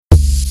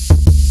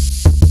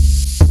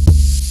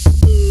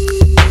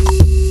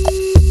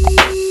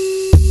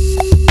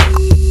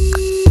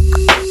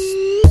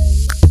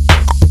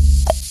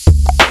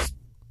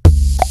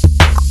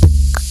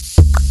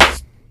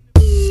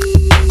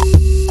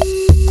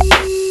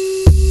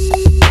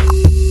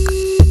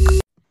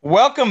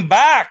Welcome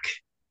back.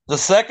 The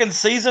second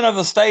season of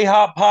the Stay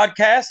Hot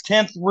podcast,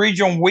 10th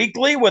Region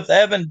Weekly with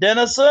Evan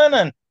Dennison.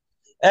 And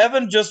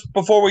Evan, just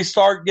before we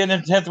start getting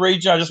into 10th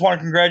Region, I just want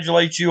to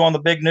congratulate you on the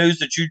big news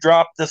that you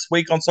dropped this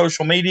week on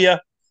social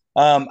media.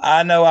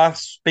 I know I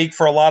speak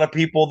for a lot of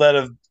people that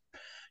have,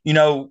 you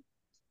know,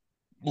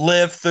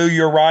 lived through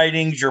your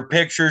writings, your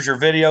pictures,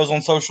 your videos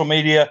on social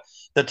media.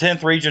 The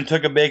 10th region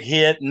took a big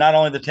hit, not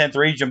only the 10th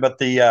region, but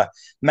the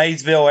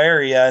Maysville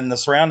area and the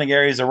surrounding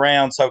areas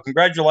around. So,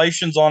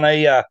 congratulations on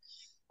a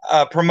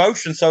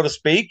promotion, so to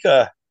speak,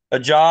 a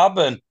job.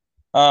 And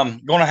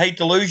going to hate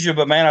to lose you,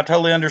 but man, I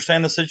totally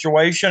understand the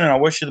situation and I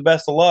wish you the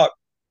best of luck.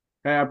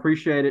 Hey, I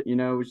appreciate it. It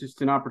was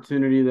just an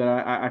opportunity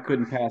that I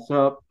couldn't pass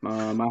up.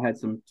 I had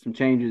some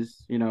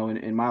changes,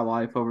 in my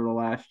life over the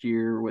last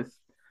year with,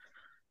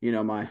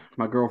 my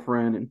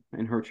girlfriend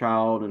and her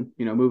child and,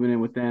 moving in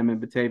with them in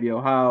Batavia,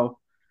 Ohio,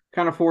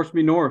 kind of forced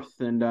me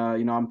north. And,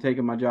 I'm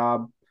taking my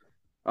job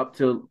up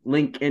to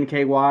Link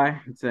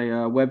NKY. It's a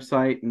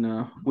website and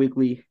a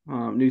weekly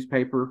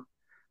newspaper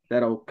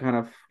that'll kind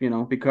of,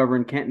 be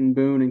covering Kenton,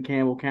 Boone, and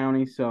Campbell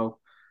County. So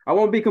I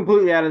won't be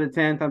completely out of the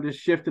 10th. I'm just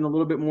shifting a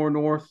little bit more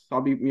north.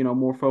 I'll be,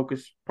 more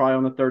focused probably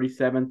on the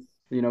 37th,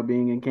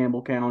 being in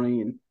Campbell County,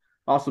 and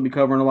also be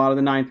covering a lot of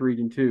the ninth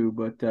region too.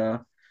 But,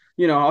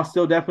 I'll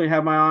still definitely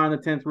have my eye on the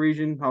 10th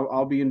region.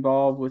 I'll be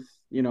involved with,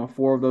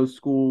 four of those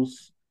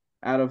schools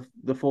out of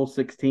the full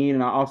 16,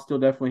 and I'll still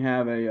definitely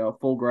have a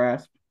full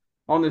grasp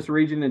on this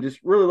region, and just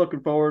really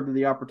looking forward to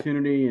the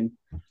opportunity. And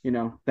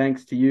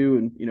thanks to you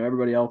and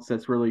everybody else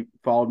that's really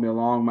followed me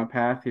along my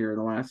path here in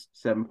the last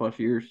 7+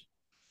 years.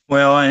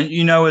 Well, and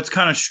it's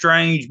kind of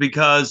strange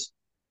because,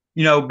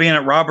 being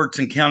at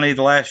Robertson County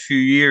the last few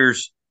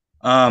years,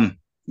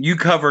 you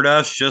covered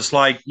us just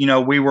like,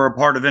 we were a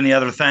part of any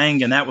other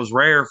thing. And that was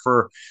rare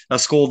for a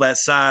school that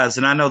size.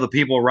 And I know the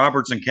people of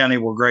Robertson County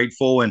were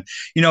grateful. And,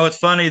 it's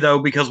funny though,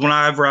 because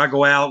whenever I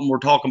go out and we're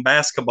talking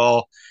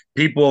basketball,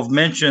 people have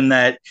mentioned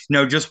that,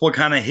 just what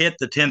kind of hit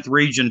the 10th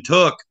region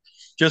took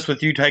just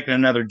with you taking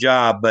another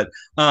job. But,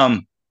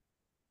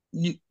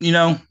 you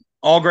know,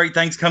 all great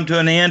things come to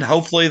an end.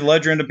 Hopefully, the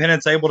Ledger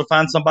Independent's able to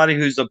find somebody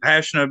who's as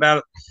passionate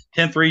about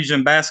 10th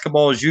region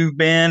basketball as you've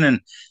been, and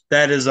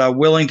that is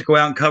willing to go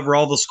out and cover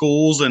all the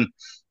schools and,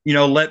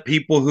 let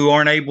people who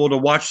aren't able to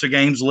watch the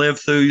games live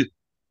through,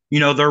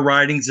 their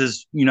writings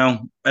as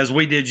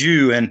we did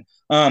you. And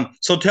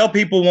so tell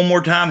people one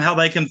more time how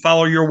they can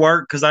follow your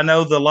work, because I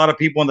know that a lot of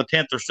people in the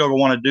 10th are still going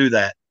to want to do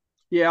that.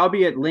 Yeah, I'll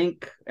be at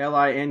Link,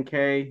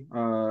 NKY.com.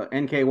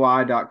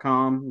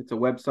 It's a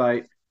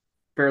website,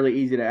 fairly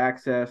easy to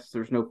access.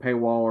 There's no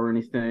paywall or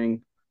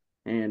anything.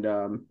 And,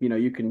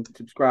 you can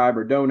subscribe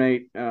or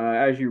donate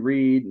as you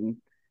read. And,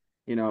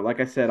 like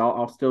I said,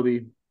 I'll still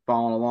be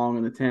following along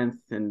in the 10th.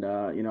 And,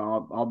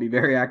 I'll be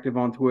very active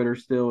on Twitter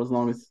still, as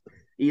long as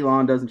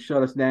Elon doesn't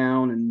shut us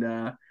down.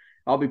 And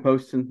I'll be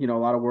posting, a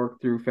lot of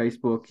work through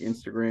Facebook,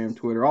 Instagram,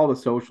 Twitter, all the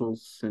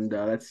socials. And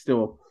that's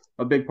still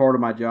a big part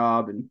of my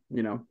job, and,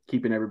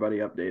 keeping everybody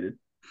updated.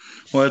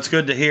 Well, it's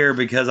good to hear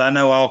because I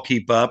know I'll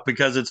keep up,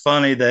 because it's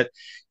funny that,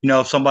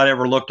 if somebody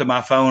ever looked at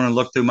my phone and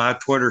looked through my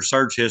Twitter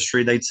search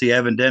history, they'd see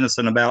Evan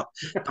Dennison about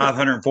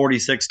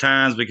 546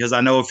 times, because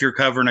I know if you're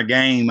covering a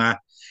game,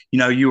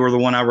 you were the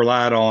one I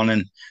relied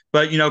on.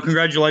 But,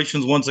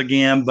 congratulations once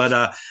again.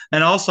 But,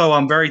 and also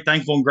I'm very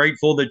thankful and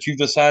grateful that you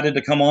decided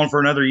to come on for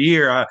another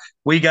year.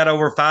 We got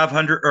over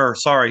 500, or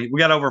sorry, we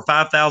got over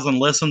 5,000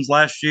 listens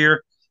last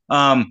year.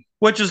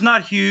 Which is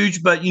not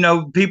huge, but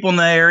people in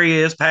the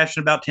area is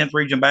passionate about 10th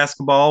region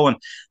basketball, and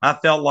I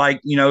felt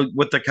like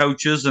with the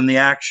coaches and the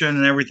action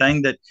and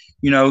everything that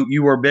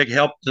you were a big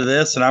help to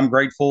this, and I'm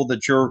grateful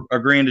that you're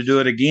agreeing to do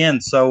it again.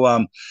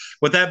 So,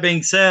 with that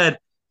being said,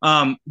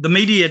 the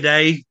media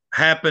day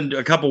happened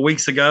a couple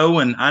weeks ago,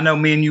 and I know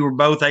me and you were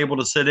both able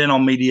to sit in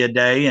on media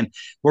day, and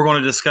we're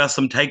going to discuss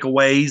some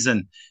takeaways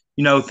and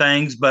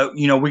things, but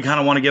we kind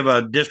of want to give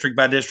a district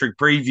by district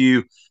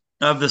preview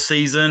of the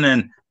season.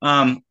 And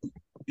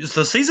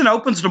the season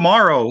opens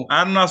tomorrow.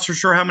 I'm not so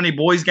sure how many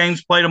boys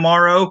games play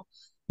tomorrow.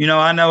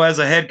 I know as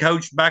a head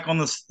coach back on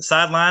the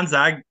sidelines,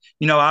 I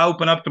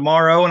open up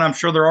tomorrow, and I'm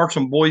sure there are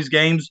some boys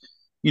games.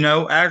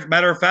 As a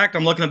matter of fact,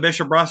 I'm looking at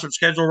Bishop Brossard's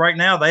schedule right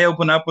now. They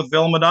open up with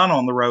Villa Madonna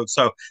on the road,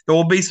 so there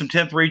will be some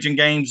 10th region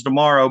games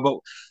tomorrow. But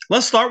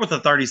let's start with the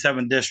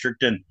 37th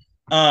district, and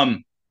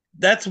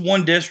that's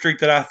one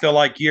district that I feel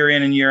like year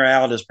in and year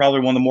out is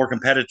probably one of the more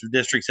competitive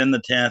districts in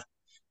the 10th.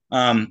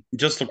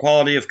 Just the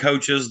quality of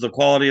coaches, the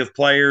quality of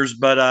players.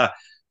 But, I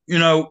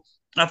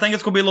think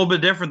it's going to be a little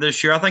bit different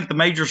this year. I think the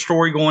major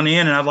story going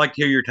in, and I'd like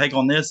to hear your take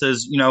on this,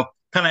 is,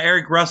 kind of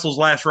Eric Russell's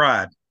last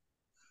ride.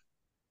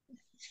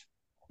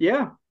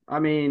 Yeah, I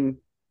mean,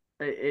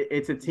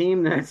 it's a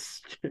team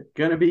that's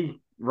going to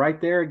be right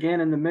there again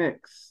in the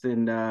mix.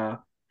 And,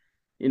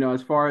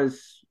 as far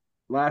as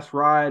last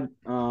ride,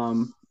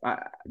 correct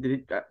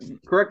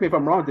me if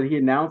I'm wrong, did he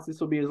announce this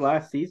will be his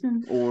last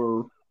season,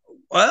 or?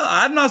 Well,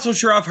 I'm not so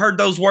sure I've heard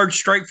those words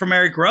straight from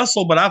Eric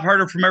Russell, but I've heard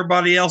it from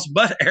everybody else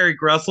but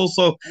Eric Russell.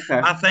 So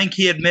Okay. I think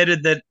he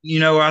admitted that,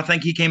 I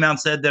think he came out and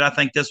said that I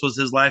think this was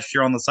his last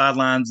year on the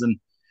sidelines and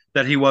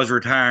that he was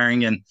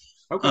retiring. And,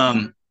 Okay.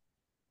 um,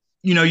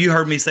 you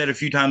heard me say it a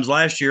few times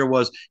last year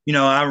was,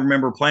 I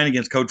remember playing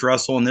against Coach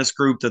Russell and this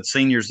group that's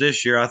seniors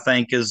this year, I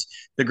think is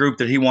the group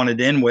that he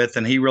wanted in with.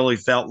 And he really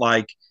felt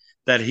like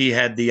that he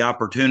had the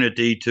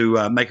opportunity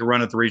to make a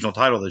run at the regional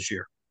title this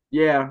year.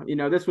 Yeah,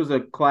 this was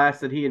a class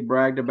that he had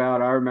bragged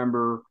about. I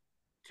remember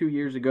 2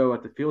 years ago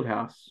at the field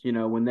house,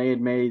 when they had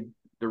made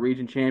the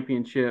region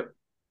championship,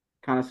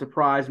 kind of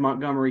surprised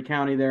Montgomery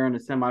County there in the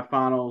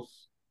semifinals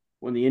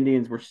when the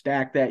Indians were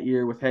stacked that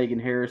year with Hagan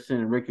Harrison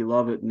and Ricky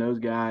Lovett and those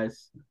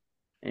guys.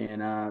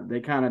 And they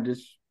kind of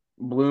just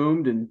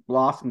bloomed and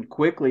blossomed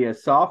quickly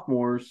as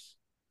sophomores.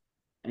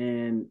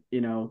 And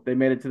they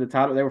made it to the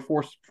title. They were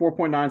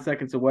 4.9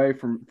 seconds away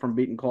from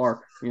beating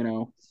Clark.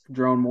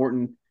 Jerome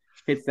Morton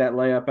hits that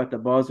layup at the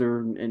buzzer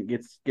and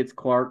gets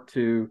Clark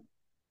to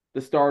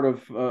the start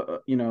of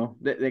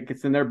that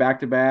gets in there back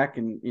to back,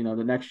 and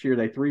the next year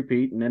they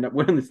three-peat and end up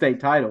winning the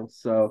state title.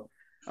 So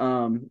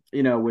with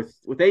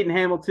Aiden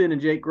Hamilton and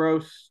Jake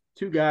Gross,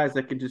 two guys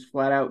that could just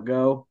flat out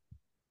go.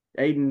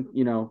 Aiden,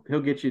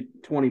 he'll get you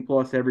 20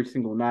 plus every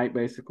single night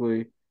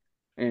basically,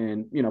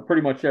 and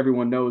pretty much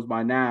everyone knows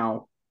by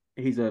now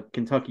he's a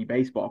Kentucky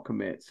baseball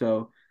commit.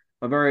 So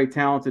a very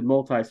talented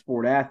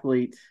multi-sport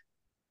athlete.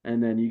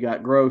 And then you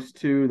got Gross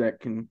too that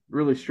can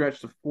really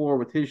stretch the floor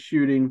with his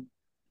shooting.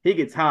 He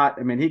gets hot.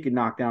 I mean, he can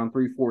knock down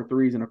 3-4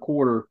 threes in a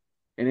quarter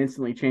and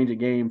instantly change a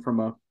game from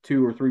a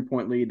 2 or 3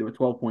 point lead to a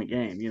 12-point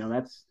game.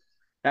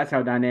 That's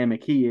how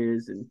dynamic he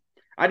is. And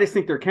I just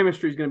think their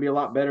chemistry is going to be a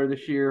lot better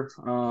this year.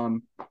 I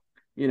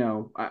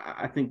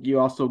think you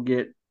also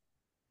get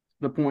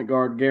the point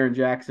guard, Garen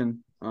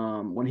Jackson.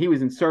 When he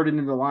was inserted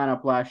into the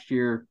lineup last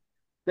year,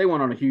 they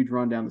went on a huge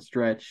run down the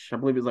stretch. I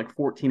believe it was like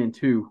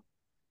 14-2.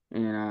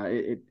 And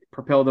it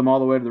propelled them all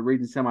the way to the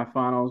region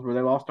semifinals where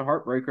they lost a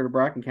heartbreaker to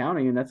Bracken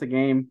County. And that's a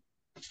game,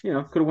 could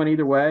have went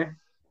either way.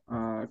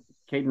 Caden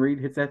Reed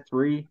hits that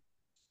three,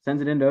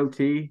 sends it into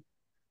OT.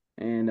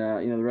 And,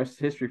 the rest is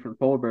history for the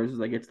Polar Bears as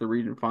they get to the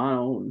region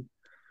final. And,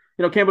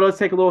 Campbell does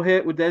take a little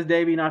hit with Des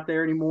Davey not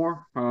there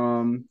anymore.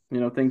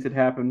 Things had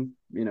happened,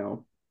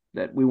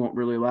 that we won't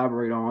really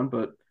elaborate on.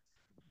 But,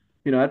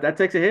 that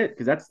takes a hit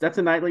because that's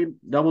a nightly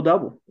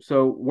double-double.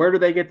 So where do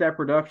they get that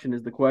production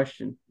is the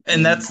question.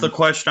 And that's the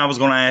question I was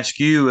going to ask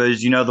you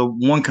is, the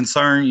one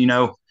concern,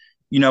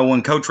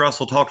 when Coach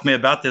Russell talked to me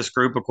about this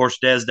group, of course,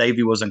 Des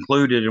Davey was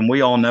included, and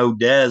we all know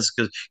Des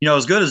because,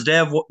 as good as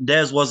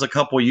Des was a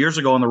couple of years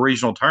ago in the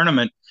regional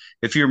tournament,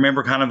 if you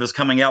remember kind of his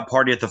coming out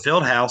party at the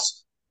field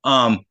house,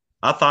 I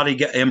thought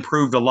he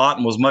improved a lot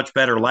and was much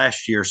better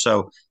last year.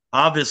 So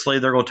obviously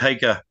they're going to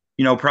take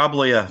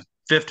probably a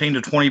 15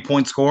 to 20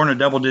 point score and a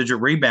double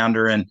digit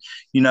rebounder. And,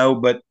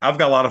 but I've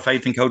got a lot of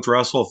faith in Coach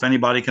Russell. If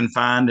anybody can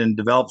find and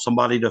develop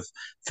somebody to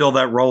fill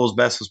that role as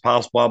best as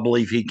possible, I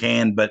believe he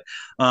can. But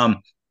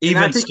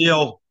even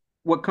still,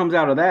 what comes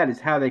out of that is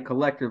how they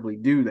collectively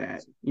do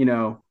that,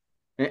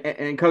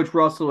 and Coach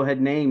Russell had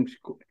named,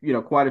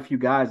 quite a few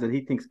guys that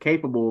he thinks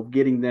capable of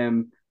getting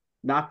them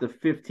not the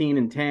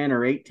 15-10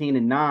 or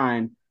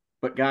 18-9,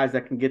 but guys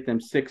that can get them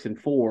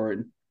 6-4.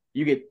 And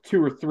you get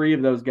 2 or 3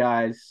 of those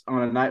guys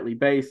on a nightly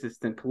basis,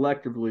 then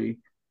collectively,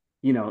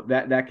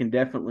 that can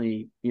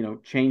definitely,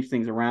 change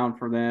things around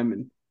for them.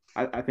 And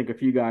I think a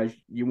few guys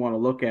you want to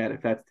look at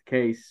if that's the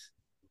case.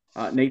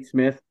 Nate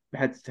Smith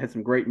had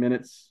some great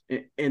minutes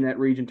in that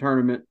region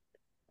tournament.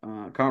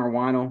 Connor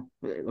Weinel,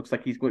 it looks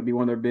like he's going to be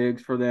one of their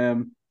bigs for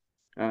them.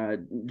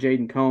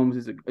 Jaden Combs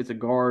is a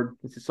guard.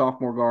 It's a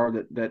sophomore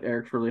guard that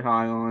Eric's really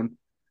high on.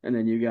 And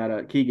then you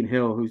got Keegan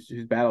Hill, who's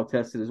battle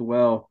tested as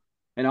well,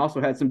 and also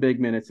had some big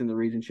minutes in the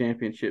region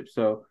championship.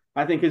 So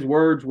I think his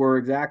words were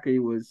exactly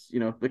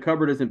the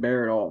cupboard isn't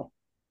bare at all.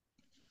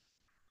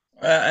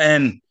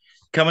 And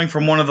coming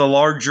from one of the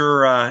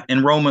larger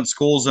enrollment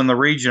schools in the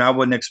region, I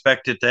wouldn't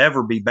expect it to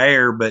ever be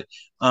bare. But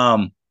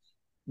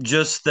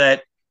just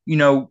that,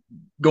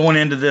 going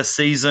into this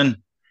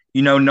season,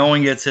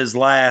 knowing it's his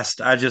last,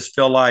 I just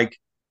feel like,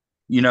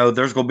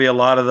 there's going to be a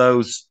lot of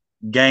those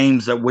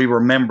games that we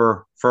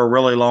remember for a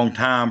really long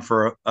time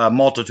for a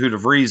multitude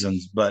of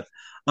reasons. But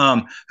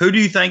who do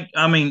you think?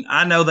 I mean,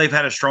 I know they've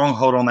had a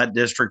stronghold on that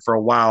district for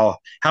a while.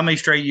 How many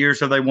straight years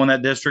have they won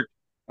that district?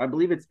 I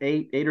believe it's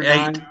eight or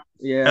nine.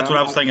 Yeah, that's what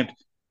I was thinking.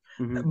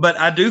 Mm-hmm. But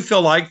I do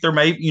feel like there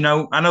may,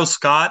 I know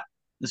Scott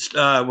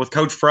with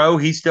Coach Fro,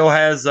 he still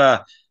has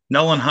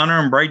Nolan Hunter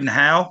and Braden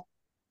Howe.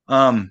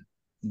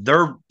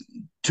 They're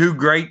two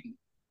great,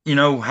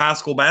 high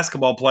school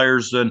basketball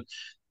players.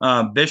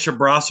 And Bishop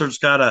Brossard's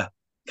got a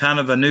kind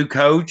of a new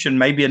coach and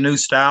maybe a new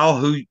style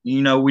who,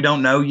 we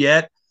don't know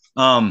yet.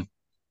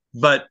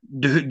 But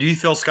do you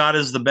feel Scott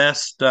is the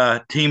best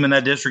team in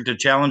that district to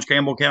challenge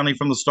Campbell County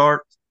from the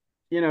start?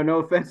 No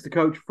offense to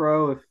Coach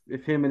Fro,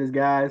 if him and his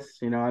guys,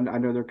 I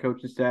know their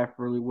coaching staff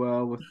really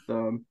well with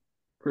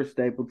Chris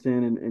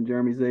Stapleton and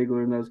Jeremy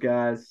Ziegler and those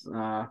guys.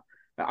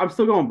 I'm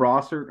still going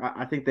Brossard.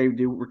 I think they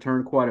do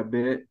return quite a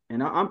bit,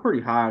 and I'm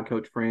pretty high on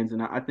Coach Franz,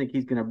 and I think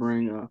he's going to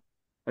bring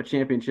a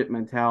championship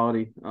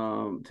mentality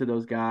to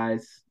those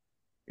guys.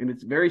 And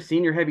it's a very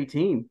senior heavy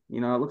team. You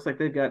know, it looks like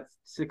they've got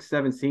 6,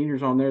 7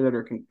 seniors on there that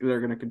are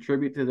going to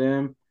contribute to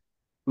them.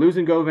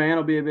 Losing Govan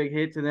will be a big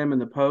hit to them in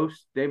the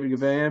post, David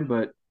Govan,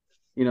 but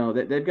you know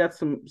they've got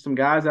some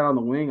guys out on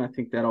the wing. I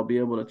think that'll be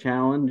able to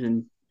challenge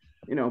and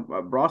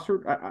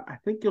Brossard. I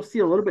think you'll see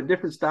a little bit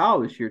different style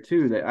this year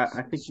too. That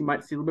I think you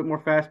might see a little bit more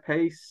fast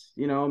pace.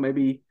 You know,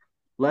 maybe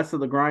less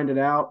of the grind it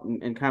out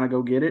and kind of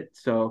go get it.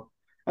 So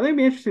I think it'd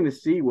be interesting to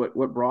see what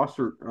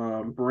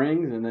Brossard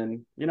brings. And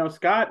then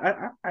Scott,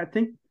 I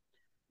think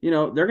they're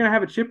going to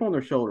have a chip on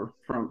their shoulder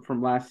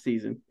from last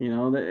season. You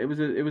know, that it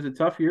was a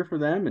tough year for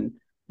them, and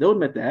they'll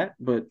admit that.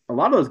 But a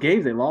lot of those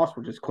games they lost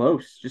were just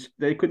close. Just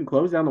they couldn't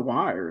close down the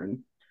wire, and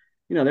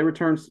they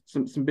returned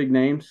some big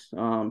names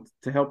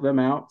to help them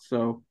out.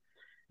 So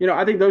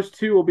I think those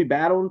two will be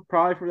battling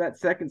probably for that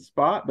second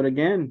spot. But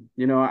again,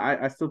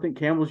 I still think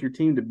Campbell's your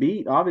team to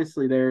beat.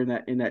 Obviously, they're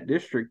in that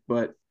district,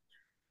 but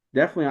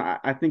definitely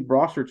I think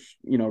Brossard's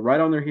right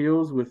on their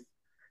heels with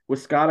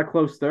Scott a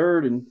close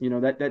third, and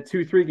that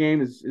 2-3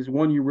 game is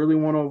one you really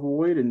want to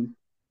avoid. And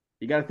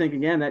you got to think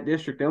again, that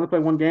district, they only play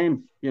one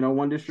game,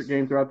 one district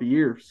game throughout the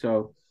year.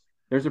 So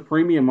there's a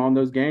premium on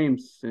those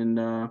games,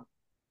 and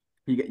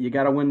you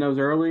got to win those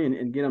early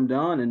and get them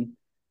done. And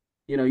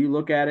you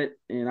look at it,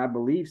 and I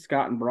believe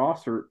Scott and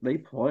Brossard, they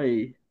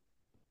play.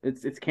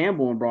 It's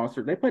Campbell and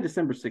Brossard. They play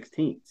December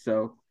 16th.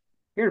 So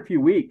here in a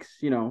few weeks,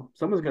 someone's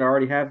going to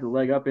already have the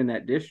leg up in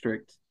that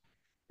district.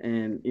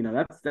 And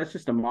that's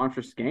just a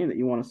monstrous game that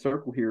you want to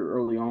circle here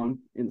early on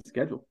in the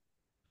schedule.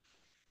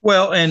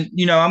 Well, and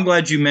I'm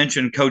glad you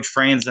mentioned Coach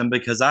Franzen,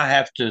 because I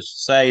have to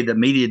say that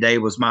Media Day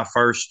was my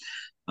first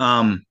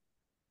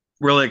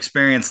really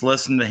experience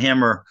listening to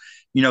him, or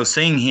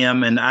seeing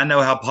him. And I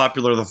know how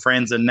popular the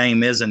Franzen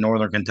name is in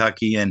Northern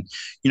Kentucky. And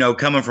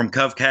coming from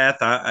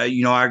Covcath,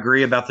 I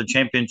agree about the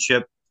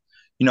championship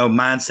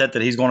mindset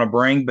that he's going to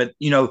bring. But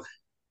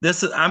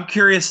I'm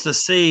curious to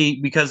see,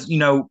 because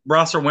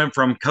Brossard went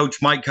from Coach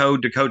Mike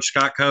Code to Coach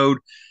Scott Code.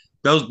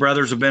 Those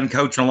brothers have been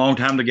coaching a long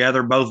time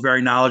together, both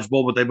very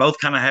knowledgeable, but they both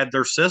kind of had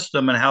their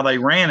system and how they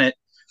ran it.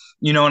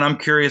 And I'm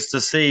curious to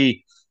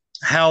see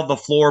how the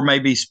floor may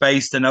be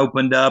spaced and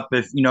opened up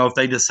if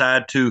they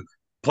decide to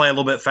play a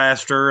little bit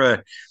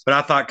faster. But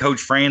I thought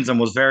Coach Franzen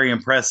was very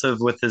impressive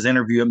with his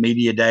interview at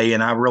Media Day,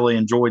 and I really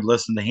enjoyed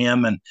listening to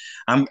him. And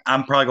I'm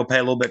probably going to pay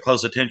a little bit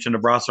close attention to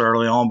Brossard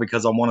early on,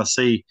 because I want to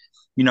see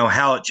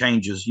how it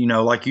changes.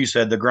 Like you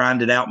said, the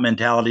grinded out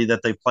mentality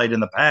that they've played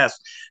in the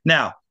past.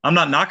 Now, I'm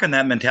not knocking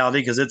that mentality,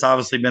 because it's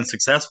obviously been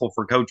successful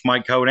for Coach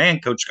Mike Code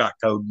and Coach Scott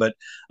Code. But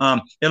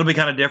it'll be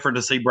kind of different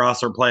to see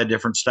Brossard play a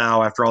different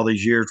style after all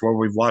these years where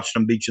we've watched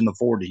them beach in the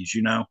 40s.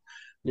 Yeah.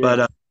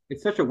 But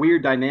it's such a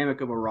weird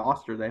dynamic of a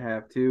roster they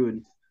have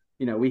too.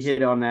 And we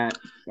hit on that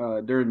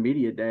during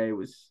Media Day.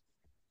 Was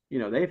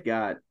they've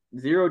got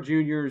 0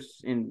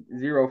 juniors and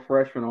 0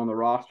 freshmen on the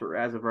roster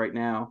as of right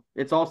now.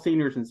 It's all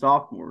seniors and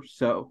sophomores.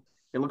 So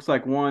it looks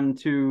like 1,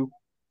 2,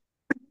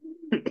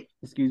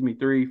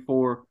 3,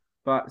 4,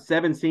 5,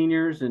 7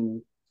 seniors,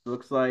 and it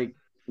looks like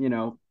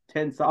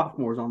 10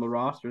 sophomores on the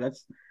roster.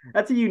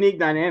 That's a unique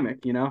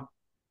dynamic.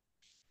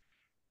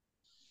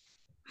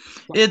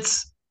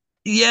 It's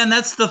and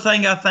that's the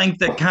thing I think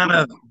that kind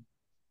of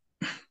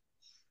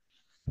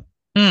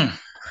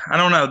I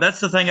don't know. That's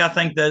the thing I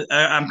think that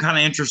I'm kind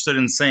of interested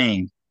in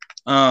seeing.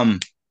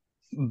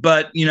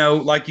 But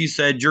like you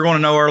said, you're going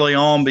to know early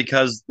on,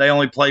 because they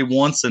only play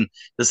once, and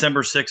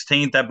December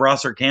 16th, that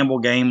Brossard Campbell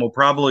game will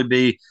probably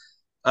be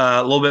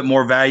a little bit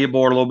more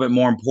valuable or a little bit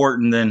more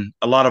important than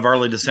a lot of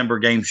early December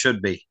games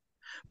should be.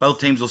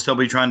 Both teams will still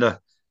be trying to,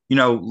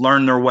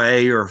 learn their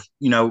way, or,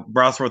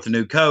 Brossard with a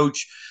new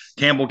coach.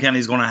 Campbell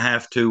County's going to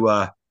have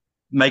to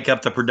make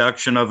up the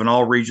production of an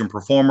all-region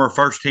performer,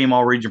 first team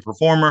all-region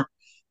performer.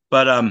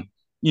 But,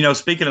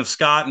 speaking of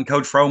Scott and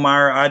Coach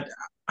Fromeyer,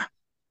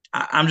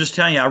 I'm just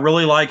telling you, I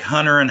really like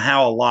Hunter and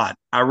Howe a lot.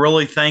 I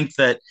really think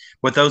that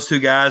with those two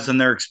guys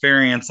and their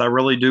experience, I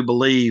really do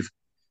believe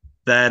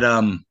that,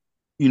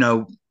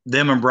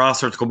 them and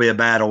Brossard's going to be a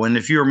battle. And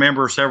if you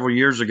remember several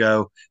years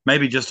ago,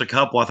 maybe just a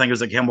couple, I think it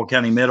was at Campbell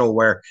County Middle,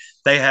 where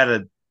they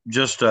had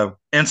just a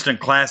instant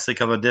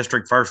classic of a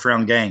district first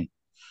round game.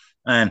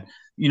 And,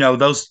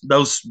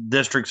 those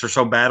districts are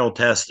so battle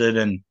tested,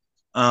 and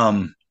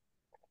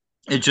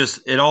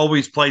it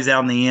always plays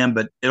out in the end.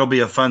 But it'll be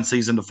a fun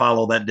season to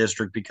follow that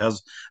district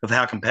because of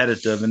how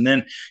competitive. And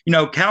then,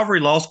 Calvary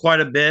lost quite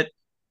a bit.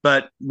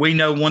 But we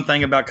know one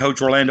thing about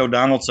Coach Orlando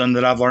Donaldson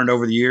that I've learned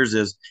over the years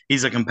is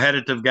he's a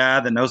competitive guy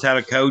that knows how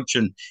to coach,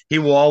 and he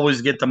will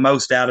always get the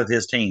most out of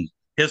his team.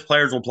 His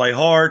players will play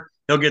hard.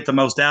 He'll get the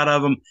most out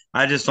of them.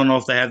 I just don't know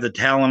if they have the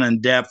talent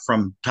and depth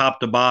from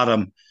top to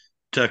bottom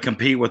to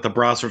compete with the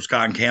Brossard,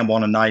 Scott, and Campbell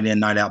on a night in,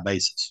 night out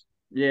basis.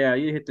 Yeah,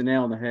 you hit the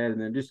nail on the head. And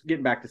then just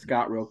getting back to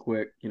Scott real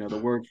quick, the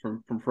words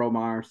from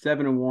Fromeyer,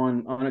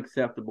 7-1,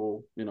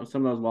 unacceptable.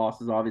 Some of those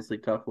losses, obviously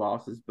tough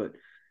losses, but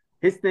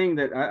his thing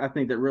that I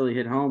think that really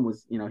hit home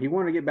was, he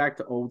wanted to get back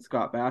to old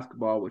Scott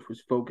basketball, which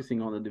was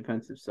focusing on the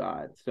defensive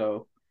side.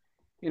 So,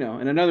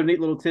 and another neat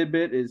little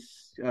tidbit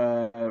is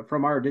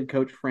from our did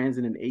coach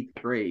Franzen in eighth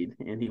grade,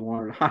 and he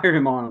wanted to hire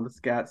him on the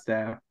scout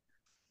staff,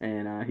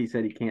 and he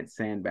said he can't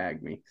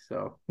sandbag me.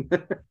 So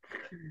a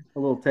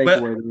little Well,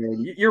 takeaway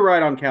there. You're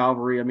right on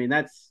Calvary. I mean,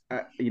 that's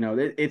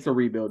it's a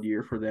rebuild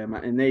year for them,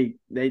 and they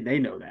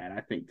know that.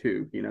 I think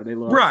too. They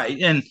lost right,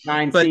 and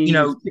nine but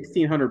seniors,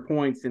 1,600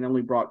 points, and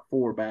only brought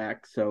four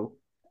back. So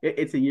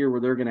it's a year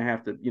where they're going to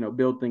have to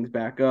build things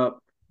back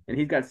up. And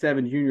he's got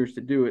seven juniors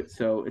to do it,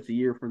 so it's a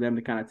year for them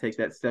to kind of take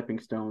that stepping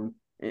stone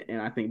and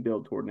I think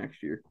build toward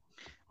next year.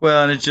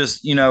 well, and it's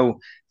just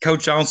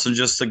Coach Johnson,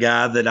 just a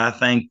guy that I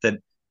think that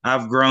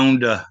I've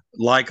grown to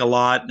like a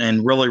lot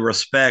and really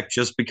respect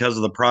just because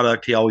of the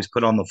product he always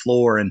put on the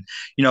floor. And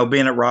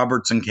being at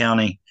Robertson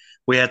County,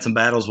 we had some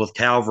battles with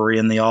Calvary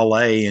in the All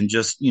A, and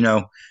just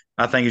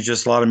I think it's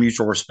just a lot of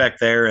mutual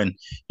respect there. And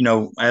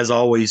as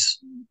always,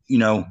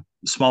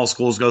 small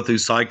schools go through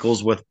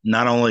cycles with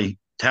not only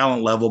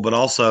talent level but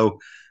also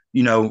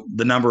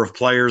the number of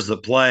players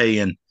that play.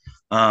 And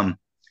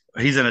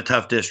he's in a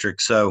tough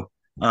district, so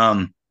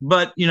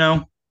but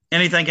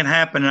anything can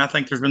happen, and I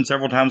think there's been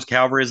several times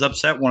Calvary has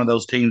upset one of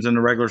those teams in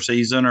the regular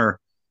season or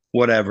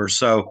whatever.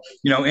 So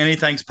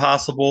anything's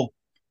possible,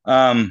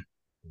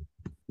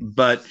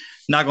 but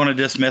not going to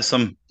dismiss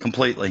them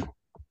completely.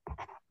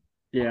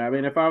 Yeah, I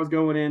mean, if I was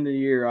going into the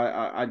year,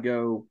 I'd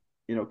go,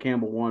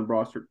 Campbell 1,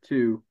 Brossart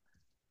 2,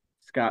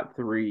 Scott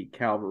 3,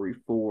 Calvary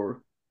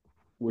 4,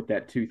 with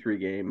that 2-3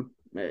 game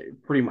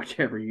pretty much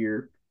every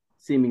year.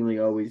 Seemingly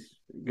always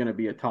going to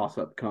be a toss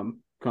up come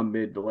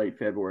mid to late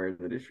February of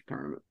the district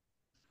tournament.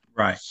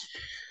 Right.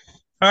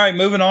 All right,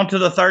 moving on to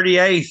the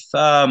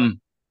 38th.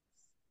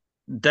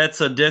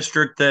 That's a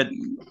district that,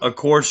 of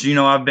course,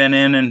 I've been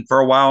in and for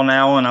a while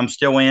now, and I'm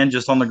still in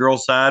just on the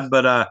girls' side.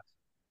 But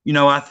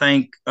I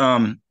think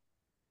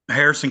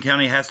Harrison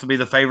County has to be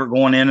the favorite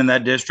going in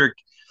that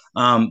district.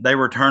 They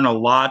return a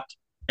lot,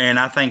 and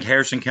I think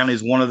Harrison County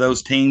is one of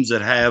those teams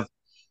that have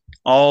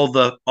all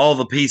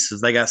the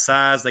pieces. They got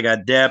size, they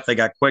got depth, they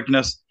got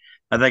quickness,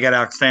 they got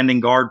outstanding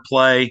guard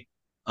play.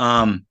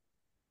 I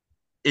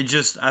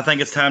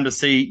think it's time to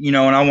see, and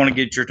I want to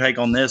get your take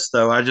on this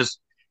though. I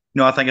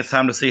think it's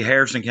time to see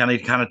Harrison County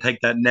kind of take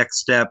that next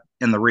step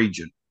in the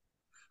region.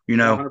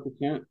 Yeah,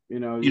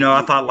 100%.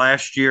 I thought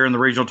last year in the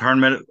regional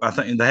tournament, I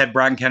think they had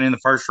Brighton County in the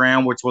first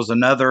round, which was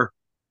another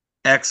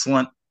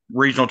excellent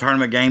regional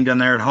tournament game down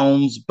there at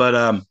Holmes. But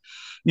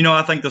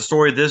I think the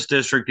story of this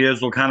district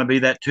will kind of be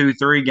that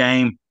 2-3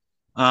 game.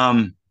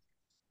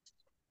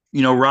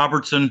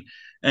 Robertson,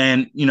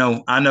 and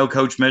I know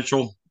Coach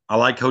Mitchell. I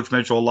like Coach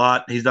Mitchell a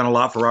lot. He's done a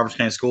lot for Robertson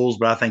County Schools,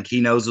 but I think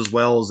he knows as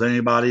well as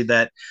anybody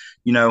that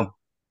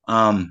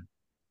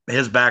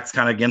his back's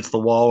kind of against the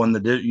wall, and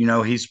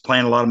he's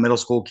playing a lot of middle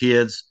school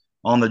kids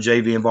on the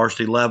JV and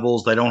varsity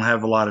levels. They don't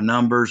have a lot of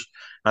numbers.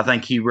 I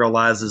think he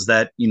realizes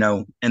that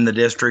in the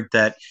district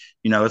that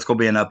it's going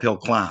to be an uphill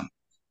climb.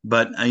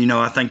 But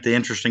I think the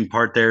interesting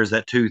part there is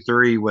that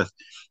 2-3 with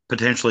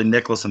potentially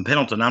Nicholas and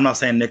Pendleton. I'm not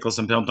saying Nicholas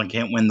and Pendleton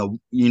can't win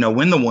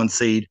the 1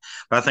 seed,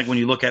 but I think when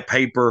you look at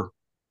paper,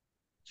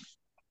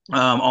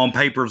 on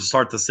paper to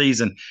start the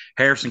season,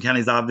 Harrison County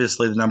is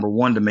obviously the number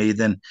 1 to me.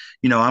 Then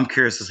I'm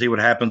curious to see what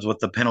happens with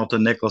the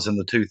Pendleton, Nicholas, and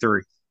the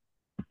 2-3.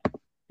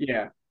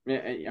 Yeah,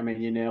 I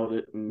mean, you nailed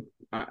it, and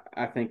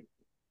I think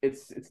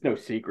it's no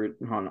secret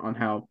on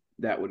how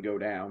that would go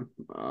down.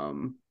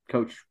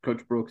 Coach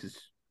Brooks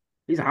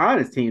he's high on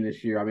his team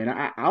this year. I mean,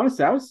 I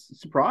honestly, I was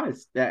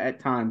surprised at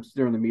times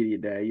during the media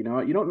day. You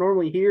don't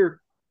normally hear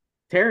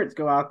Terrence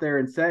go out there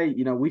and say,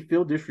 we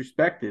feel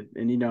disrespected,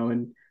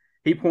 and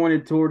he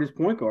pointed toward his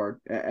point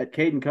guard at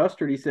Caden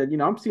Custard. He said,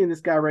 I'm seeing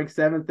this guy ranked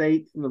 7th,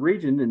 8th in the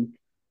region, and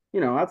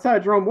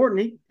outside Jerome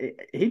Morton,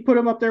 he put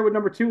him up there with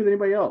number 2 with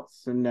anybody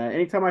else. And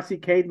anytime I see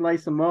Caden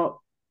lace him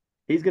up,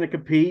 he's going to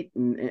compete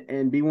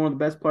and be one of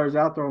the best players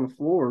out there on the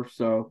floor.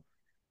 So,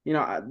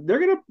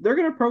 they're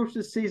gonna approach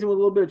this season with a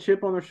little bit of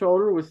chip on their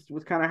shoulder with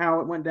kind of how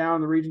it went down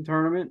in the region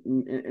tournament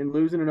and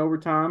losing in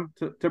overtime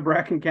to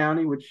Bracken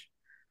County, which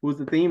was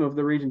the theme of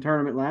the region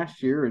tournament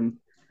last year. And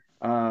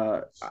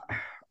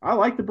I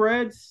like the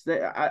Breads.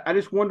 I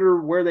just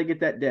wonder where they get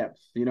that depth.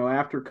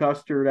 After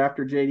Custard,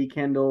 after J.D.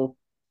 Kendall,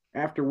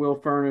 after Will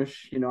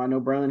Furnish. I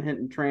know Braylon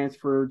Hinton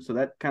transferred, so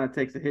that kind of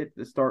takes a hit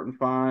to starting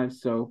 5.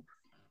 So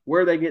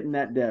where are they getting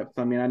that depth?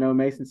 I mean, I know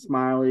Mason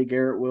Smiley,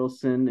 Garrett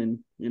Wilson, and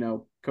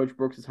Coach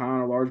Brooks is high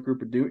on a large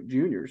group of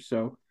juniors.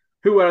 So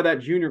who out of that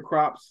junior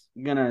crop's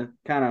gonna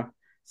kind of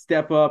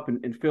step up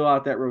and fill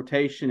out that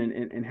rotation,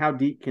 and how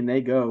deep can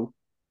they go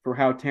for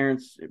how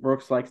Terrence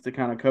Brooks likes to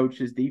kind of coach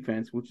his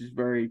defense, which is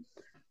very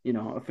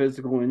a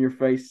physical in your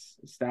face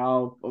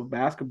style of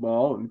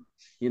basketball. And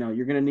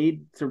you're going to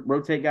need to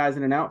rotate guys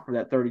in and out for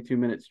that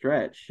 32-minute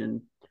stretch. And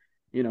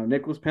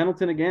Nicholas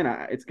Pendleton, again,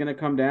 it's going to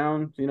come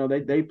down,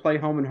 they play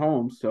home and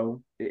home,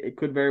 so it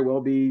could very well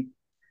be,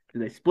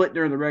 they split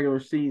during the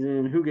regular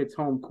season, who gets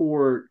home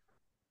court,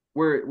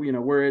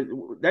 where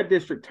that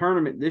district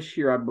tournament this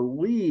year, I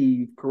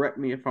believe, correct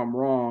me if I'm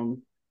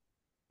wrong,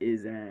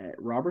 is at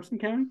Robertson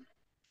County.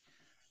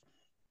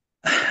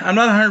 I'm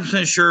not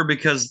 100% sure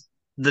because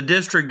the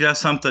district does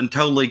something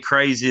totally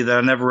crazy that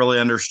I never really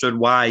understood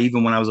why,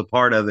 even when I was a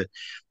part of it.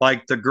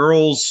 Like the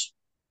girls'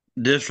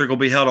 district will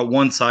be held at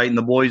one site and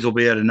the boys will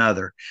be at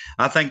another.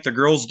 I think the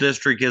girls'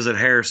 district is at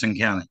Harrison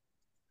County.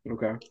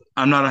 Okay.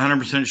 I'm not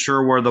 100%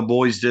 sure where the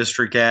boys'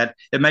 district at.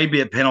 It may be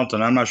at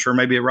Pendleton. I'm not sure.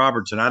 Maybe at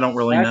Robertson. I don't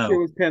really Last year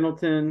know. was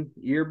Pendleton.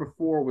 Year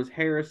before was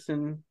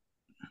Harrison.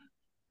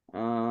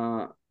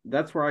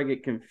 That's where I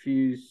get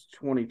confused.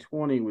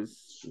 2020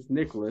 was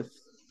Nicholas,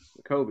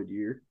 the COVID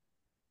year.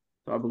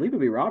 So I believe it'll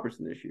be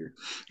Robertson this year.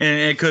 And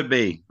it could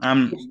be.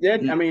 Which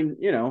did, I mean,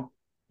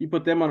 you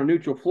put them on a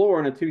neutral floor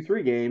in a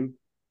 2-3 game,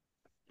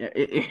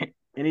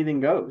 anything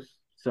goes.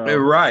 So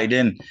right.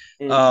 and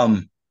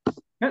Um,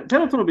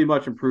 Pendleton will be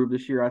much improved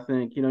this year, I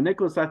think.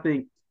 Nicholas, I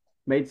think,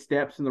 made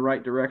steps in the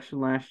right direction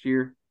last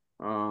year.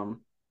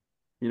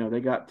 They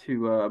got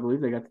to, I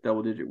believe they got to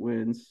double digit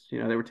wins. They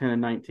were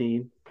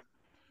 10-19,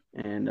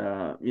 and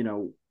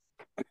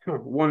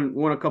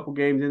won a couple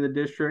games in the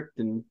district,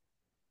 and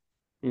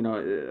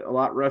a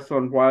lot rests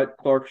on Wyatt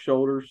Clark's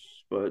shoulders,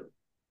 but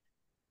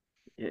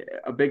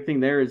a big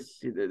thing there is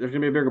there's going to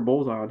be a bigger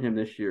bullseye on him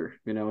this year.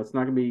 It's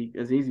not going to be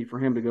as easy for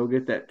him to go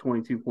get that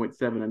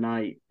 22.7 a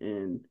night,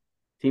 and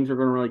teams are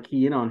going to really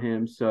key in on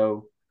him.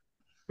 So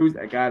who's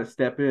that guy to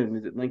step in?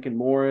 Is it Lincoln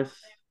Morris?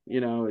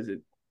 Is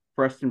it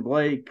Preston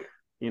Blake?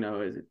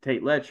 Is it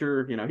Tate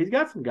Letcher? He's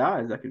got some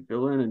guys that can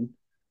fill in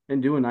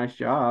and do a nice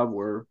job.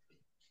 Where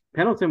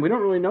Pendleton, we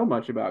don't really know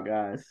much about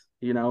guys.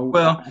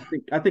 well,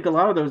 I think a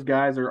lot of those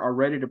guys are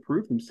ready to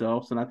prove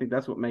themselves, and I think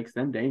that's what makes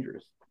them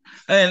dangerous.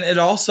 and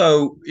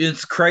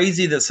it's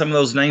crazy that some of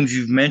those names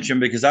you've mentioned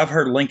because I've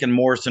heard Lincoln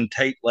Morris and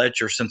Tate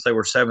Letcher since they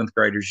were seventh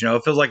graders.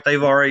 It feels like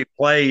they've already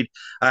played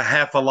a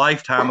half a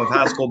lifetime of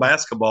high school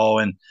basketball.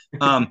 And,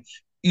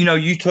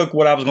 you took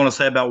what I was going to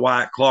say about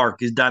Wyatt Clark.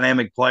 He's a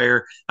dynamic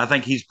player. I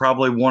think he's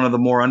probably one of the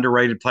more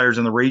underrated players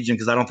in the region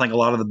because I don't think a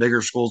lot of the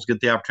bigger schools get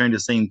the opportunity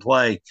to see him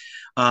play.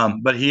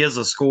 But he is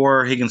a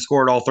scorer. He can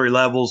score at all three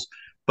levels,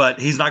 but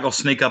he's not going to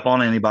sneak up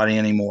on anybody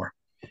anymore.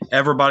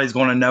 Everybody's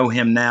going to know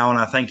him now, and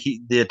I think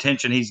the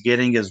attention he's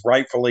getting is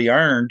rightfully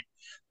earned.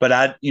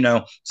 But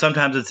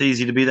sometimes it's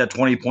easy to be that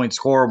 20-point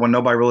scorer when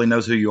nobody really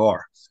knows who you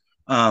are.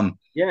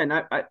 Yeah, and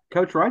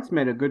Coach Wright's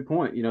made a good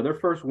point. Their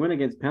first win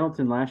against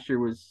Pendleton last year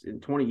was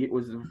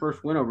the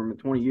first win over him in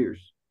 20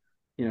 years.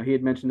 He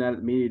had mentioned that at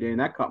the media day, and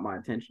that caught my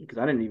attention because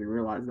I didn't even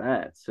realize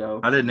that. So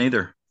I didn't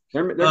either.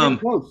 They're getting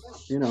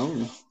close.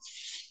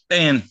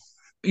 And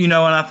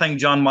I think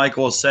John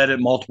Michael has said it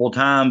multiple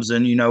times,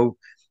 and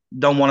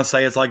don't want to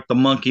say it's like the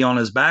monkey on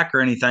his back or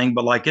anything,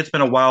 but like it's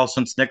been a while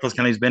since Nicholas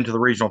County's been to the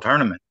regional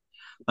tournament.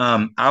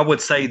 I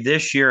would say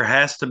this year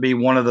has to be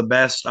one of the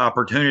best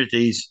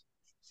opportunities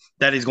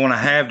that he's going to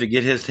have to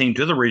get his team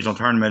to the regional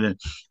tournament. And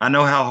I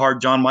know how hard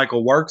John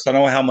Michael works. I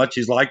know how much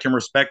he's liked and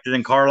respected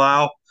in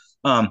Carlisle.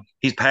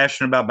 He's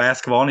passionate about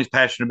basketball and he's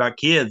passionate about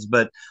kids.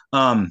 But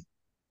I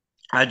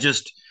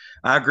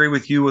agree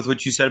with you with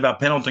what you said about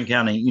Pendleton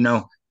County.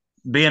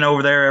 Being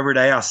over there every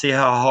day, I see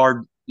how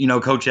hard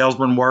Coach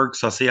Ellsburn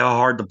works. I see how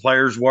hard the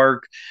players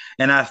work.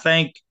 And I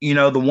think,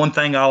 the one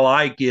thing I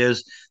like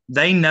is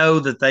they know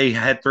that they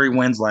had 3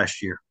 wins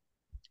last year.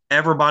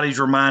 Everybody's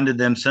reminded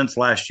them since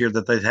last year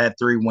that they've had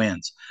 3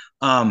 wins.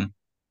 They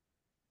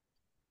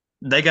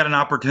got an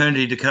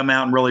opportunity to come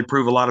out and really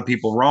prove a lot of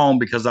people wrong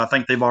because I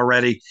think they've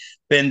already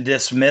been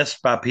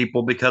dismissed by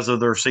people because of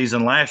their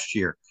season last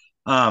year.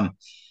 Coach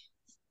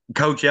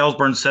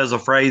Ellsburn says a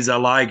phrase I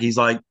like. He's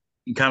like,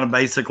 you kind of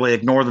basically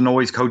ignore the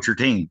noise, coach your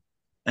team.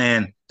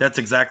 And that's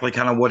exactly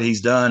kind of what he's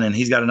done. And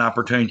he's got an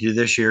opportunity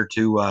this year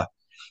to,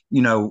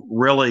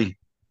 really,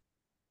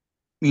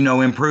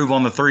 improve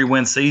on the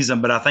 3-win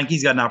season. But I think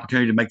he's got an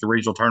opportunity to make the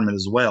regional tournament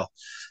as well.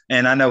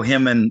 And I know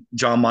him and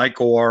John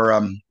Michael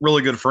are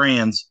really good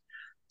friends.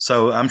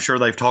 So I'm sure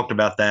they've talked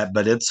about that.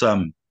 But it's that's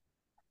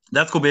going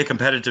to be a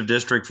competitive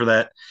district for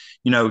that,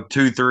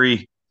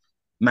 2-3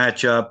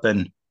 matchup.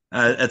 And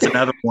it's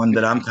another one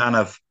that I'm kind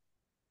of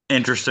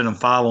interested in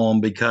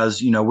following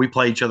because we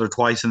play each other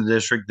twice in the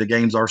district. The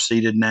games are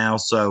seeded now,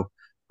 so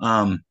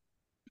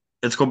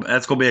that's going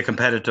to be a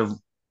competitive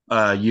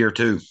year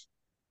too.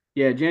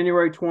 Yeah,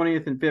 January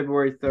 20th and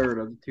February 3rd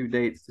are the 2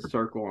 dates to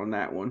circle on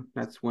that one.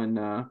 That's when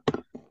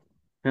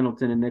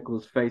Pendleton and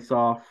Nicholas face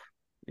off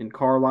in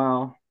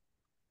Carlisle,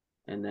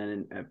 and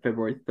then at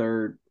February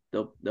 3rd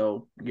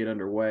they'll get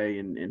underway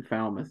in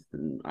Falmouth,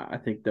 and I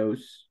think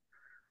those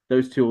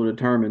 2 will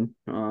determine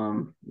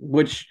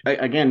which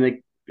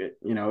again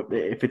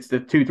if it's the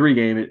 2-3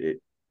 game,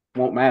 it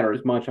won't matter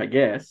as much, I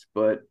guess.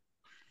 But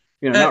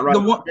not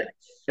right.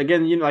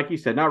 Again, like you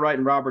said, not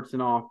writing Robertson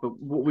off, but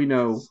we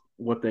know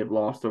what they've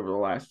lost over the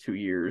last 2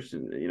 years,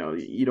 and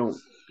you don't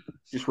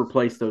just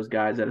replace those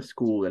guys at a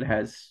school that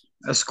has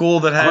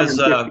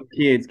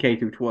kids K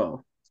through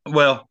 12.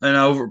 Well, and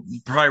over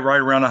probably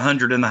right around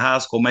 100 in the high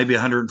school, maybe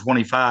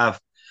 125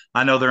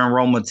 I know their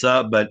enrollment's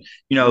up, but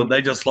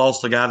they just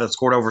lost a guy that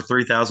scored over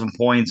 3,000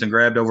 points and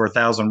grabbed over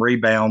 1,000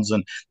 rebounds,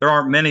 and there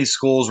aren't many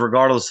schools,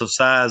 regardless of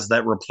size,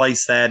 that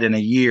replace that in a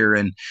year.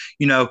 And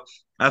you know,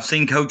 I've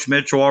seen Coach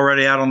Mitchell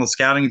already out on the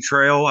scouting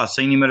trail. I've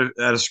seen him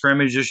at a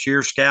scrimmage this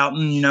year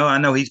scouting. I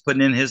know he's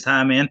putting in his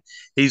time in.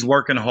 He's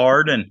working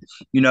hard, and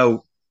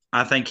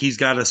I think he's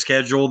got a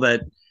schedule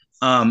that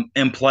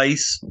in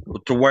place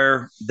to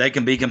where they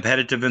can be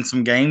competitive in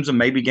some games and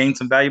maybe gain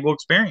some valuable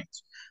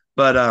experience.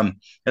 But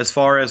as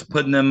far as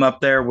putting them up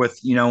there with,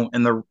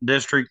 in the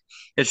district,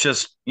 it's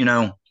just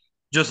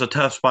a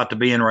tough spot to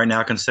be in right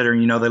now,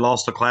 considering, they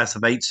lost a class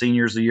of 8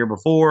 seniors the year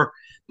before.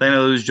 They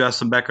lose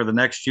Justin Becker the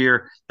next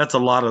year. That's a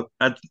lot of,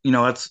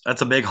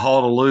 that's a big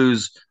haul to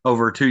lose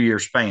over a 2-year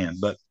span.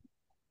 But,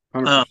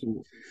 100%.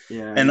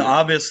 Yeah. And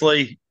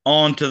obviously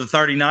on to the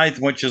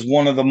 39th, which is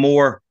one of the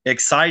more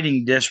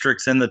exciting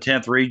districts in the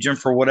 10th region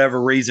for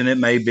whatever reason it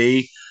may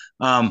be.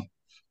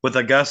 With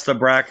Augusta,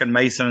 Bracken,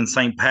 Mason, and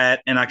St.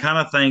 Pat. And I kind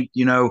of think,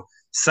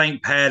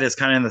 St. Pat is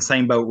kind of in the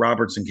same boat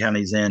Robertson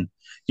County's in.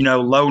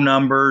 Low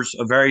numbers,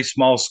 a very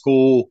small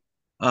school.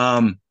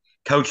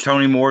 Coach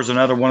Tony Moore is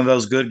another one of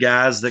those good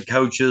guys that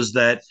coaches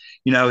that,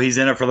 he's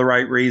in it for the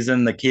right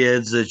reason. The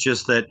kids, it's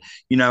just that,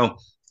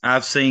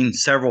 I've seen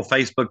several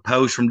Facebook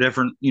posts from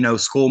different,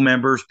 school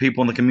members,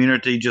 people in the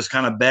community just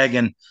kind of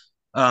begging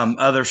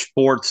other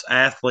sports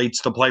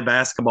athletes to play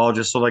basketball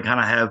just so they kind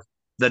of have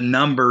the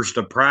numbers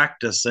to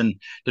practice and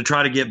to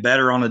try to get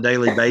better on a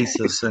daily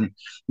basis. And,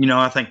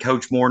 I think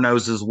Coach Moore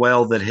knows as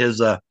well that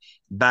his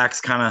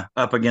back's kind of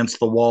up against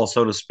the wall,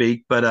 so to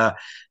speak. But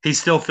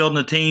he's still fielding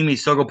the team.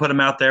 He's still going to put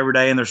them out there every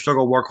day, and they're still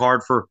going to work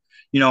hard for,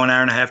 an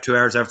hour and a half, 2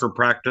 hours after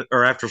practice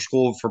or after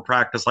school for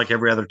practice like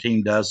every other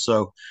team does.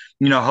 So,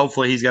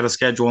 hopefully he's got a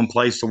schedule in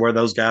place to where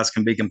those guys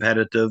can be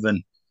competitive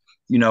and,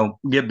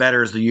 get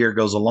better as the year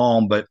goes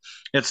along. But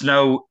it's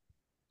no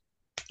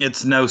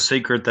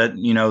secret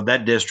that,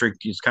 that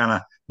district is kind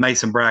of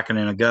Mason, Bracken,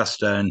 and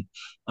Augusta. And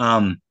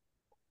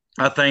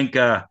I think,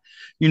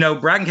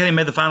 Bracken County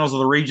made the finals of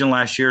the region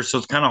last year, so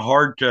it's kind of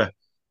hard to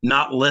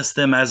not list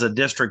them as a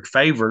district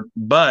favorite.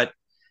 But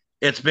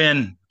it's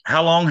been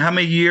how long, how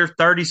many years,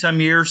 30-some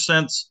years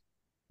since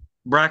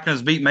Bracken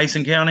has beat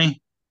Mason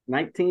County?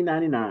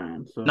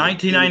 1999. So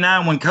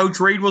 1999, when Coach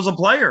Reed was a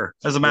player,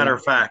 as a matter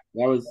of fact.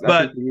 That was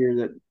I think the year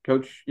that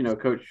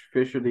Coach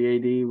Fisher, the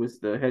AD, was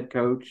the head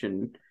coach,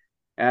 and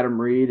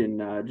Adam Reed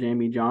and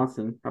Jamie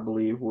Johnson, I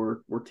believe,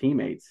 were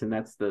teammates, and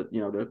that's the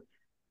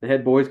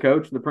head boys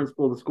coach and the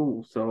principal of the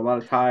school. So a lot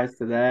of ties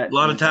to that. A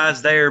lot of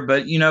ties there,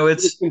 but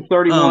it's been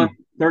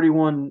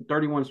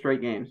 31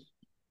 straight games.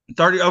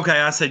 30. Okay,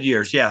 I said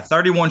years. Yeah,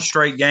 31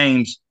 straight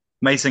games.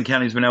 Mason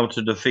County's been able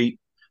to defeat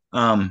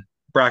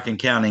Bracken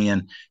County,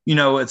 and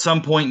at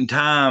some point in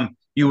time,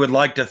 you would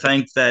like to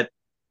think that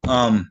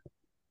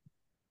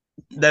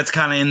that's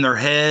kind of in their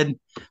head,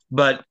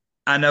 but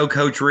I know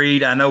Coach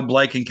Reed, I know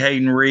Blake and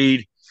Caden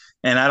Reed,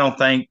 and I don't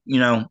think,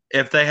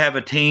 if they have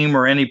a team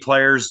or any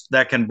players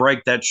that can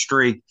break that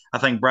streak, I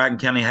think Bracken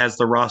County has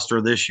the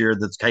roster this year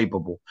that's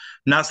capable.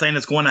 I'm not saying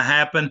it's going to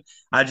happen.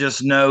 I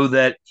just know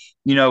that,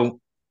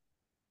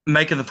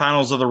 making the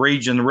finals of the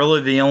region,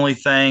 really the only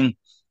thing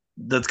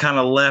that's kind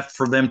of left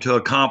for them to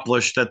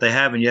accomplish that they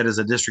haven't yet is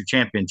a district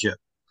championship.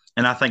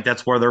 And I think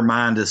that's where their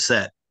mind is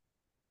set.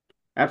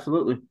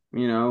 Absolutely.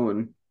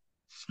 And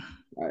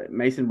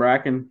Mason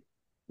Bracken,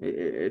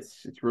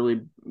 it's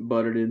really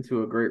butted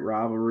into a great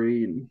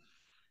rivalry. And,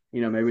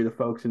 maybe the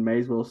folks in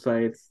Maysville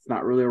say it's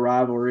not really a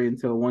rivalry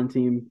until one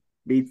team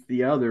beats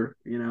the other,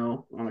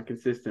 on a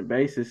consistent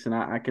basis. And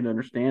I can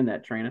understand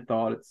that train of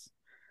thought.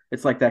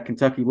 It's like that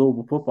Kentucky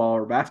Louisville football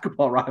or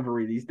basketball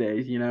rivalry these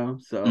days,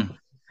 so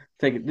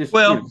take it just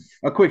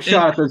a quick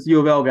shot at those U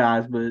of L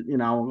guys, but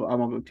I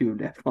won't go too in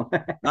depth on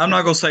that. I'm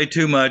not going to say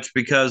too much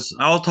because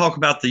I'll talk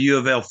about the U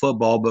of L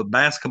football, but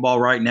basketball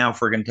right now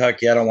for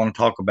Kentucky, I don't want to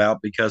talk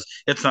about because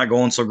it's not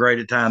going so great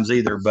at times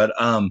either. But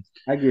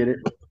I get it.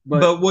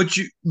 But what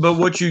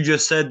you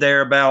just said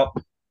there about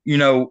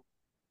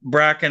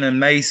Bracken and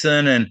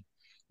Mason and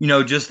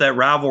just that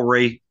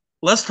rivalry.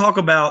 Let's talk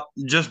about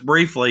just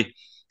briefly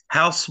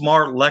how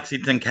smart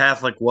Lexington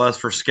Catholic was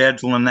for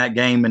scheduling that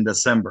game in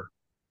December.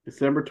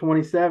 December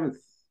 27th.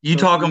 You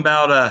talking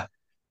about a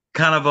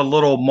kind of a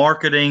little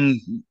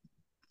marketing,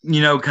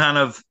 kind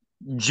of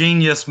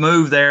genius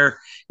move there,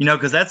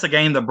 because that's a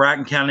game that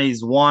Bracken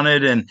County's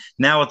wanted, and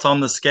now it's on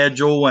the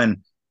schedule. And,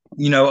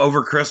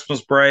 over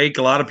Christmas break,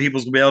 a lot of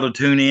people's going to be able to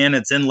tune in.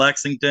 It's in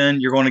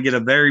Lexington. You're going to get a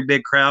very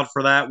big crowd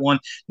for that one.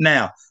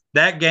 Now,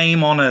 that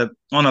game on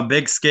a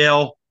big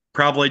scale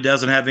probably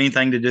doesn't have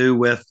anything to do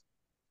with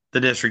the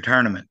district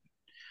tournament.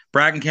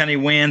 Bracken County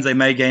wins, they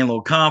may gain a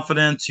little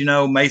confidence.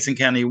 Mason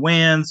County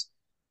wins,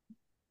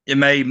 it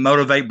may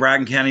motivate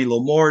Bracken County a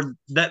little more.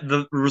 That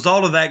the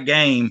result of that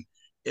game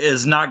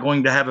is not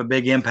going to have a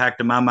big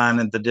impact in my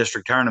mind at the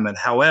district tournament.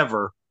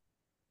 However,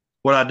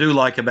 what I do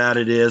like about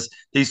it is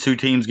these two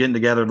teams getting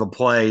together to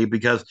play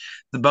because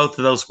both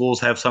of those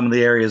schools have some of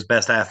the area's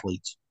best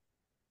athletes.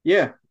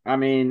 Yeah, I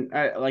mean,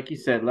 like you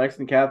said,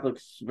 Lexington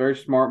Catholic's very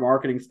smart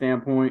marketing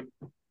standpoint.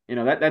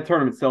 that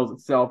tournament sells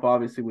itself,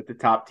 obviously, with the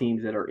top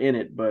teams that are in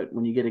it. But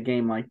when you get a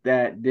game like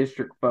that,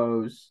 district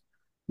foes,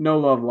 no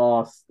love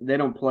lost. They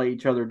don't play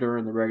each other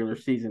during the regular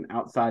season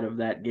outside of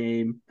that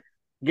game.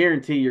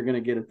 Guarantee you're going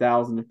to get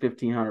 1,000 to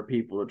 1,500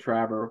 people to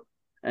travel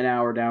an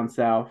hour down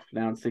south,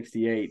 down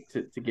 68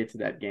 to get to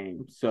that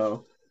game.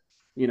 So,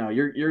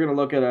 you're going to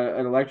look at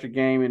an electric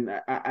game, and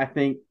I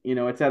think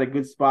it's at a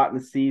good spot in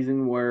the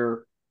season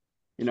where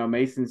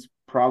Mason's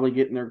probably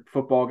getting their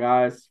football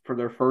guys for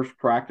their first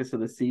practice of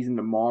the season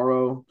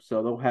tomorrow.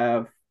 So they'll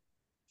have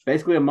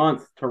basically a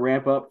month to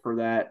ramp up for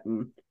that.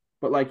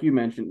 But like you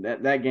mentioned,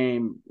 that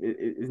game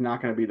is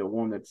not going to be the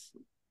one that's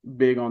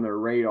big on their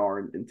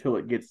radar until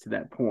it gets to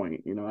that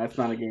point. That's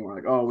not a game where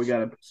like, oh, we got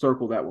to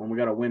circle that one. We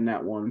got to win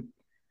that one.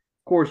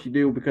 Of course you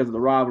do because of the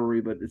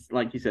rivalry, but it's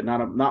like you said,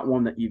 not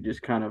one that you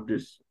just kind of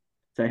just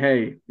say,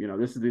 hey,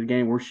 this is the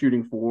game we're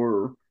shooting for,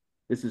 or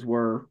this is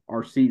where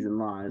our season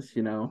lies,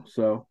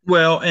 So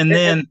Well, and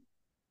then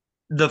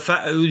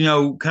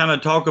kind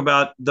of talk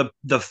about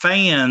the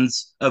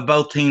fans of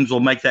both teams will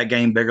make that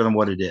game bigger than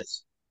what it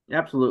is.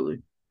 Absolutely,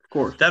 of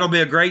course. That'll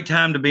be a great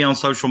time to be on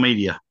social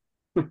media.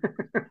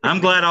 I'm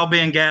glad I'll be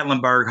in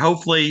Gatlinburg.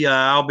 Hopefully,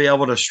 I'll be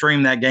able to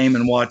stream that game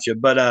and watch it.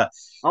 But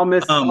I'll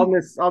miss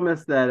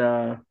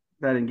that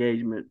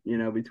engagement,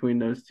 between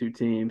those two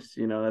teams.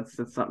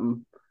 That's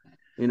something.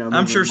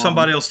 I'm sure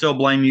somebody will still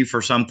blame you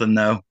for something,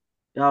 though.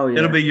 Oh yeah,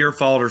 it'll be your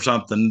fault or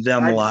something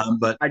down the line.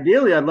 But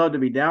ideally, I'd love to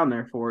be down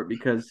there for it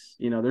because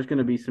there's going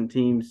to be some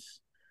teams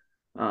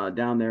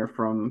down there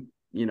from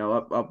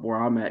up where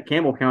I'm at.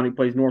 Campbell County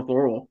plays North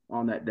Laurel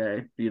on that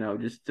day.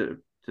 Just to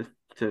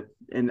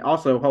and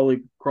also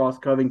Holy Cross,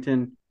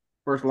 Covington,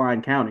 First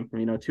Line County.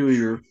 Two of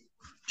your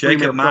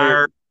Jacob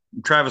Meyer,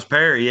 Travis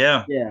Perry.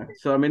 Yeah.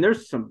 So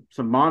there's some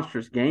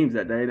monstrous games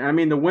that day.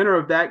 The winner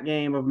of that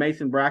game of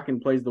Mason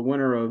Bracken plays the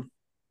winner of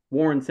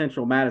Warren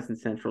Central, Madison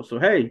Central. So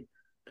hey.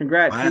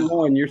 Congrats, you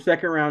won. Your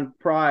second round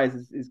prize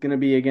is going to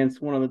be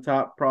against one of the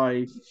top,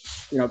 probably,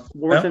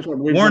 Warren Central.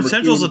 Warren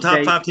Central's the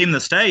top 5 team in the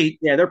state.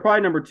 Yeah, they're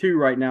probably number 2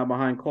 right now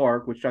behind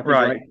Clark, which I think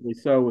rightfully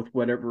so with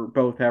whatever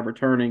both have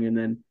returning. And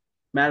then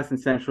Madison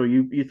Central,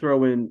 you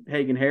throw in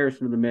Hagen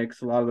Harrison in the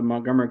mix. A lot of the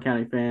Montgomery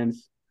County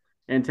fans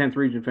and 10th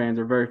Region fans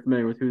are very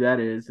familiar with who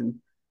that is, and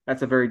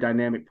that's a very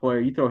dynamic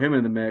player. You throw him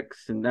in the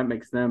mix, and that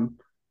makes them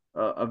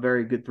a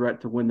very good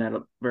threat to win that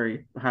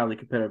very highly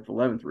competitive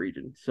 11th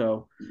region.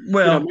 So,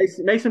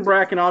 Mason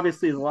Bracken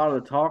obviously is a lot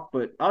of the talk,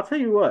 but I'll tell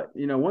you what,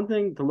 one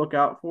thing to look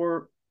out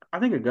for, I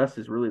think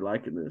Augusta's really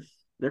liking this.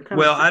 They're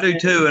I do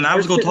too, and I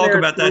was going to talk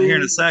about that here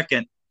in a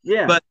second.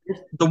 Yeah, but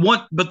the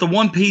one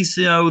piece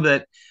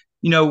that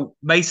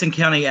Mason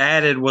County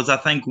added was, I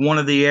think, one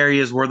of the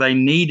areas where they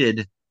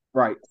needed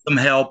some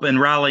help in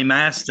Riley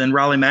Maston.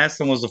 Riley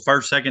Maston was the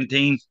first, second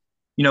team.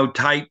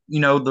 Type,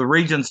 the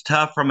region's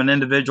tough from an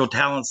individual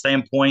talent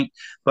standpoint,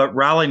 but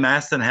Riley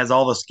Maston has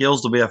all the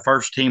skills to be a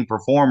first team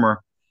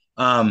performer.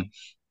 Mason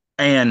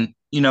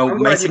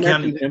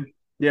County.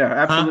 Yeah,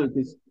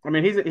 absolutely.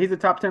 He's a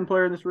top 10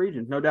 player in this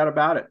region, no doubt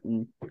about it.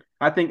 And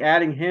I think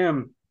adding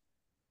him,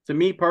 to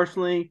me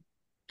personally,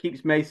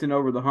 keeps Mason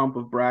over the hump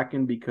of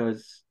Bracken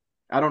because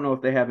I don't know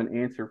if they have an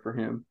answer for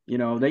him.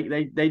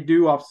 They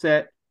do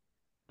offset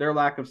their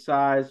lack of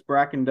size.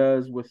 Bracken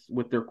does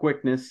with their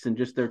quickness and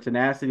just their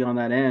tenacity on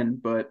that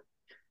end. But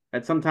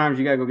sometimes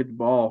you got to go get the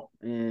ball.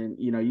 And,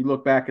 you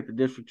look back at the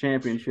district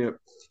championship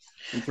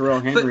and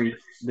Terrell Henry,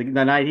 the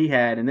night he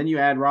had, and then you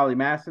add Riley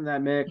Masson in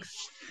that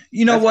mix.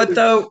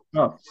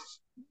 The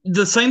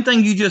same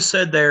thing you just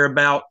said there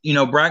about,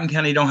 Bracken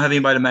County don't have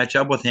anybody to match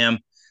up with him.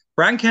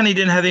 Bracken County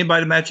didn't have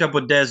anybody to match up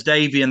with Des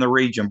Davey in the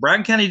region.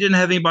 Bracken County didn't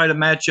have anybody to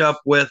match up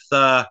with,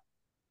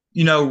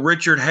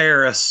 Richard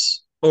Harris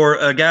or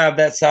a guy of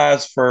that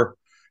size for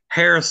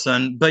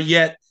Harrison, but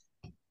yet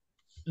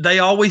they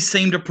always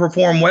seem to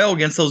perform well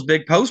against those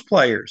big post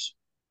players.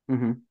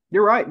 Mm-hmm.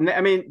 You're right.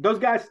 And those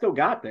guys still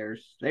got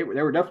theirs. They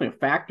were definitely a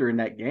factor in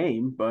that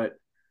game, but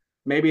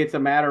maybe it's a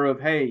matter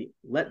of, hey,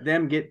 let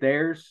them get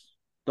theirs.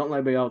 Don't let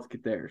anybody else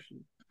get theirs.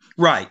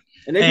 Right.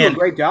 And they do a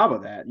great job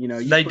of that.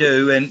 They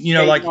do. And,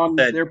 like on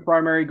their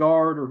primary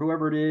guard or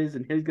whoever it is,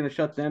 and he's going to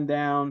shut them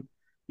down.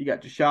 You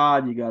got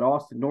Jashad, you got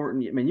Austin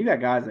Norton. You got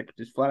guys that could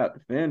just flat out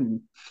defend.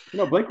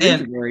 Blake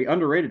Reed's a very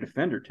underrated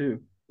defender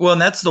too. Well,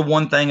 and that's the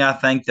one thing I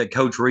think that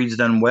Coach Reed's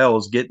done well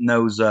is getting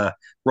those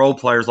role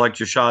players like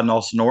Jashad and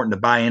Austin Norton to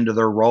buy into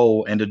their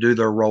role and to do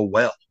their role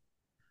well.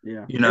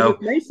 Yeah, with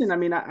Mason,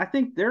 I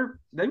think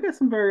they've got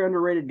some very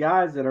underrated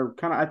guys that are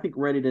kind of, I think,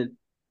 ready to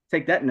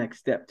take that next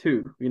step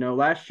too.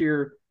 Last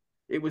year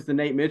it was the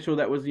Nate Mitchell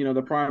that was,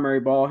 the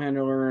primary ball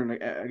handler and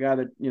a guy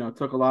that,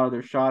 took a lot of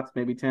their shots,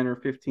 maybe 10 or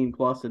 15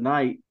 plus a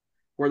night,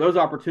 where those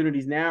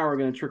opportunities now are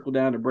going to trickle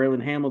down to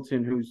Braylon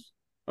Hamilton, who's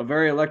a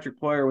very electric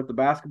player with the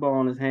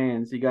basketball in his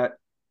hands. You got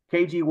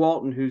KG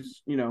Walton,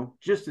 who's,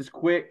 just as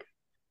quick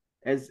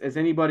as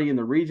anybody in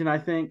the region, I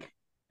think.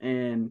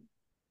 And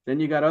then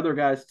you got other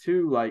guys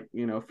too, like,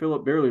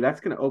 Philip Beerley. That's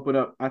going to open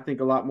up, I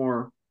think, a lot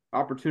more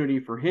opportunity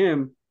for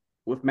him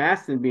with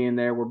Maston being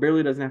there, where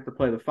Beerley doesn't have to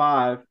play the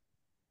 5.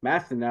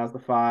 Maston now is the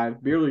 5.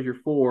 Beerley's your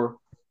 4.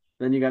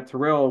 Then you got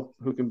Terrell,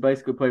 who can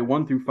basically play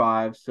 1 through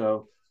 5.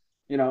 So,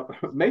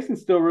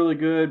 Mason's still really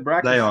good. They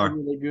Bracken's still are.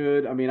 really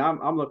good. I mean,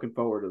 I'm looking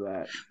forward to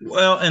that.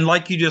 Well, and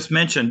like you just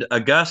mentioned,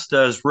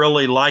 Augusta is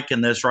really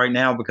liking this right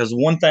now because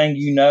one thing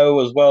you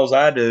know as well as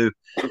I do,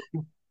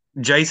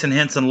 Jason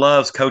Henson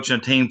loves coaching a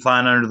team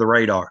flying under the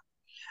radar.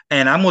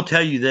 And I'm going to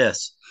tell you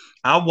this: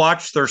 I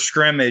watched their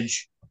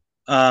scrimmage,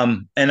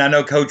 and I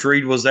know Coach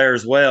Reed was there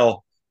as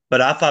well.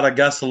 But I thought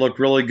Augusta looked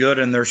really good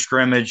in their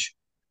scrimmage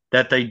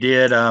that they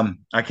did. I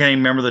can't even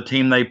remember the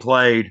team they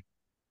played.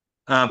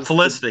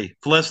 Felicity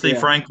Yeah,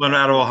 Franklin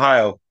out of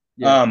Ohio.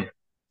 yeah. Um,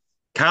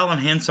 Kylan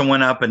Henson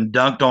went up and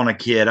dunked on a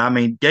kid. I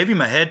mean, gave him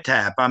a head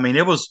tap. I mean,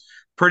 it was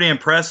pretty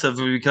impressive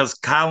because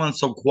Kylan's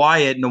so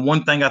quiet. And the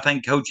one thing I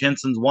think Coach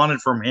Henson's wanted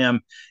from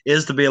him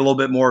is to be a little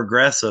bit more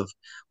aggressive.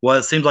 Well,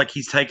 it seems like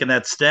he's taken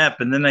that step.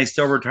 And then they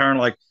still return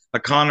like a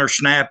Connor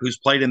Schnapp who's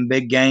played in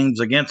big games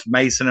against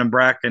Mason and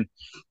Bracken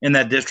in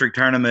that district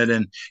tournament.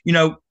 And,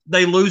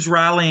 they lose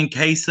Riley and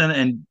Kaysen,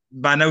 and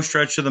by no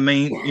stretch of the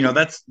mean,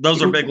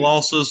 those are big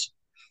losses.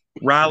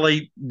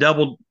 Riley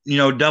double,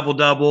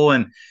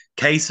 and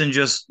Kaysen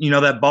just,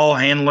 that ball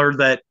handler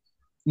that,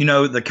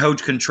 the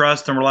coach can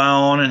trust and rely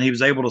on, and he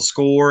was able to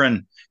score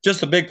and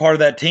just a big part of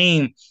that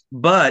team.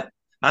 But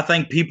I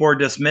think people are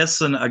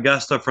dismissing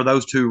Augusta for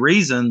those two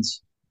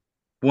reasons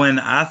when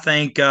I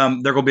think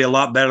they're going to be a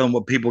lot better than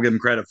what people give them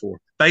credit for.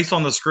 Based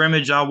on the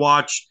scrimmage I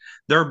watched,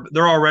 they're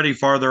already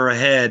farther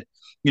ahead.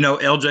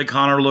 LJ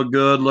Connor looked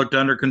good, looked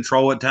under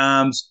control at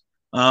times.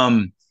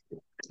 And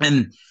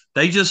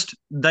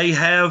they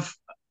have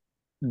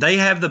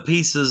the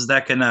pieces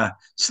that can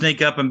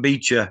sneak up and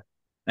beat you.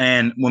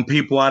 And when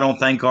people I don't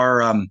think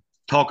are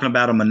talking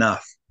about them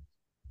enough.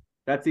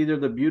 That's either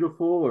the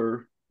beautiful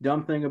or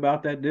dumb thing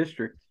about that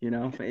district.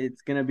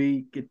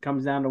 It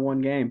comes down to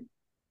one game,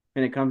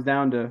 and it comes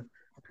down to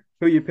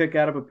who you pick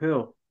out of a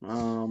pill.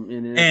 And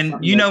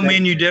me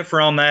and you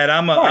differ on that.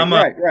 I'm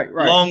a right.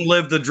 long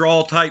live the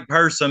draw type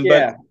person,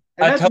 yeah. but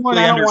And that's totally one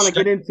I don't want to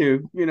understand. get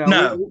into.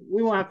 No.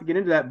 We won't have to get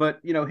into that. But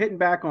hitting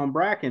back on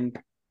Bracken,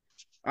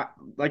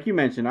 like you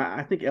mentioned,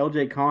 I think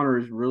LJ Connor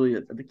is really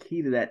the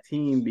key to that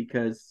team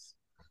because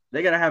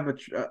they got to have a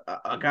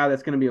guy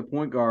that's going to be a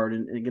point guard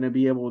and going to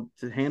be able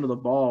to handle the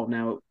ball.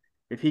 Now,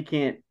 if he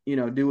can't,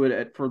 do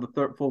it for the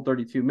full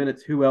 32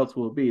 minutes, who else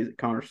will it be? Is it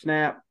Connor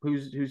Schnapp,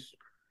 who's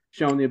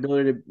shown the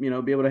ability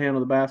to, be able to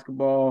handle the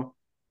basketball?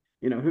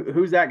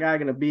 Who's that guy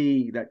going to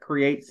be that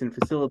creates and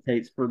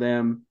facilitates for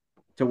them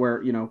to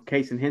where,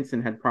 Case and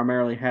Henson had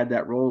primarily had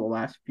that role the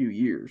last few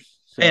years.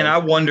 So, and I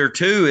wonder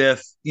too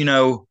if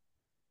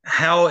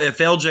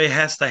LJ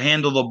has to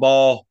handle the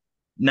ball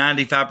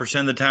 95%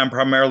 of the time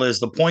primarily as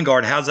the point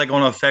guard, how's that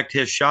going to affect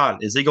his shot?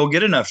 Is he going to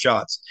get enough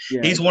shots?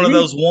 yeah, He's one of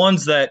those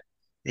ones that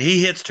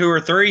he hits 2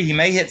 or 3, he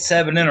may hit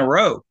 7 in a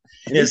row.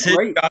 Is his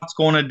shot's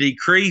going to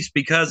decrease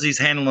because he's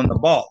handling the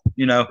ball?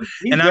 He's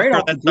and I'm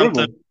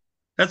sure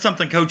that's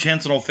something Coach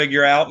Henson will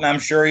figure out, and I'm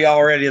sure he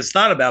already has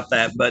thought about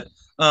that. But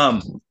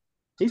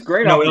he's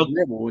great off the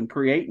dribble and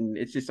creating.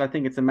 It's just I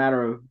think it's a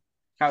matter of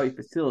how he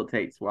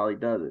facilitates while he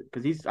does it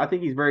because I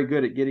think he's very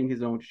good at getting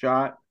his own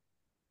shot.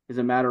 It's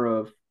a matter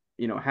of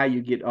how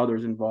you get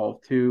others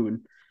involved too, and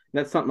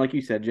that's something like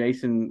you said.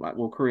 Jason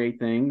will create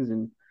things,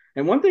 and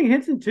one thing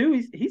Henson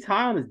too, he's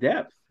high on his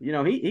depth.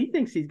 He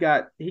thinks he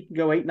can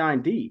go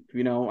 8-9 deep.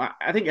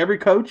 I think every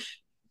coach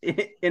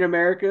in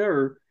America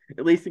or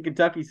at least in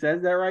Kentucky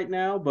says that right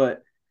now,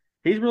 but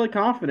he's really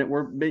confident.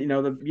 Where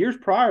the years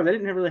prior they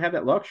didn't really have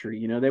that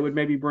luxury. They would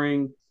maybe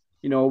bring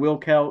a Will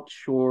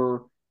Kelch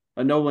or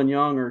a Nolan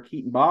Young or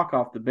Keaton Bach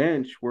off the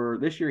bench. Where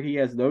this year he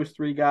has those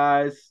 3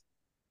 guys.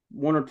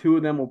 1 or 2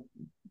 of them will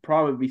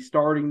probably be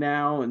starting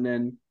now, and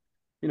then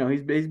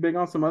he's big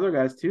on some other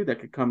guys too that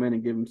could come in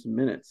and give him some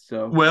minutes.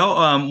 So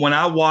when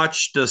I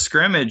watched the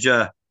scrimmage,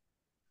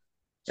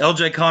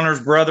 LJ Connor's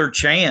brother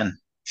Chan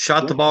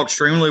shot the ball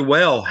extremely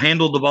well,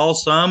 handled the ball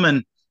some,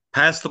 and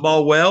passed the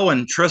ball well.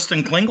 And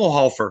Tristan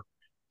Klingelhofer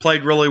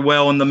played really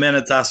well in the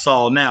minutes I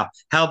saw. Now,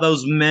 how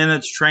those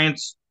minutes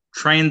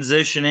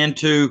transition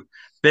into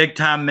big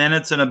time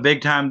minutes in a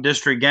big time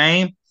district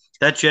game,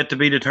 that's yet to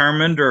be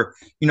determined, or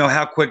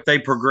how quick they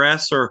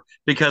progress, or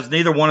because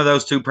neither one of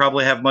those two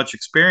probably have much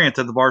experience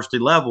at the varsity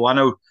level. I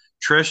know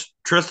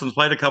Tristan's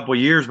played a couple of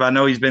years, but I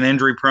know he's been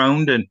injury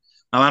prone, and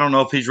I don't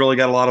know if he's really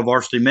got a lot of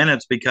varsity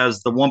minutes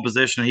because the one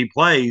position he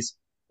plays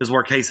is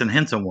where Kaysen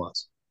Henson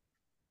was.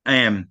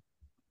 And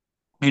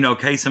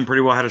Kaysen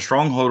pretty well had a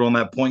stronghold on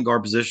that point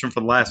guard position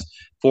for the last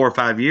 4 or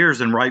 5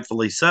 years, and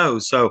rightfully so.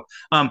 So,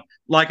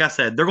 like I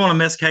said, they're going to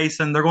miss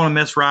Kaysen, they're going to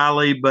miss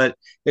Riley, but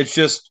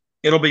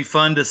it'll be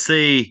fun to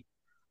see,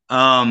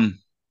 just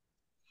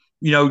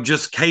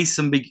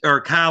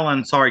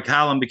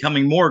Kylan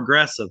becoming more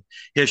aggressive.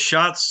 His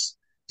shot's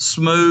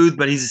smooth,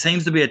 but he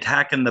seems to be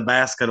attacking the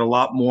basket a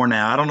lot more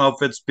now. I don't know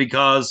if it's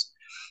because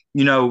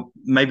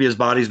maybe his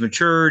body's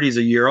matured, he's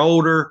a year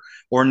older,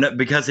 or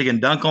because he can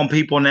dunk on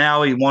people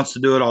now, he wants to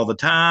do it all the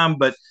time.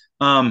 But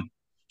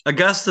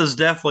Augusta's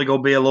definitely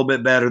going to be a little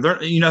bit better.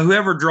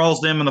 Whoever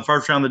draws them in the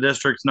first round of the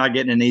district's not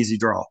getting an easy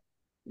draw.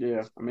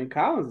 Yeah, I mean,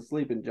 Collins a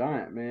sleeping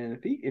giant, man.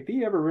 If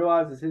he ever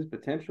realizes his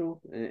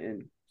potential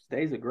and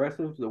stays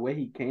aggressive the way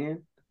he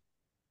can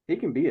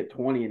be at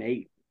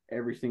 20-8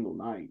 every single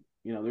night.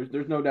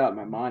 There's no doubt in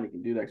my mind he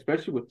can do that,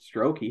 especially with the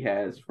stroke he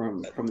has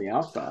from the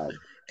outside.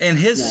 And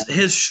Yeah.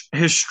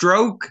 his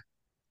stroke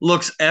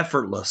looks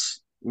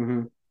effortless.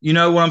 Mm-hmm. You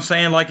know what I'm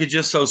saying? Like it's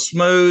just so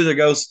smooth. It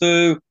goes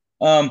through.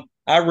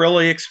 I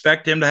really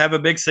expect him to have a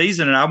big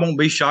season, and I won't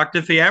be shocked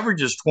if he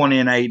averages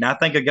 20-8. And I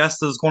think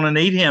Augusta's going to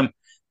need him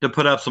to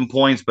put up some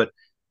points. But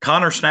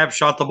Connor Snap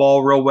shot the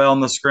ball real well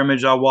in the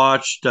scrimmage I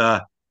watched.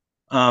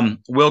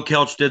 Will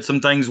Kelch did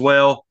some things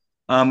well.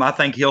 I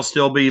think he'll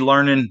still be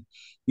learning,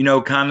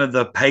 kind of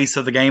the pace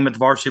of the game at the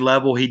varsity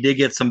level. He did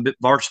get some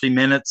varsity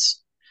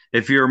minutes,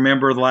 if you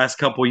remember the last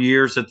couple of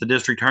years at the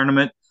district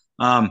tournament.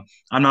 I'm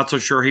not so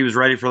sure he was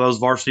ready for those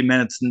varsity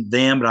minutes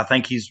then, but I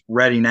think he's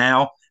ready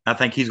now. I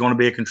think he's going to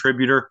be a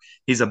contributor.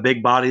 He's a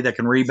big body that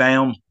can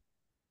rebound.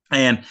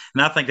 And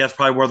I think that's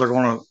probably where they're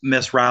going to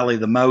miss Riley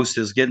the most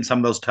is getting some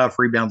of those tough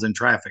rebounds in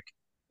traffic.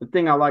 The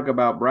thing I like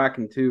about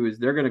Bracken too is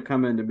they're going to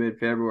come into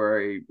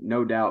mid-February,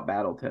 no doubt,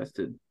 battle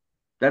tested.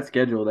 That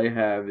schedule they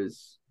have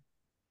is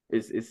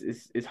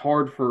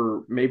hard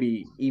for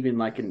maybe even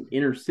like an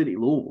inner city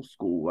Louisville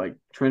school like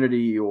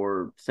Trinity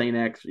or St.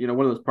 X, one of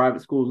those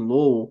private schools in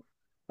Louisville.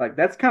 Like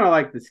that's kind of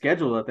like the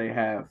schedule that they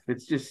have.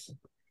 It's just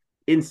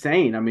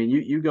insane. I mean,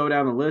 you go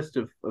down the list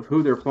of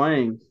who they're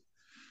playing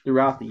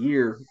throughout the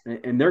year,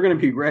 and they're going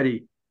to be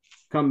ready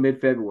come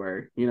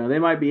mid-February. They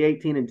might be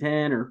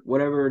 18-10 or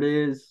whatever it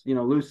is,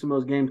 lose some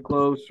of those games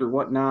close or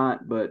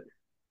whatnot, but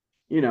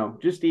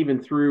just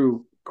even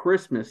through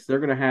Christmas, they're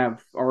going to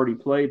have already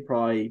played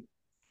probably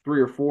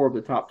 3 or 4 of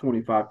the top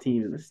 25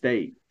 teams in the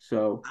state.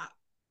 So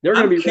they're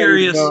going I'm to be ready to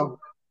curious, go.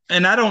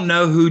 and I don't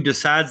know who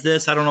decides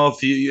this. I don't know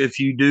if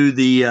you do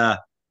the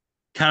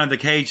kind of the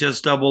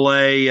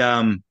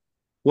KHSAA.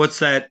 What's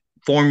that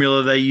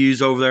formula they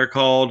use over there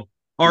called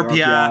The RPI?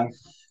 RPI.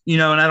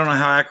 And I don't know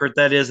how accurate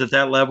that is at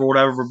that level or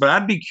whatever. But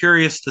I'd be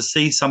curious to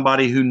see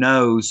somebody who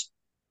knows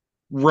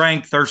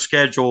rank their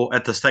schedule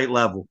at the state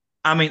level.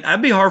 I mean,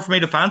 it'd be hard for me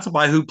to find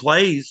somebody who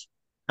plays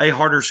a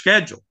harder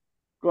schedule.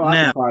 Well, I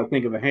can Now, probably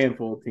think of a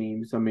handful of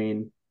teams. I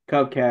mean,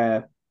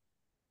 CovCath,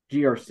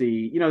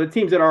 GRC, the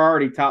teams that are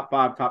already top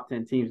 5, top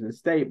 10 teams in the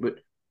state. But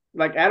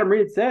like Adam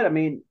Reed said, I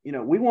mean,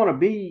 we want to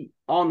be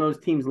on those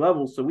teams'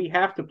 levels, so we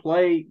have to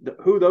play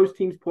who those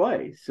teams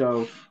play.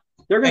 So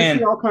they're going to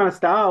see and all kind of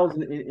styles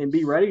and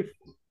be ready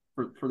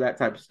for that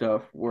type of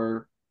stuff.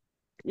 Where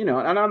and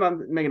I'm not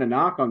making a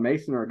knock on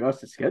Mason or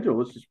Augusta's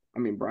schedule. It's just, I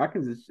mean,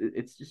 Bracken's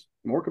it's just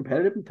more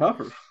competitive and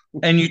tougher.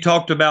 and you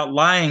talked about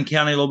Lyon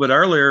County a little bit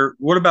earlier.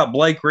 What about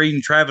Blake Reed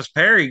and Travis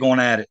Perry going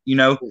at it?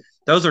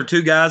 Those are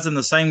two guys in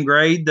the same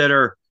grade that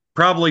are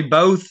probably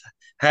both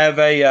have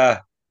a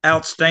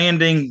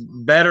outstanding,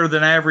 better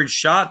than average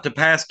shot to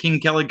pass King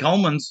Kelly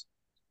Coleman's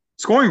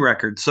scoring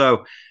record.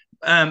 So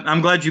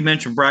I'm glad you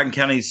mentioned Brighton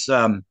County's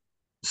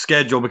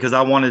schedule because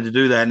I wanted to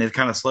do that and it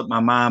kind of slipped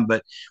my mind.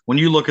 But when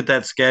you look at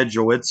that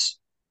schedule, it's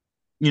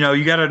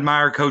you got to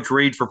admire Coach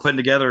Reed for putting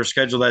together a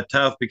schedule that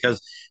tough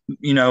because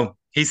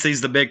he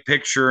sees the big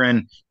picture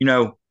and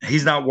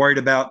he's not worried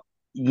about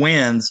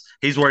wins.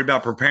 He's worried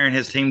about preparing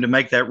his team to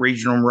make that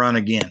regional run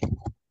again.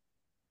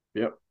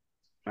 Yep,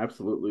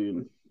 absolutely,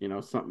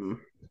 and something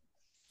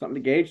to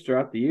gauge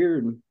throughout the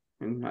year,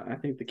 and I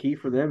think the key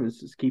for them is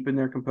just keeping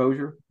their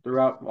composure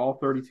throughout all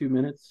 32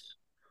 minutes,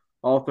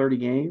 all 30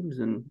 games,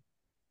 and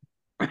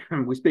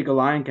we speak of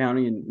Lyon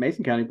County and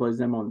Mason County plays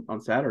them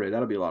on Saturday.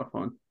 That'll be a lot of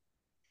fun.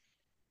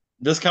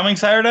 This coming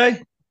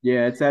Saturday?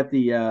 Yeah, it's at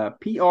the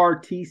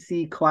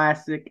PRTC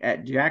Classic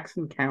at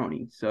Jackson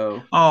County.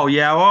 So, oh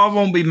yeah, well, I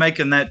won't be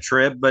making that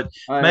trip, but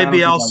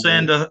maybe I'll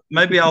send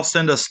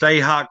a Stay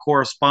Hot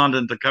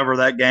correspondent to cover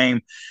that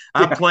game.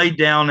 I played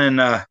down in.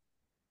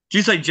 Did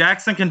you say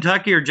Jackson,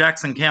 Kentucky, or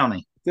Jackson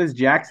County? It says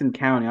Jackson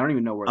County. I don't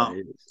even know where that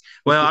is.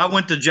 Well, I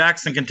went to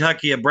Jackson,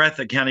 Kentucky, at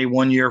Breathitt County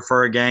one year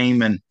for a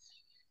game, and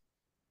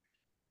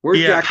where's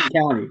Jackson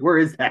County? Where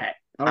is that?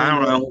 I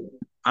don't know.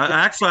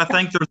 I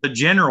think there's the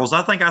Generals.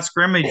 I think I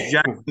scrimmaged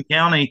Jackson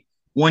County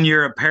one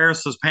year at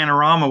Paris's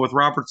Panorama with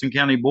Robertson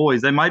County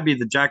boys. They might be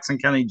the Jackson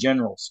County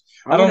Generals.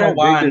 I don't know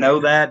why I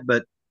know that,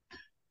 but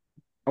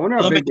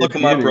let me look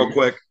them up real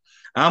quick.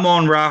 I'm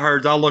on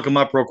Ryherds. I'll look them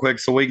up real quick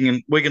so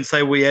we can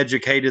say we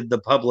educated the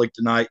public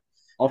tonight.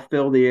 I'll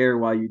fill the air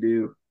while you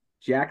do.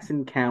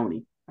 Jackson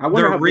County.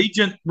 They're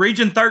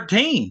region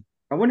 13.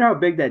 I wonder how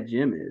big that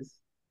gym is.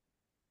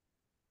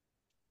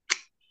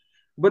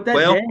 But that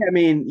day, I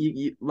mean,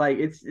 you like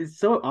it's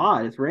so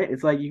odd.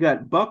 It's like you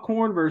got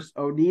Buckhorn versus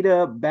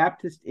Oneida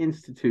Baptist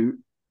Institute.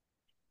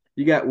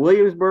 You got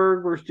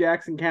Williamsburg versus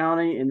Jackson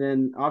County, and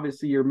then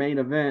obviously your main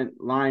event,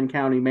 Lyon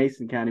County,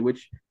 Mason County,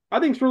 which I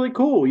think is really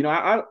cool.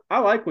 I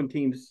like when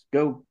teams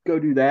go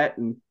do that,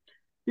 and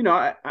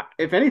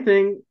if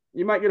anything,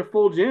 you might get a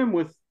full gym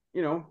with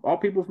all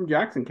people from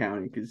Jackson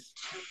County because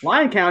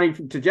Lyon County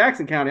to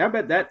Jackson County, I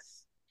bet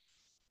that's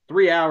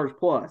 3 hours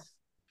plus.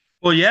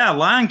 Well, yeah,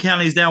 Lyon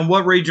County's down.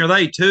 What region are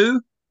they? 2?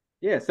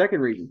 Yeah,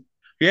 second region.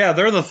 Yeah,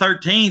 they're the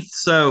 13th.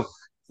 So,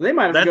 So they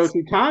might have to go That's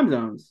through time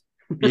zones.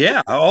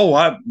 yeah.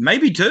 Oh,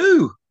 maybe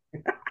two.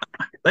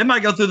 They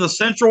might go through the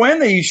Central and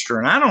the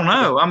Eastern. I don't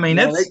know. I mean,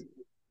 Yeah, it's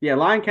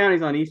Lyon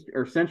County's on East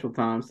or Central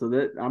time, so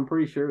that I'm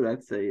pretty sure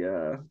that's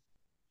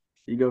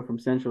you go from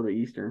Central to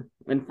Eastern.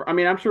 And I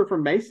mean, I'm sure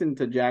from Mason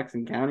to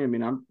Jackson County. I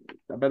mean, I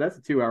bet that's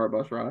a 2 hour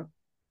bus ride.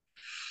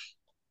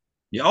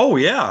 oh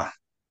yeah,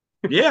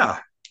 yeah,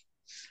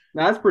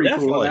 No, that's pretty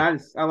cool.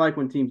 definitely. I like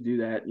when teams do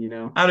that. You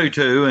know. I do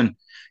too, and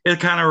it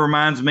kind of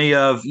reminds me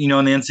of in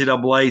the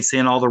NCAA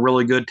seeing all the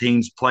really good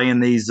teams playing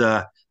these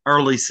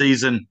early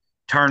season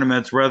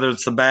tournaments, whether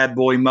it's the Bad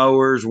Boy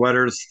Mowers,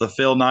 whether it's the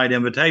Phil Knight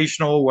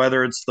Invitational,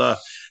 whether it's the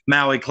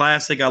Maui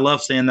Classic. I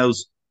love seeing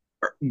those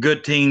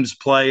good teams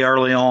play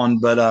early on.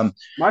 But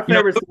My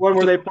favorite's the one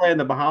where they play in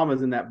the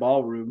Bahamas in that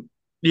ballroom.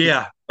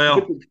 yeah, with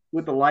well,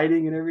 with the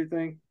lighting and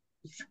everything.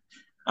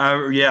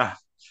 yeah.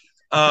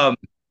 Um,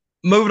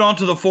 moving on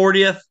to the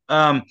 40th.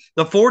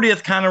 The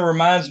 40th kind of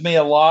reminds me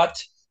a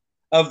lot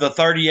of the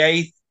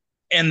 38th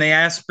in the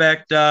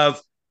aspect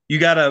of you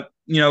got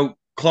to,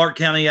 Clark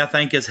County, I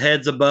think, is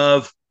heads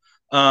above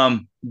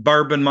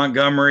Bourbon,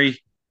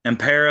 Montgomery, and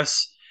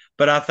Paris.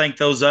 But I think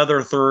those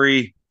other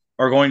three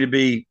are going to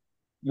be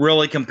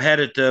really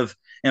competitive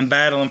and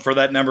battling for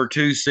that number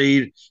 2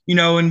 seed.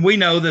 And we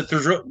know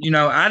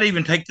that I'd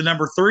even take the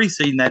number 3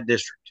 seed in that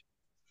district.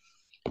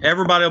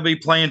 Everybody will be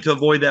playing to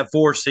avoid that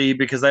 4 seed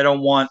because they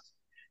don't want,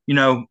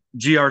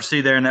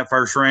 GRC there in that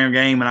first round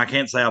game. And I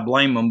can't say I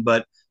blame them,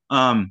 but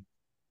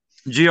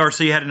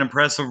GRC had an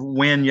impressive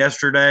win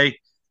yesterday.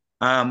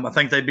 I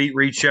think they beat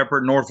Reed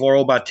Shepherd North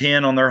Laurel by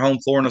 10 on their home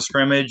floor in a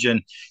scrimmage.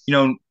 And,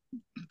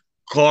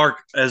 Clark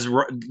has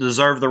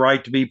deserved the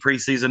right to be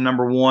preseason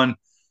number 1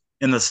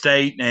 in the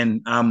state.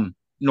 And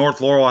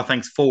North Laurel, I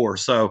think, is 4.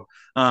 So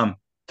to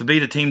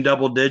beat a team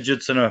double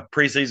digits in a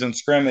preseason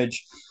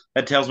scrimmage,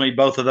 that tells me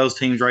both of those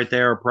teams right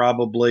there are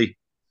probably,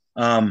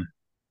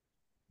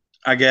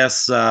 I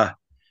guess,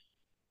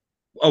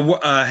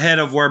 ahead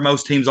of where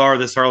most teams are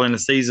this early in the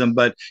season.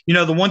 But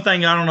the one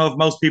thing I don't know if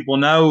most people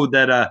know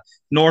that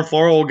North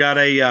Laurel got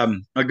a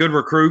good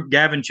recruit,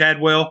 Gavin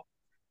Chadwell.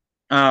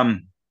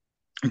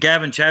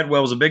 Gavin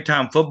Chadwell was a big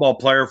time football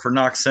player for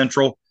Knox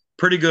Central,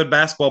 pretty good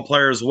basketball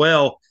player as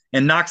well.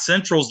 And Knox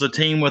Central's the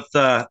team with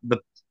the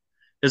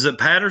is it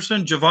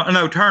Patterson?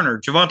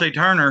 Javante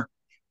Turner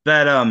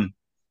that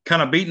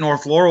kind of beat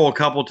North Laurel a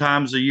couple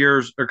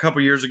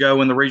years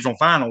ago in the regional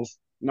finals.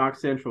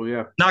 Knox Central,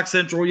 yeah. Knox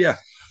Central, yeah.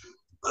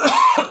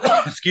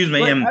 Excuse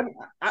me. But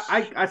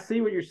I see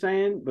what you're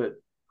saying, but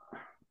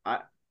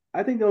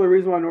I think the only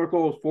reason why North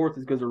Laurel's 4th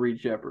is because of Reed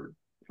Shepherd.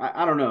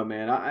 I don't know,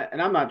 man.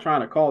 And I'm not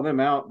trying to call them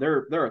out.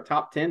 They're a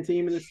top 10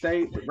 team in the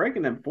state, but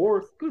ranking them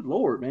 4th, good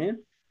lord, man.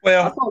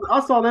 Well, I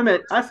saw them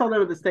at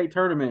the state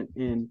tournament,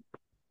 and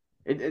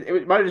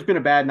it might have just been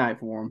a bad night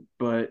for them,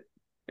 but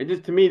it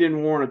just to me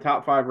didn't warrant a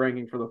top 5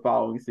 ranking for the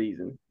following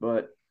season.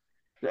 But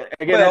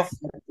again,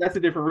 that's a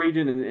different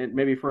region, and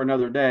maybe for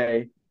another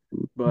day.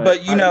 But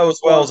as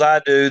well as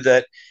I do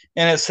that,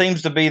 and it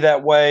seems to be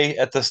that way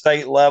at the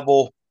state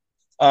level.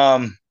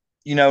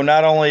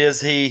 Not only is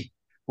he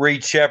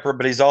Reed Shepherd,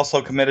 but he's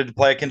also committed to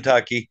play at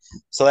Kentucky,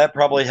 so that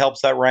probably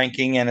helps that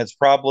ranking, and it's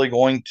probably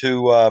going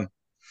to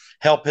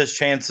help his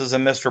chances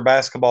in Mr.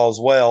 Basketball as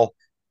well.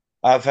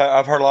 I've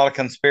heard a lot of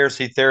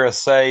conspiracy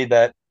theorists say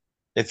that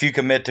if you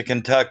commit to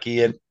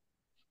Kentucky, it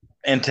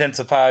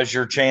intensifies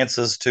your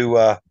chances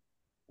to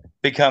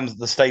becomes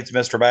the state's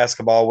Mr.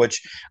 Basketball,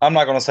 which I'm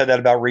not going to say that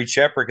about Reed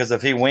Shepherd because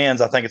if he wins,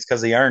 I think it's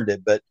because he earned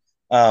it. But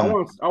I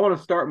want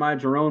to start my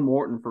Jerome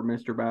Morton for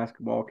Mr.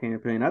 Basketball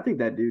campaign. I think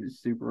that dude is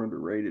super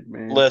underrated,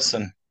 man.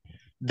 Listen,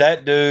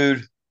 that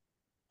dude.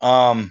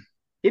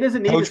 He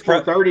doesn't need to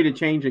score 30 to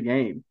change a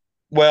game.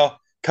 Well,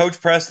 Coach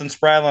Preston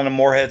Spradlin of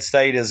Morehead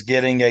State is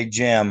getting a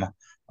gem.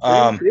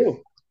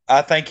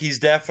 I think he's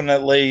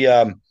definitely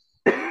a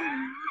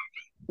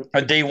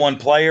D1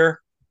 player.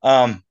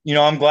 I'm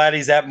glad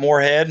he's at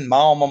Morehead, my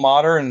alma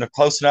mater, and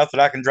close enough that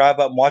I can drive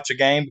up and watch a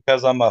game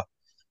because I'm a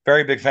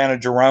very big fan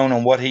of Jerome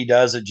and what he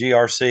does at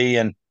GRC.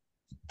 And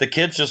the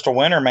kid's just a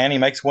winner, man. He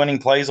makes winning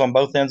plays on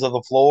both ends of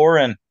the floor.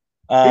 And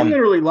he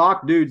literally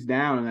locked dudes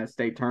down in that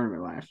state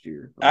tournament last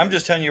year. I'm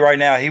just telling you right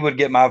now, he would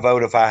get my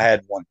vote if I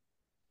had one.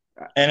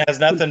 And it has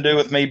nothing to do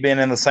with me being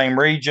in the same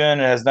region.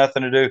 It has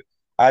nothing to do.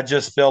 I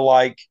just feel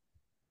like,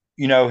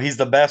 he's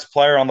the best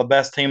player on the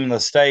best team in the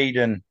state,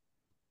 and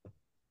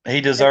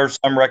he deserves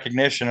some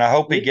recognition. I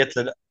hope he gets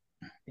it.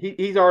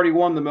 He's already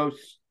won the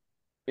most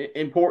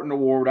important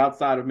award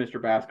outside of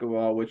Mr.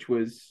 Basketball, which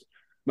was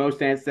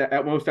most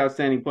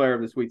outstanding player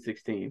of the Sweet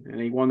 16, and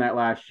he won that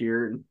last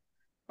year. And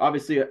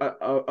obviously,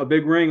 a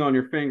big ring on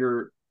your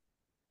finger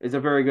is a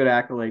very good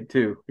accolade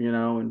too.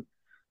 And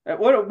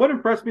what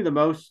impressed me the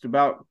most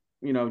about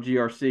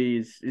GRC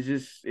is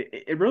just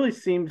it really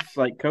seems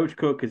like Coach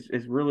Cook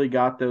has really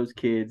got those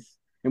kids,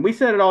 and we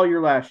said it all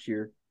year last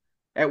year.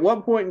 At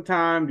what point in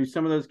time do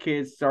some of those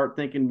kids start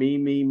thinking,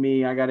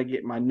 me, I got to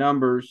get my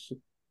numbers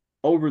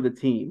over the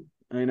team?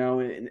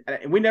 And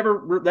we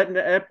never,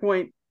 that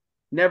point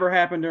never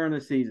happened during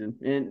the season.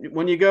 And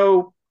when you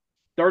go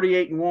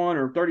 38-1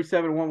 or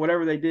 37-1,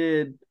 whatever they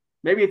did.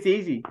 Maybe it's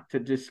easy to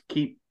just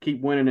keep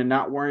winning and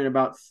not worrying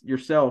about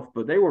yourself,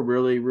 but they were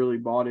really, really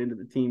bought into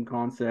the team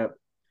concept,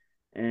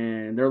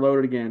 and they're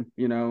loaded again,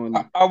 and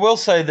I will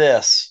say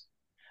this,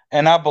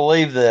 and I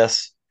believe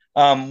this: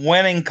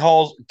 winning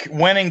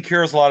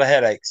cures a lot of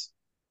headaches.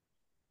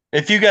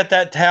 If you got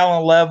that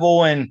talent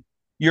level and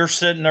you're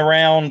sitting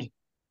around,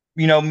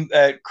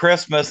 at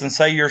Christmas, and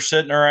say you're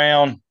sitting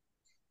around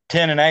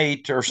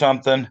 10-8 or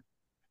something,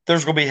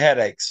 there's going to be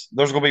headaches.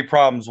 There's going to be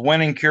problems.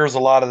 Winning cures a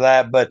lot of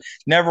that, but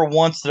never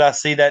once did I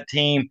see that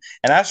team.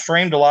 And I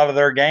streamed a lot of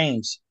their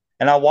games,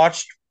 and I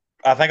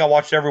think I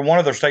watched every one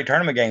of their state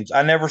tournament games.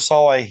 I never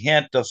saw a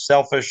hint of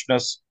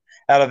selfishness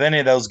out of any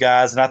of those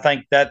guys. And I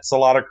think that's a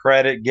lot of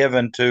credit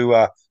given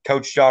to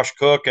Coach Josh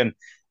Cook and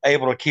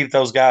able to keep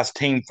those guys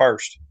team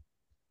first.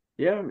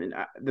 yeah, I mean,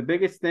 the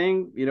biggest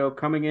thing,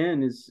 coming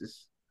in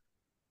is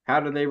how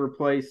do they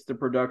replace the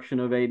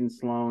production of Aiden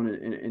Sloan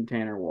and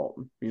Tanner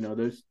Walton?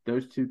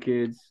 Those two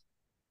kids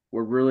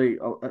were really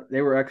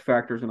they were X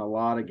factors in a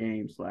lot of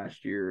games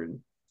last year, and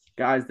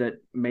guys that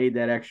made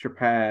that extra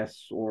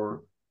pass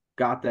or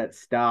got that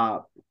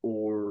stop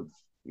or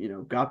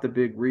got the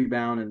big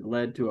rebound and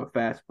led to a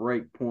fast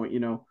break point.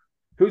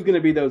 Who's going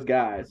to be those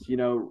guys?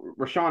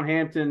 Rashawn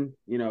Hampton.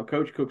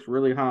 Coach Cook's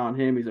really high on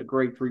him. He's a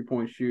great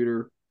 3-point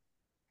shooter.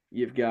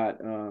 You've got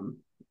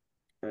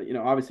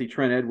obviously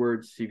Trent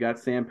Edwards. You got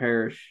Sam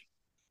Parrish,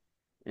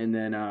 and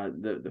then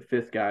the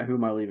fifth guy. Who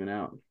am I leaving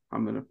out?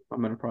 I'm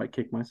gonna probably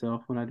kick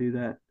myself when I do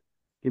that.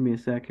 Give me a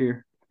sec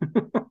here.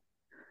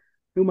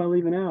 Who am I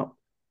leaving out?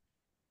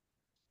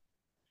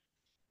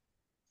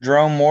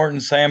 Jerome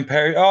Morton, Sam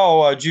Perry.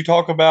 Oh, did you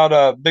talk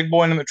about big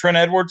boy Trent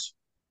Edwards?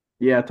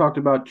 Yeah, I talked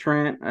about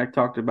Trent. I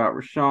talked about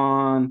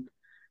Rashawn,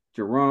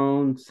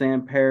 Jerome,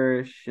 Sam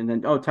Parrish, and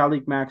then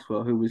Tyleek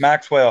Maxwell, who was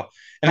Maxwell.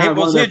 And kind of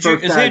one of their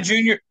first is he a guys.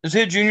 junior? Is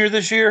he a junior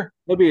this year?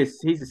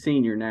 He's a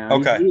senior now.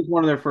 Okay. He was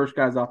one of their first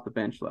guys off the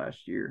bench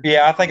last year.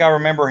 Yeah, I think I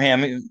remember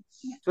him.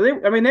 So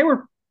they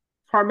were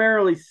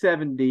primarily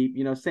 7 deep.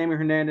 Sammy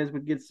Hernandez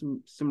would get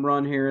some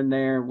run here and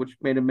there, which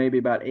made him maybe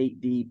about 8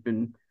 deep,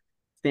 and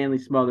Stanley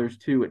Smothers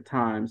too at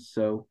times.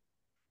 So,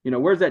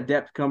 where's that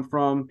depth come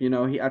from?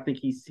 I think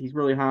he's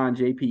really high on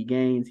JP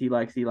Gaines. He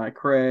likes Eli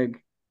Craig.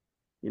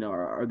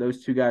 Are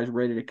those two guys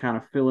ready to kind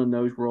of fill in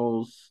those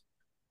roles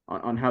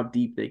on how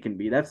deep they can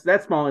be? That's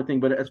my only thing.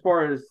 But as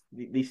far as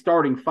the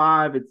starting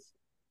five, it's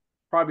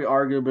probably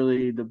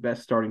arguably the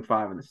best starting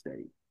five in the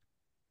state.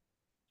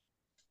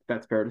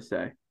 That's fair to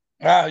say.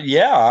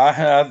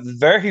 Yeah,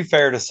 very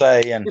fair to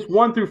say. And it's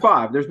 1 through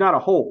 5. There's not a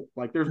hole.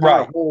 Like there's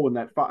not a hole in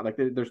that 5. Like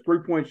there's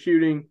 3-point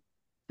shooting.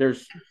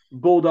 There's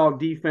bulldog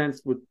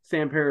defense with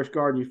Sam Parrish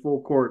guarding you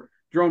full court.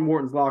 Jerome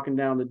Morton's locking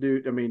down the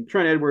dude. I mean,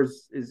 Trent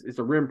Edwards is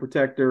a rim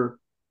protector.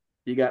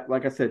 You got,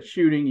 like I said,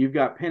 shooting. You've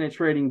got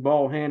penetrating,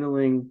 ball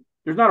handling.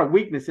 There's not a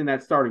weakness in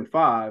that starting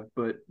 5,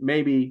 but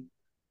maybe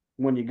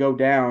when you go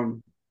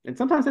down, and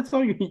sometimes that's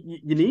all you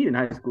need in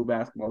high school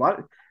basketball. A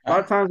lot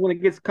of times when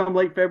it gets come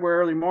late February,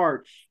 early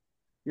March,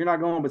 you're not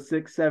going but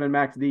 6, 7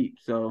 max deep.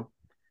 So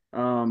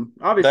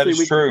obviously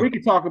we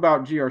could talk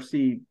about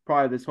GRC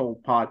probably this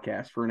whole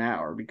podcast for an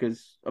hour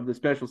because of the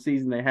special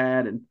season they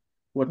had and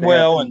what they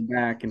have coming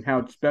back and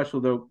how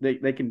special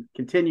they can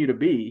continue to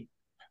be.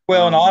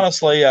 Well, and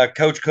honestly,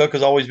 Coach Cook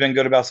has always been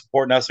good about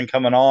supporting us and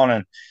coming on.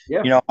 And,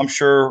 I'm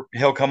sure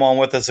he'll come on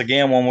with us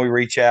again when we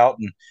reach out.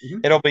 And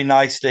it'll be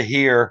nice to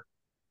hear.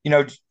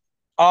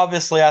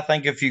 Obviously, I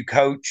think if you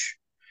coach,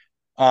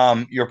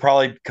 you're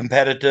probably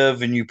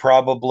competitive and you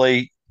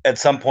probably, at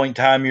some point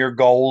in time, your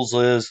goals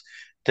is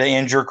to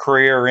end your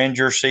career or end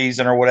your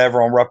season or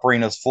whatever on Rupp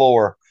Arena's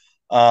floor.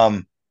 He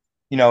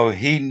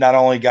not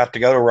only got to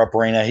go to Rupp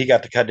Arena, he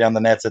got to cut down the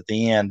nets at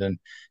the end. And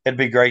it'd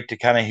be great to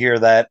kind of hear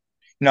that.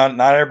 Not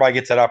everybody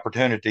gets that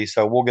opportunity,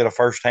 so we'll get a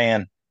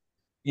firsthand,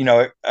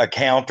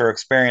 account or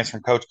experience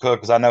from Coach Cook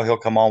because I know he'll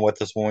come on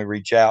with us when we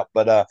reach out.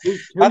 But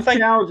who's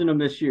challenging him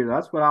this year?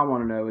 That's what I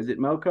want to know. Is it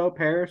Moco,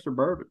 Paris, or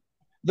Bourbon?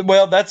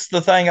 Well, that's the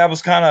thing. I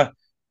was kind of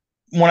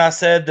when I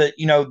said that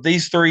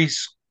these 3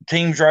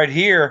 teams right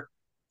here.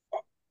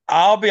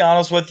 I'll be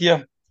honest with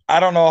you. I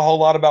don't know a whole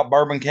lot about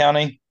Bourbon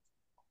County,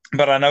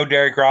 but I know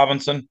Derek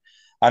Robinson.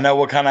 I know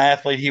what kind of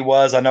athlete he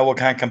was. I know what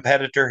kind of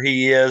competitor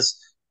he is.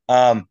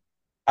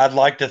 I'd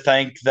like to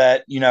think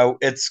that,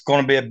 it's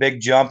going to be a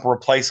big jump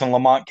replacing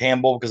Lamont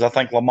Campbell because I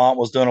think Lamont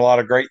was doing a lot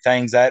of great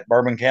things at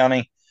Bourbon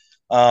County.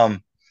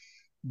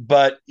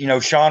 But,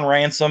 Sean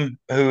Ransom,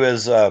 who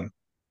is, I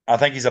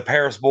think he's a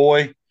Paris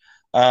boy.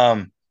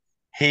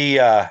 He's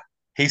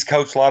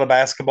coached a lot of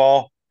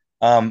basketball,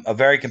 a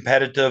very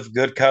competitive,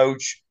 good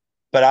coach.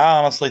 But I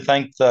honestly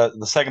think the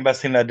second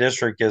best team in that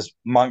district is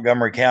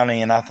Montgomery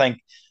County. And I think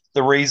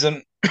the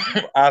reason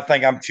I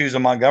think I'm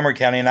choosing Montgomery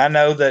County, and I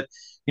know that,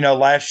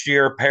 last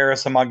year,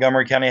 Paris and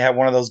Montgomery County had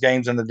one of those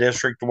games in the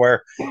district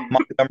where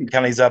Montgomery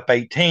County's up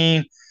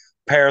 18.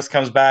 Paris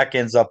comes back,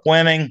 ends up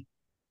winning,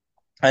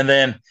 and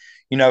then,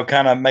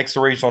 kind of makes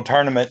the regional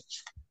tournament.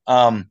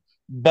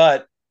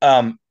 But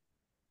I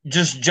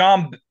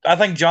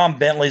think John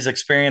Bentley's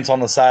experience on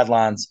the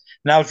sidelines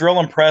and I was real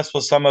impressed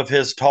with some of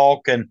his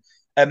talk and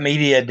at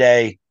media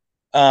day.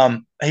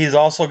 He's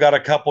also got a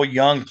couple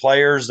young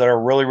players that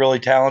are really, really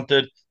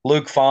talented.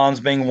 Luke Fons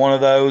being one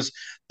of those.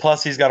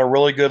 Plus, he's got a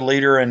really good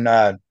leader in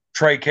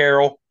Trey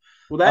Carroll.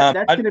 Well,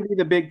 that's I, going to be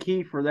the big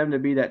key for them to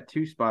be that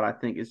two spot. I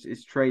think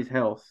is Trey's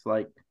health,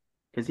 like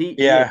because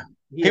yeah,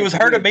 he was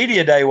hurt at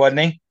media day,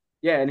 wasn't he?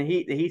 yeah, and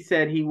he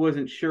said he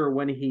wasn't sure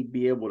when he'd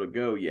be able to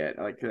go yet.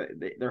 Like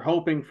they're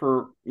hoping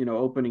for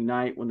opening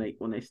night when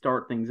they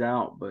start things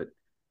out, but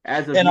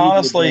as of And media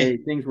honestly, day,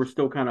 things were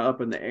still kind of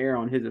up in the air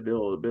on his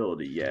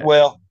availability yet.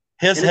 well,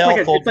 his And it's like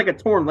health will it's like a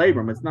torn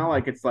labrum. It's not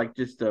like it's like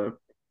just a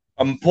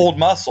pulled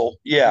muscle.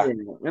 Yeah. yeah.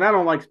 And I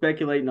don't like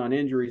speculating on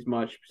injuries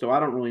much, so I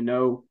don't really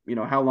know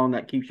how long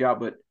that keeps you out.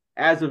 But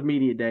as of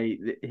media day,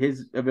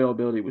 his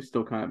availability was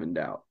still kind of in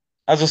doubt.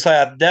 As I say,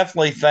 I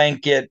definitely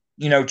think it,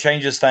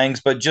 changes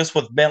things. But just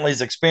with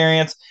Bentley's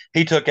experience,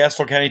 he took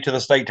Estill County to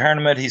the state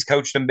tournament. He's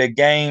coached in big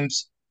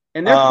games.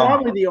 And they're Um,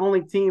 probably the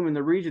only team in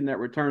the region that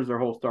returns their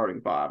whole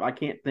starting five. I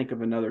can't think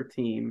of another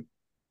team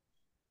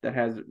that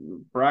has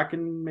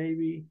Bracken,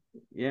 maybe.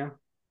 Yeah.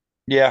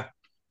 yeah.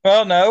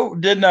 Well, no,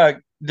 did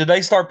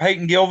they start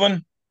Peyton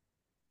Gilvin?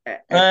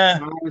 At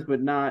times,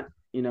 but not,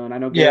 and I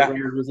know Garrett Yeah,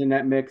 Rangers was in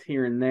that mix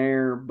here and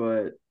there,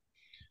 but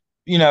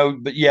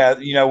but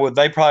yeah, would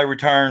they probably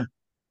return,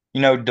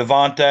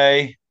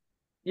 Devontae,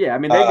 yeah, I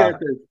mean, they uh, got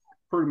their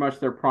pretty much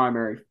their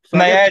primary. So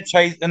and I guess,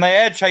 they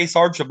add Chase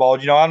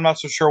Archibald. I'm not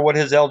so sure what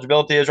his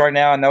eligibility is right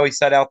now. I know he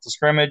set out the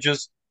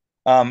scrimmages.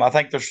 I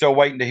think they're still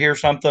waiting to hear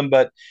something,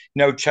 but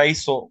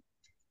Chase will,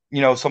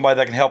 somebody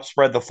that can help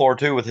spread the floor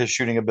too with his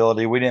shooting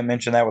ability. We didn't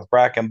mention that with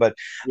Bracken, but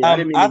yeah, I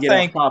didn't mean to I get off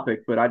think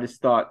topic, but I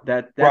just thought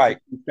that's a right.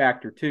 key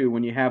factor too.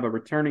 When you have a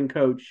returning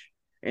coach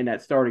and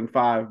that starting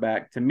five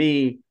back, to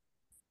me,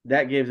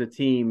 that gives a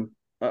team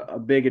a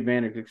big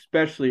advantage,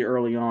 especially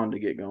early on to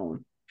get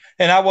going.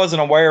 And I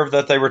wasn't aware of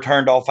that they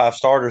returned all five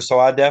starters, so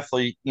I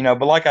definitely,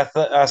 but like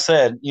I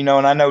said, and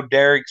I know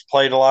Derek's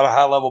played a lot of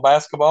high level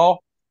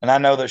basketball, and I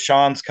know that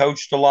Sean's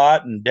coached a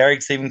lot, and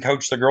Derek's even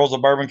coached the girls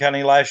of Bourbon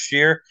County last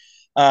year.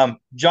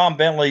 John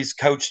Bentley's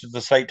coached at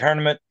the state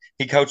tournament.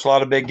 He coached a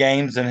lot of big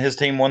games, and his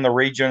team won the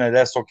region at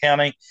Estill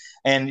County.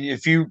 And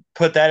if you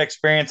put that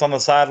experience on the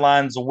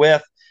sidelines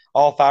with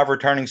all five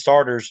returning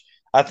starters,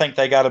 I think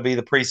they got to be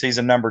the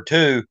preseason number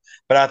two.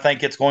 But I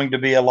think it's going to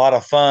be a lot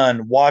of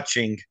fun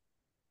watching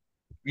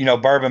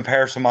Bourbon,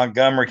 Paris, and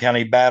Montgomery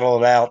County battle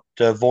it out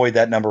to avoid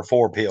that number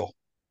four appeal.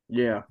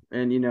 Yeah,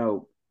 and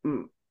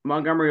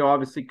Montgomery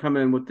obviously come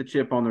in with the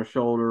chip on their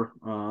shoulder.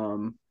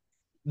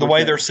 The With way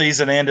that, their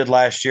season ended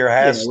last year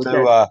yeah, has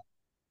to,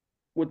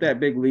 with that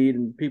big lead,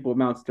 and people at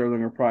Mount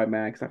Sterling are probably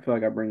max. I feel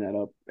like I bring that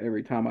up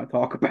every time I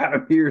talk about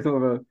them here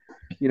over,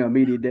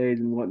 media days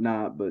and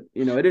whatnot. But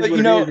it is but what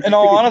it is. in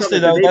all It's honesty,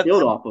 something that though, they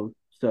build off of.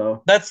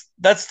 So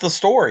that's the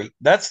story.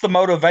 That's the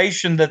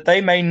motivation that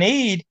they may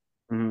need.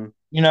 mhm.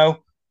 You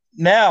know,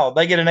 now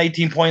they get an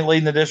 18-point lead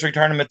in the district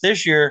tournament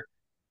this year.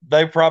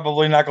 They're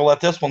probably not going to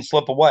let this one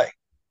slip away.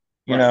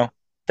 You Right. know,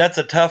 that's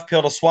a tough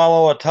pill to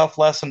swallow, a tough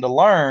lesson to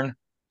learn.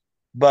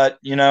 But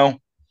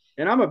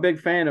And I'm a big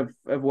fan of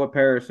what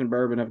Paris and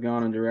Bourbon have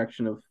gone in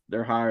direction of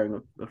their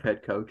hiring of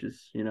head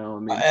coaches. I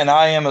mean, and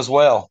I am as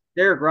well.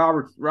 Derek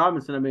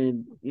Robinson. I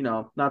mean,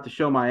 not to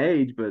show my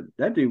age, but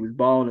that dude was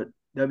balling at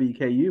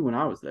WKU when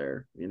I was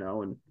there.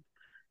 And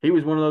he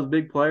was one of those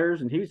big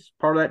players, and he's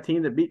part of that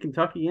team that beat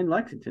Kentucky in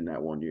Lexington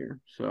that one year.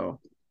 So,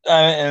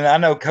 And I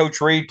know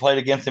Coach Reed played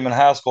against him in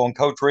high school, and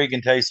Coach Reed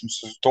can tell you some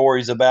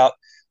stories about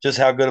just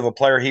how good of a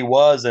player he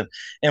was. And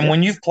yeah.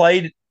 when you've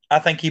played, I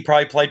think he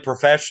probably played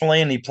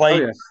professionally, and he Oh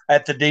played yeah.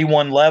 at the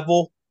D1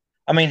 level.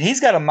 I mean, he's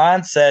got a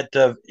mindset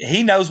of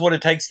he knows what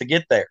it takes to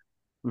get there.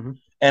 Mm-hmm.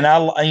 And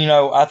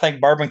I think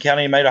Bourbon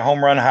County made a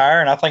home run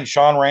hire, and I think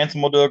Sean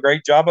Ransom will do a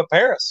great job at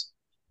Paris.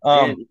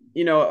 And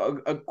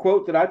Um, a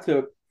quote that I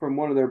took from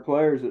one of their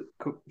players that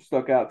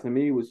stuck out to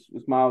me was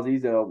Miles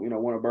Ezel.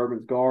 One of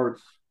Bourbon's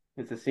guards.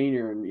 It's a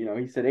senior, and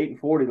he said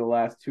 8-40 the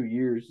last 2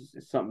 years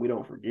is something we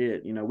don't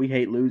forget. We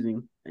hate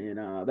losing,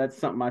 and that's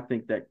something I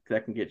think that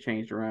can get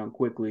changed around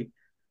quickly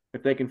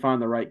if they can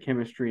find the right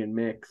chemistry and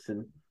mix.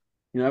 And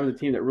that was a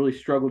team that really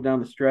struggled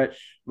down the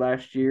stretch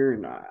last year,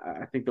 and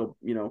I think they'll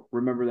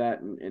remember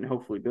that and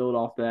hopefully build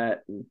off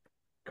that. And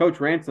Coach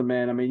Ransom,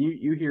 man, I mean,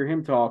 you hear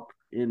him talk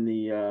in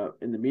the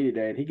media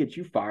day, and he gets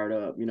you fired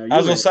up. I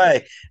was gonna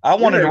say I You're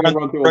wanted to ready to run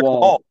run through a brick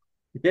wall. wall.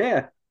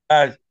 Yeah,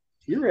 Uh,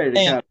 you're ready to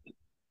and kind of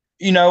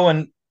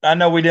and I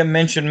know we didn't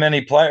mention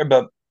many players,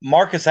 but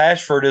Marcus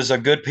Ashford is a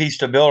good piece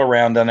to build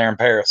around down there in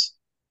Paris.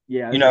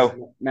 yeah. You This is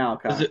know,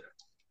 is Malachi. it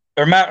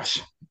or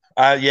Max?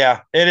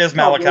 Yeah, it is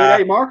Oh, dude,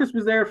 hey, Malachi. Marcus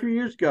was there a few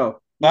years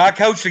ago. Well, I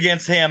coached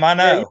against him. I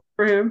Yeah, you know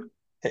for him.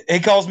 he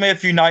caused me a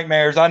few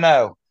nightmares. I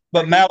know,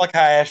 but Heck, I Malachi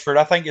Ashford,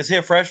 I think, is he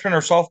a freshman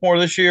or sophomore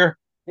this year?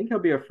 think he'll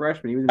be a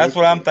freshman. He was an That's eighth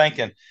what I'm grader.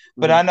 thinking.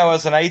 But I Mhm. know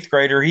as an eighth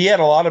grader, he had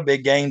a lot of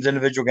big games,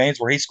 individual games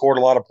where he scored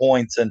a lot of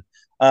points. And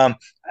um,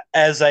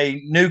 as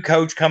a new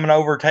coach coming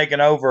over, taking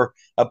over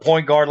a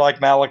point guard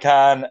like Malachi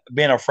and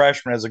being a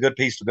freshman is a good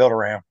piece to build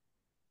around.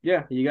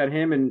 Yeah, you got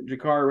him and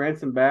Jakari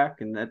Ransom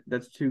back, and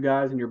that's two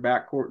guys in your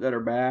backcourt that are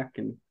back,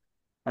 and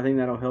I think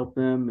that'll help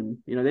them.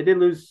 And they did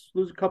lose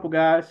a couple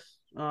guys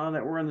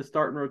that were in the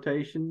starting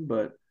rotation,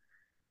 but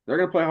they're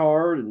going to play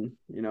hard.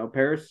 And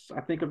Paris,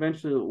 I think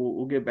eventually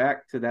will get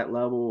back to that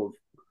level of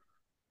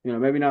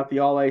maybe not the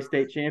All A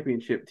state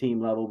championship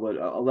team level, but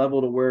a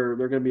level to where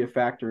they're going to be a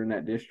factor in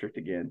that district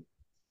again.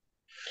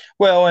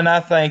 Well, and I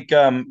think,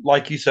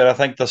 like you said, I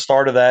think the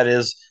start of that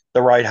is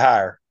the right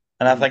hire.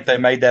 And I think they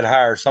made that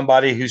hire.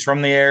 Somebody who's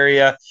from the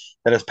area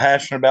that is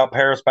passionate about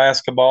Paris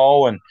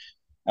basketball.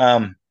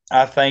 And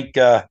I think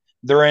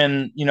they're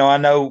in, I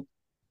know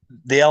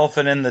the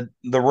elephant in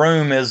the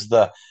room is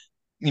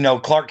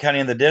Clark County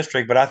in the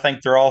district, but I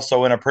think they're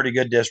also in a pretty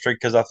good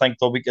district because I think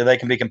they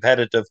can be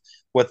competitive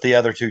with the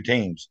other two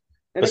teams.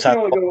 And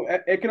Besides,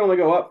 it can only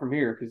go up from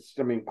here because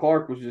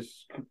Clark was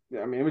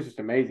it was just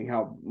amazing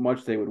how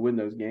much they would win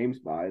those games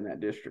by in that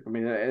district. I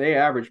mean, they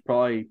averaged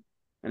probably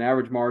an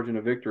average margin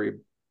of victory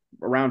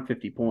around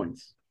 50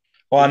 points.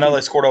 well, I know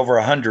they scored over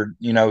 100,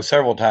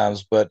 several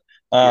times, but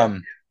Yeah.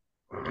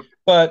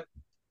 but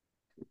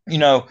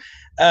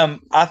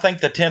I think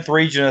the 10th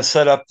region is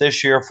set up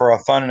this year for a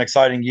fun and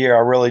exciting year. I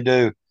really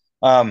do.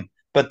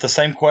 But the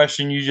same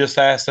question you just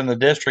asked in the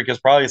district is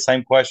probably the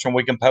same question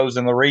we can pose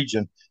in the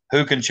region.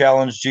 Who can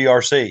challenge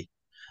GRC?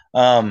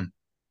 Um,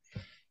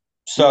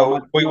 so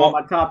you want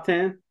my top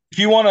 10? if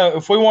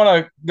we want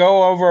to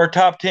go over our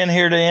top 10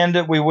 here to end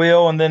it, we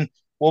will, and then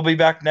we'll be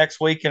back next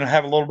week and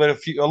have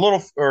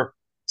or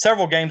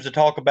several games to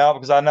talk about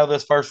because I know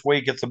this first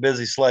week it's a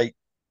busy slate.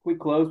 We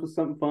close with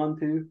something fun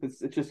too. It's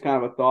just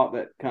kind of a thought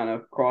that kind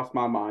of crossed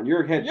my mind.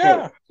 You're a head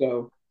Yeah. coach,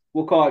 so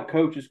we'll call it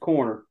Coach's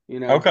Corner.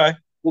 Okay.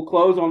 We'll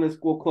close on this.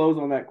 We'll close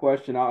on that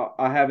question. I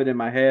have it in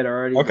my head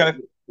already. Okay.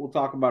 We'll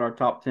talk about our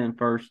top 10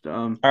 first.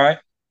 All right.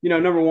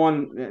 Number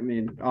one, I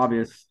mean,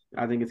 obvious.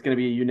 I think it's going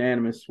to be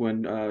unanimous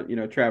when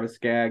Travis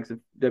Skaggs of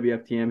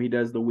WFTM, he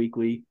does the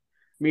weekly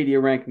media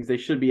rankings. They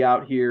should be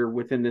out here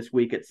within this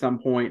week at some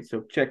point.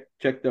 So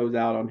check those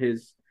out on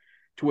his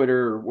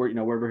Twitter or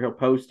wherever he'll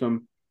post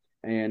them.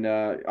 And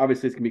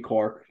obviously it's gonna be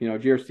Clark.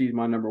 GRC is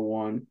my number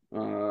one.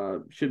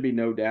 Should be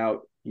no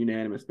doubt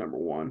unanimous number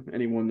one.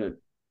 Anyone that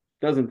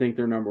doesn't think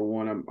they're number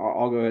one,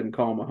 I'll go ahead and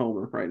call them a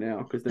homer right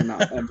now because they're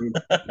not. I mean,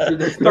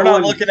 they're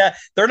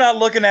not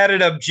looking at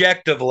it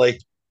objectively.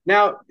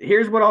 Now,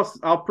 here's what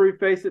I'll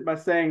preface it by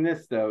saying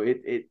this though.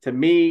 It to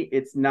me,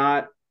 it's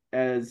not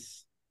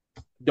as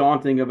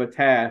daunting of a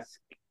task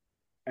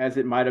as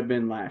it might have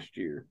been last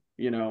year.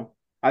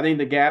 I think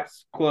the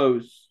gap's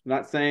close.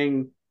 Not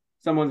saying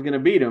someone's going to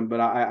beat them, but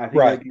I think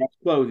the gap's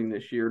closing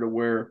this year to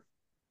where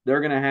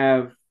they're going to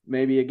have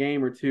maybe a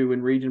game or two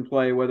in region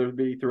play, whether it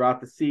be throughout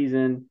the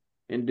season,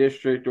 in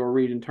district or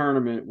region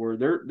tournament, where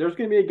there's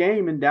going to be a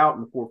game in doubt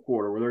in the fourth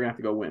quarter where they're going to have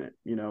to go win it.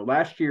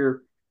 Last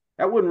year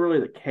that wasn't really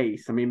the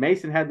case. I mean,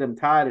 Mason had them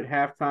tied at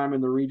halftime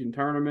in the region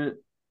tournament.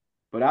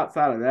 But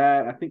outside of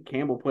that, I think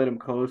Campbell played them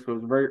close. So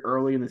it was very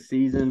early in the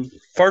season.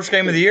 First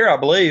game of the year, I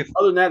believe.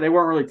 Other than that, they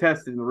weren't really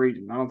tested in the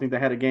region. I don't think they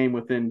had a game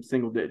within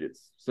single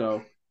digits.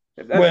 So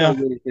if that tells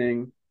you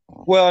anything.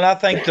 Well, and I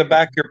think to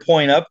back your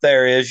point up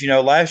there is,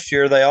 last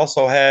year they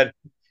also had,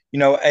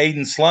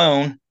 Aiden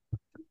Sloan,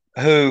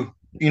 who,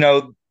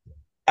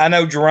 I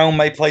know Jerome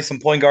may play some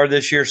point guard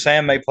this year.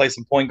 Sam may play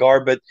some point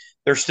guard, but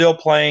they're still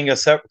playing a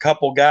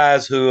couple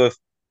guys who have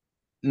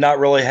not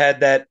really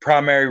had that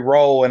primary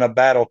role in a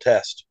battle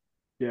test.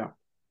 Yeah.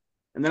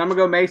 And then I'm going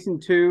to go Mason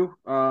too.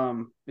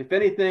 If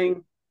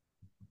anything,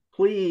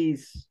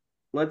 please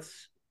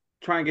let's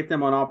try and get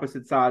them on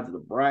opposite sides of the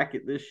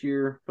bracket this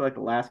year. I feel like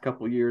the last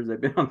couple of years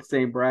they've been on the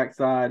same bracket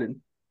side and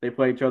they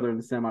play each other in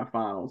the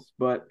semifinals.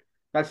 But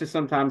that's just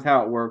sometimes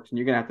how it works, and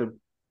you're going to have to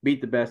beat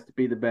the best to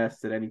be the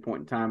best at any point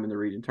in time in the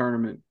region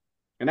tournament.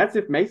 And that's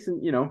if Mason,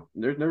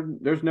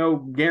 there's no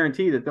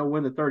guarantee that they'll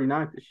win the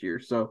 39th this year.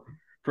 So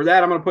for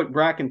that, I'm going to put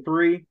Bracken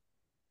 3,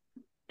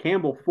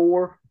 Campbell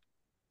 4,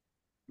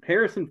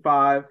 Harrison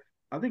 5.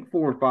 I think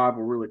 4 and 5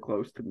 were really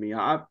close to me.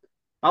 I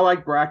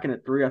like Bracken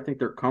at 3. I think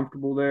they're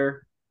comfortable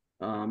there.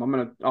 I'm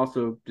going to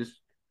also just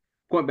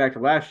point back to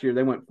last year.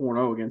 They went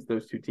 4-0 against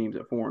those two teams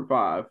at 4 and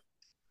 5.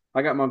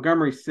 I got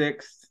Montgomery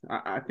 6th.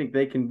 I think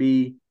they can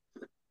be,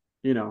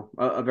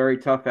 a very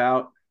tough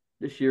out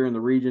this year in the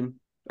region.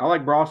 I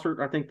like Brossart.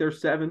 I think they're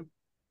 7.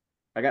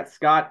 I got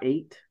Scott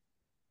 8.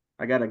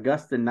 I got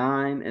Augusta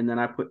 9, and then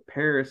I put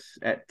Paris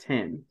at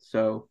 10.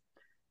 So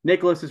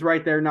Nicholas is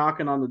right there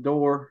knocking on the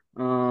door,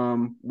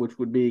 which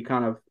would be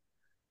kind of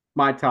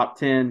my top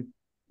 10.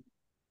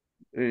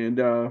 And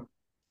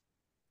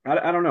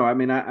I don't know. I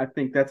mean, I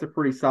think that's a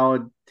pretty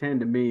solid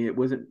 10 to me. It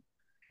wasn't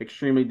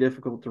extremely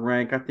difficult to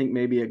rank. I think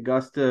maybe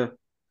Augusta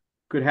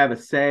could have a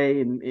say,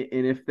 and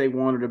if they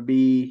wanted to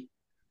be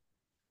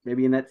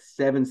maybe in that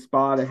 7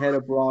 spot ahead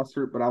of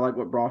Brossart, but I like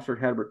what Brossart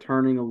had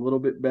returning a little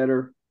bit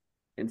better.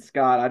 And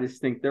Scott, I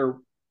just think they're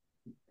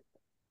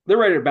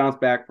ready to bounce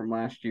back from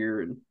last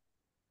year, and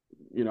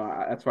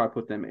that's why I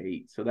put them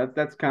 8. So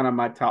that's kind of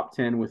my top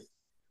 10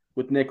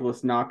 with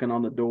Nicholas knocking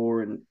on the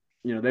door, and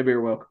they very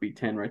well could be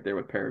 10 right there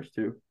with Paris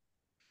too.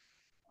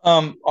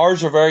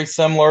 Ours are very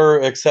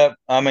similar, except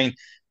I mean,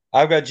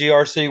 I've got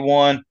GRC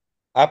one.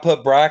 I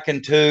put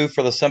Bracken two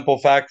for the simple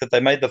fact that they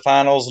made the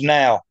finals.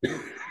 Now,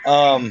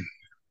 um,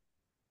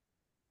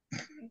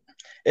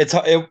 it's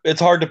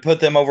hard to put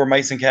them over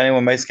Mason County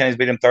when Mason County's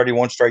beat them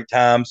 31 straight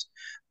times,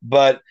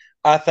 but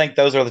I think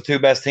those are the two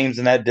best teams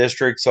in that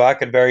district. So I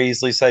could very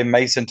easily say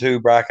Mason two,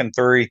 Bracken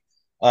three.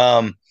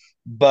 Um,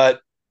 but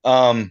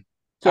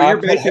So I you're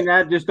put basing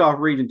that just off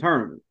region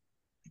tournament.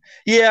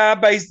 yeah, I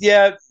based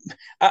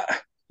I,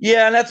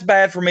 yeah, and that's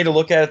bad for me to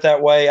look at it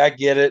that way. I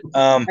get it.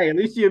 Hey, at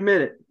least you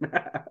admit it.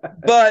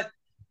 But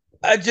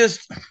I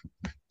just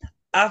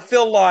I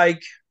feel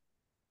like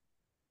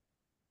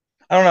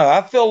I don't know.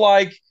 I feel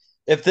like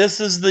if this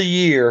is the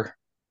year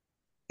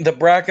that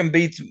Bracken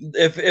beats,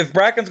 if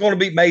Bracken's going to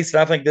beat Mason,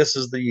 I think this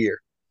is the year.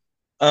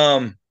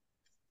 Um,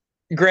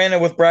 Granted,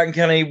 with Bracken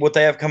County, what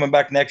they have coming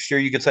back next year,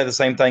 you could say the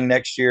same thing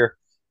next year.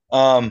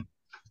 Um,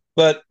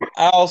 but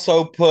I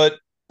also put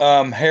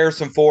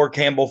Harrison four,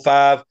 Campbell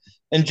five,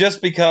 and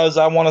just because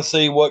I want to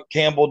see what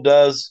Campbell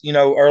does,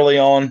 early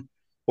on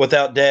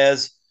without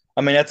Dez.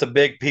 I mean, that's a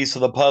big piece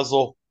of the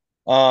puzzle.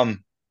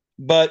 Um,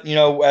 but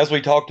as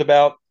we talked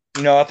about,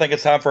 I think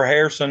it's time for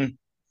Harrison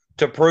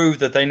to prove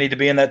that they need to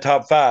be in that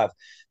top five.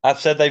 I've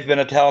said they've been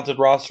a talented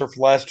roster for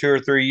the last 2 or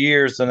 3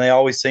 years, and they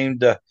always seem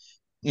to,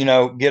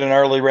 get an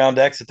early round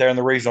exit there in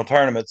the regional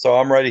tournament. So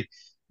I'm ready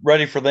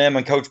for them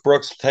and Coach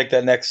Brooks to take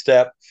that next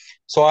step.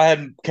 So I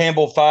had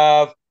Campbell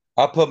five.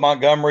 I put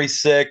Montgomery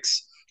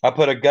six. I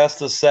put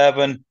Augusta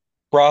seven,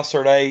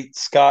 Brossard eight,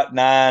 Scott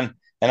nine,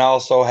 and I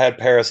also had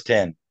Paris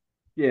 10.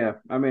 Yeah,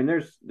 I mean,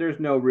 there's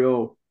no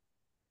real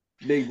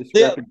big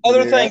The discrepancy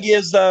other there. thing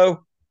is,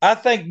 though, I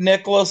think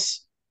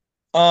Nicholas,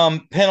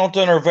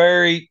 Pendleton are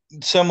very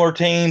similar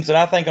teams, and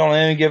I think on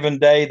any given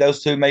day,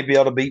 those two may be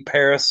able to beat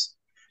Paris.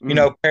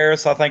 Mm,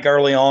 Paris, I think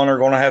early on are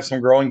going to have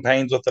some growing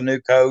pains with the new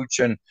coach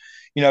and,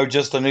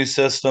 just a new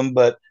system.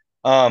 But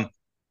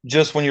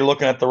just when you're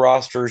looking at the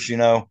rosters,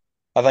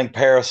 I think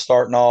Paris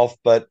starting off.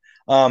 But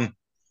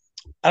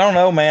I don't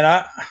know, man.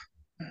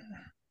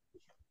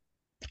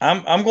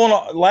 I'm going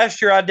to.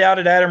 Last year, I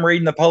doubted Adam Reed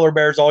and the Polar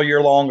Bears all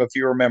year long, if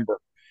you remember.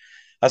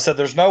 I said,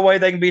 there's no way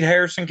they can beat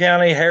Harrison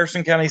County.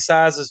 Harrison County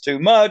size is too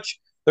much.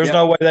 There's yep.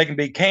 no way they can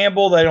beat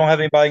Campbell. They don't have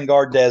anybody can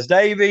guard Des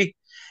Davy.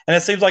 And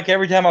it seems like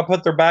every time I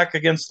put their back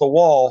against the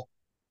wall,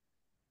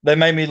 they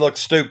made me look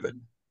stupid.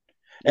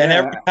 And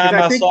Yeah, because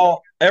I think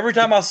every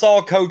time I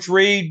saw Coach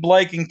Reed,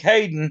 Blake, and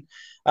Caden,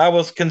 I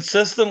was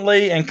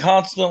consistently and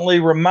constantly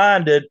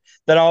reminded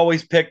that I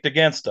always picked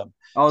against them.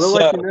 they'll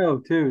let So, you know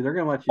too. They're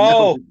gonna let you know.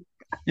 oh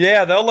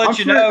yeah, they'll let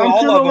you know. I'm All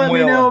sure of they'll them let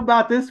me know will.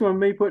 about this one,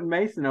 me putting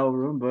Mason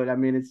over him. But I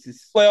mean, it's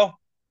just Well,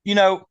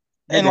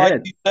 head and to like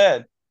head. you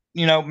said,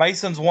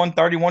 Mason's won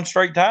 31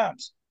 straight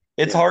times.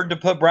 It's Yeah, hard to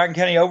put Bracken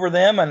County over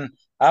them, and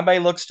I may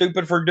look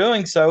stupid for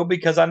doing so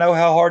because I know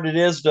how hard it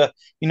is to,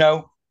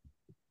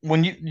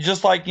 when you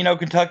just like,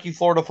 Kentucky,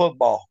 Florida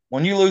football,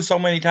 when you lose so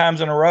many times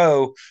in a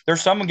row,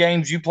 there's some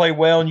games you play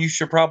well and you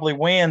should probably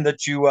win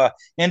that you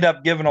end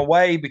up giving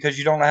away because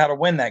you don't know how to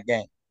win that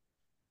game.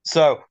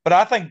 So, but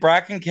I think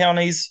Bracken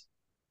County's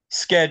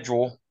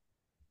schedule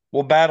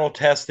will battle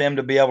test them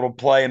to be able to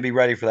play and be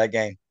ready for that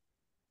game.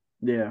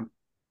 yeah,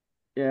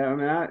 yeah. I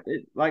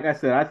mean, like I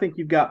said, I think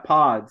you've got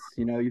pods.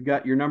 You've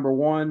got your number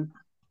one.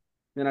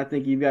 Then I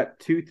think you've got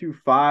 2 through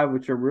 5,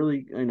 which are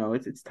really,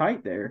 it's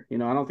tight there. I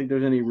don't think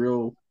there's any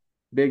real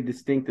big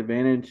distinct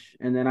advantage.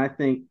 And then I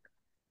think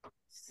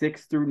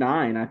 6 through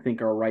 9, I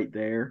think are right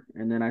there.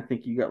 And then I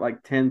think you got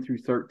like 10 through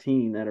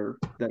 13 that are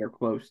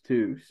close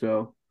too.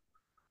 So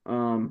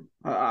I'm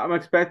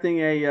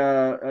expecting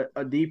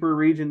a deeper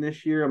region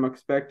this year. I'm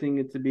expecting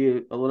it to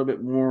be a little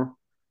bit more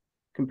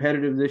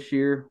competitive this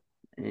year.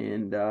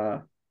 And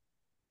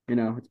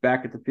it's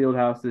back at the field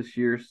house this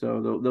year,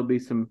 so there'll be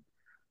some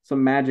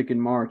magic in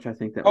March. I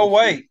think that Oh we'll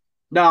see. wait,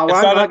 No,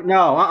 it's I'm not not.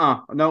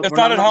 No, no, it's we're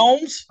not not. at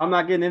Holmes. I'm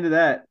not getting into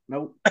that.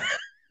 Nope.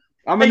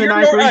 I'm in Hey, the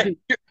ninth hey, region.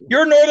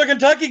 you're a Northern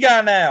Kentucky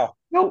guy now.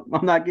 Nope,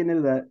 I'm not getting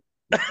into that.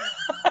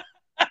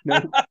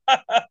 No,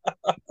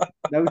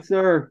 no,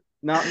 sir,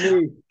 not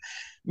me.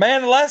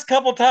 Man, the last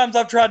couple times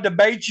I've tried to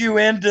bait you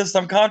into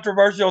some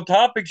controversial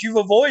topics, you've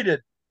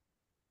avoided.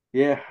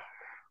 Yeah,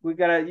 we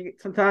gotta.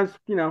 Sometimes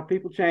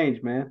people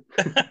change, man.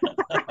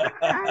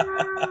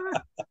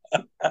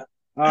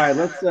 All right,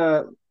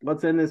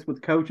 let's end this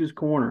with Coach's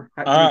Corner.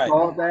 All Can we right,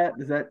 call it that?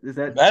 Is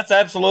that that's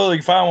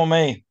absolutely fine with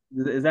me.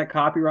 is that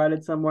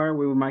copyrighted somewhere?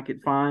 We might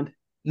get fined.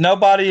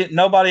 Nobody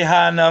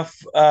high enough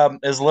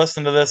is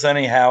listening to this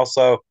anyhow,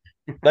 so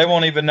they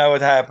won't even know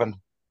it happened.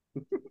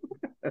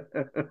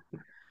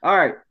 All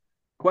right.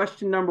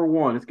 Question number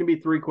one. It's gonna be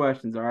 3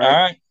 questions. All All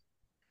right. right.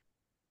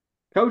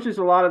 Coaches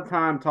a lot of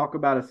time talk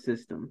about a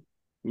system.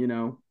 You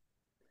know,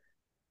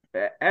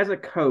 as a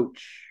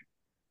coach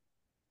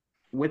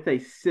with a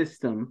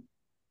system,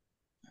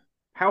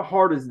 how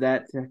hard is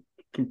that to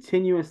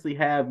continuously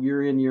have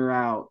year in year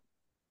out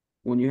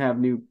when you have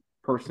new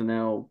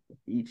personnel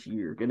each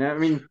year? And I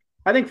mean,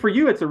 I think for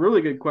you it's a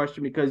really good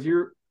question because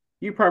you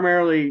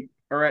primarily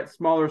are at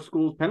smaller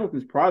schools.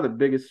 Pendleton's probably the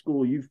biggest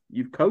school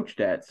you've coached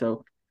at.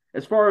 So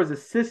as far as a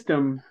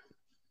system,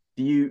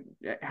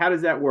 how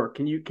does that work?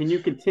 Can you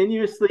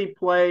continuously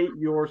play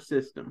your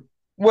system?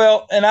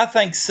 Well, and I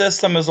think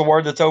system is a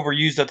word that's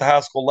overused at the high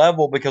school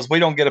level because we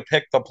don't get to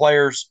pick the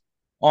players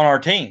on our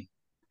team.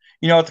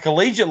 At the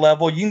collegiate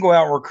level, you can go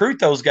out and recruit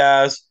those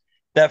guys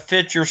that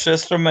fit your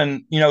system.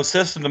 And,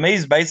 system to me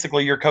is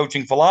basically your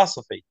coaching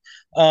philosophy.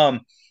 I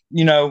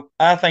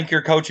think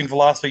your coaching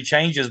philosophy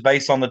changes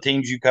based on the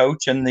teams you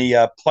coach and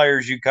the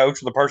players you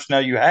coach or the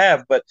personnel you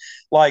have. But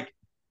like,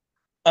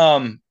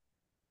 when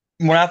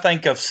I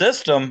think of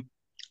system,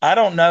 I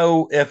don't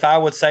know if I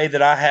would say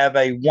that I have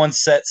a one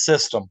set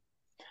system.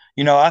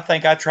 I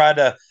think I try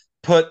to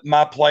put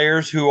my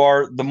players who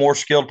are the more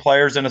skilled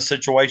players in a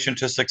situation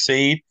to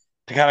succeed,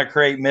 to kind of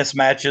create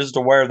mismatches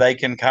to where they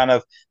can kind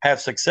of have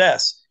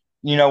success.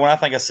 When I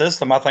think of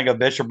system, I think of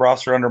Bishop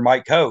Brosser under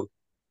Mike Code.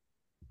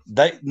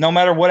 They, no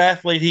matter what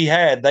athlete he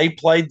had, they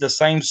played the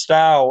same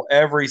style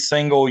every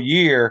single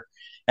year.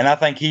 And I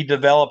think he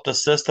developed a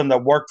system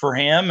that worked for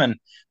him. And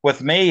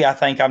with me, I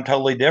think I'm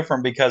totally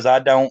different because I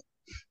don't,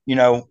 you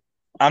know,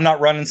 I'm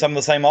not running some of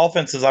the same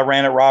offenses I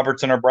ran at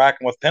Robertson or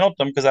Bracken with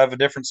Pendleton because I have a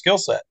different skill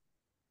set.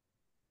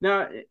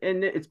 Now,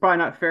 and it's probably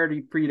not fair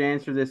for you to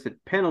answer this at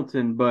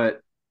Pendleton, but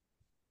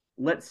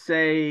let's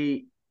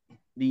say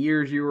the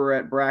years you were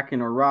at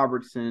Bracken or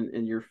Robertson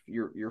and your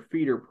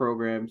feeder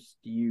programs,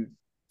 do you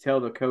tell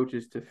the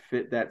coaches to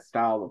fit that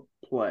style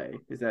of play?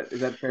 Is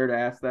that fair to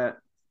ask that?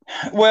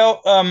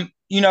 Well,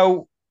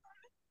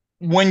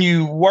 when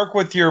you work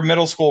with your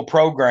middle school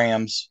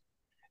programs,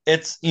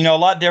 it's a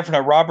lot different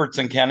at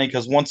Robertson County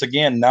because once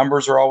again,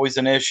 numbers are always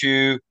an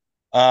issue.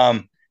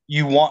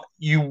 You want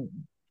you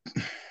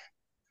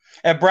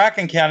At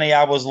Bracken County,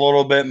 I was a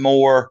little bit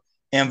more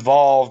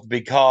involved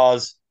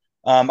because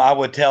I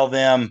would tell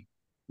them,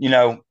 you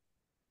know,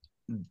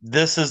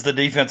 this is the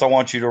defense I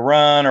want you to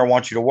run or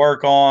want you to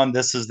work on.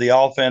 This is the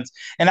offense.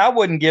 And I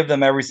wouldn't give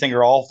them every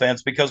single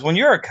offense because when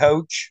you're a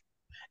coach,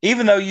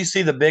 even though you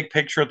see the big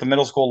picture at the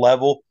middle school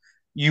level,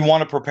 you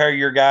want to prepare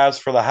your guys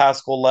for the high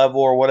school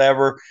level or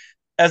whatever.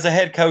 As a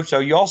head coach, though,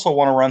 you also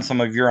want to run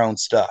some of your own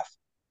stuff.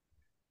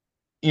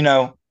 You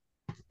know,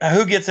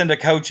 who gets into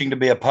coaching to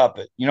be a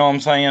puppet? You know what I'm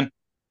saying?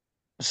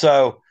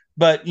 So,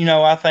 but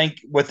I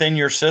think within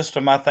your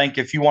system, I think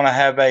if you want to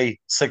have a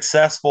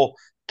successful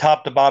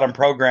top to bottom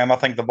program, I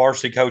think the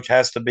varsity coach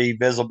has to be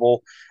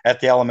visible at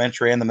the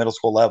elementary and the middle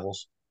school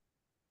levels.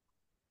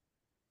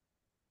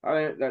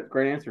 That's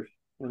great answers.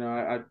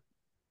 I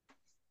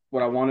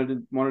what I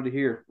wanted to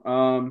hear.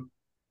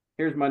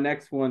 Here's my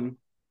next one.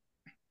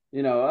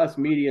 Us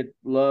media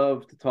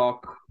love to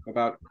talk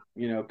about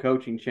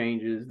coaching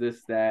changes,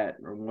 this, that,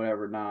 or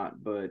whatever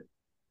not, but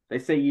they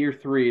say year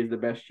 3 is the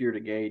best year to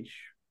gauge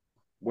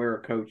where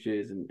a coach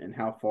is and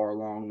how far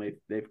along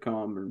they've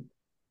come, and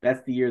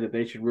that's the year that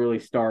they should really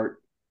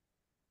start.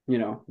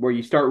 Where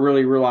you start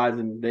really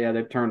realizing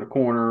they've turned a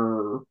corner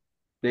or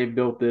they've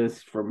built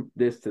this from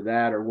this to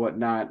that or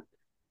whatnot.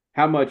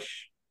 How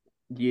much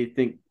do you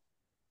think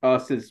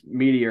us as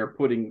media are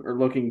putting or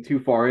looking too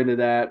far into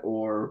that,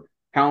 or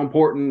how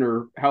important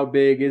or how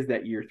big is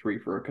that year 3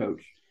 for a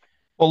coach?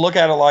 Well, look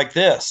at it like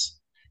this.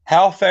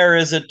 How fair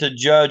is it to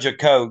judge a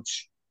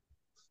coach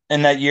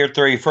in that year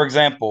 3? For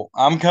example,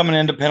 I'm coming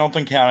into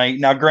Pendleton County.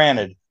 Now,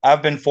 granted,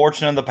 I've been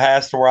fortunate in the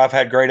past where I've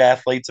had great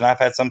athletes and I've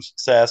had some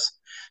success.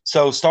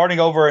 So starting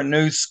over a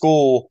new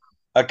school,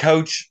 a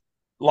coach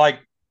like,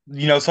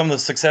 some of the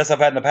success I've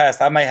had in the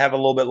past, I may have a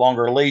little bit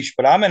longer leash,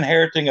 but I'm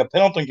inheriting a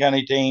Pendleton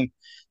County team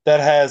that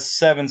has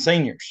 7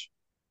 seniors.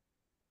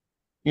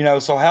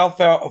 So how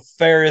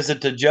fair is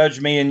it to judge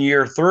me in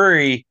year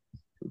 3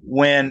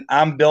 when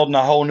I'm building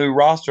a whole new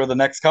roster the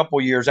next couple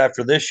of years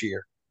after this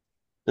year?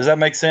 Does that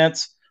make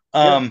sense?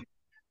 Yep.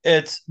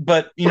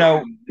 But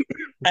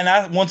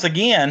and once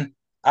again,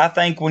 I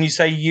think when you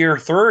say year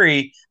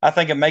 3, I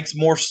think it makes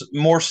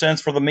more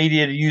sense for the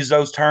media to use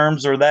those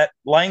terms or that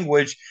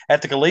language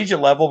at the collegiate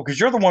level because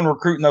you're the one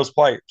recruiting those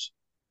players.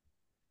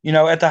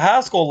 At the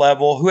high school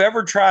level,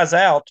 whoever tries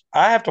out,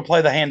 I have to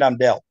play the hand I'm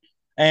dealt.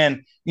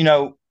 And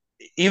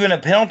even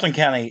at Pendleton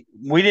County,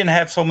 we didn't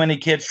have so many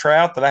kids try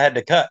out that I had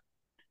to cut.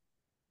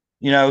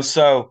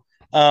 So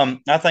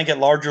I think at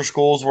larger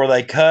schools where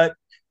they cut,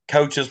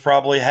 coaches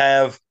probably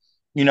have,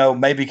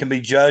 maybe can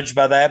be judged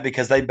by that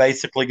because they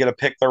basically get to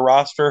pick their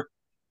roster.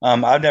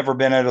 I've never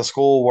been at a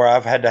school where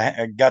I've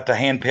got to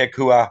handpick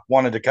who I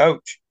wanted to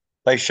coach.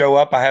 They show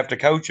up, I have to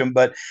coach them.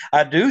 But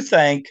I do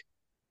think,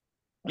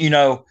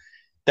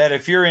 that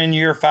if you're in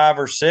year 5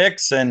 or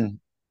 6 and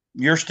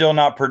you're still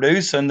not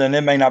producing, then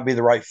it may not be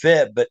the right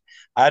fit. But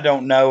I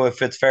don't know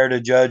if it's fair to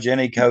judge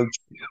any coach,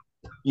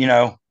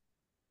 when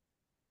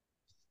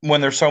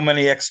there's so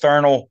many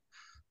external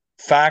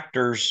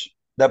factors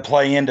that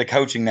play into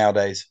coaching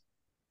nowadays.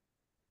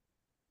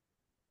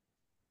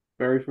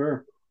 Very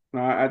fair.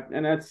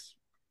 And I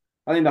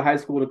think the high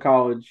school to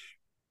college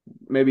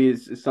maybe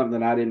is something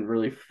that I didn't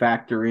really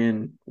factor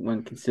in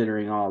when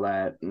considering all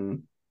that.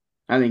 And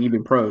I think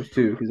even pros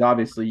too, because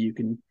obviously you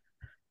can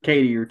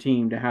cater your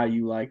team to how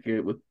you like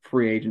it with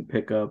free agent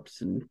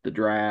pickups and the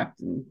draft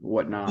and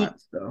whatnot.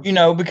 So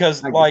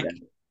Because I get that.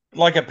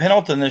 like at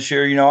Pendleton this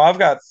year, I've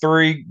got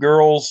three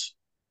girls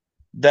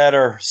that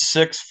are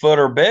 6 foot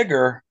or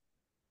bigger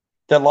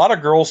that a lot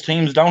of girls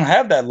teams don't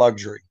have that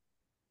luxury.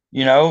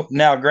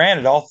 Now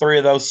granted, all three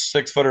of those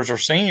 6 footers are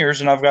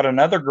seniors, and I've got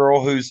another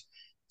girl who's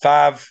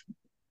 5'7",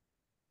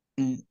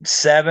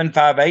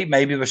 5'8",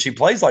 maybe, but she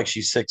plays like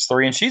she's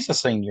 6'3", and she's a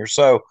senior.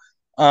 So,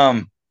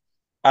 um,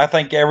 I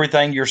think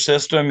your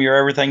system,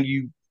 everything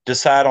you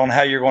decide on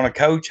how you're going to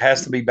coach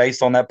has to be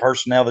based on that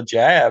personnel that you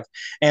have,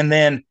 and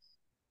then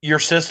your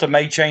system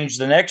may change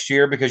the next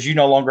year because you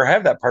no longer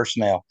have that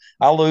personnel.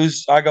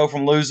 I go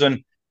from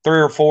losing 3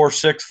 or 4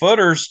 6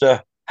 footers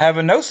to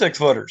having no 6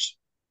 footers.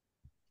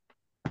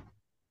 If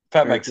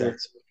that Very makes true.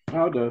 sense.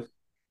 Oh, it does.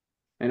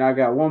 And I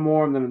got one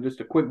more, and then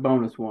just a quick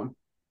bonus one.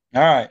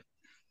 All right.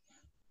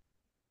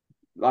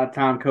 A lot of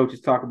time coaches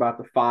talk about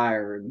the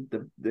fire and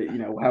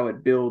the how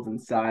it builds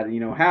inside.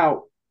 And,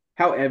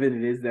 how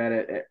evident is that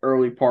at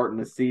early part in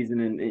the season,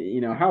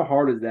 and how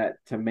hard is that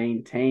to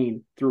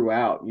maintain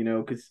throughout?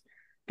 Because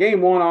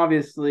game one,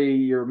 obviously,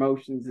 your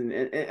emotions, and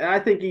I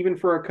think even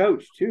for a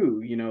coach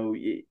too,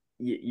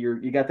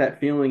 you got that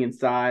feeling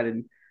inside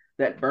and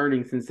that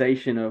burning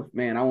sensation of,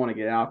 man, I want to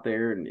get out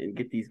there and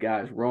get these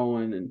guys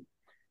rolling. And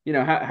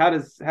how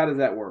does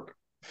that work?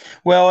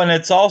 Well, and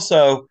it's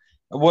also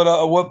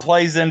what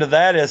plays into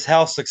that is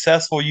how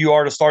successful you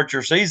are to start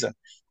your season.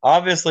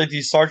 Obviously, if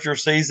you start your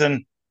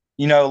season,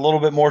 a little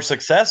bit more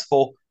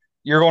successful,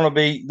 you're going to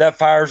be that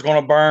fire is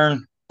going to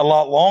burn a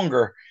lot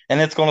longer,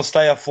 and it's going to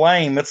stay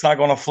aflame. It's not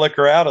going to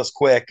flicker out as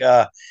quick.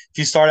 If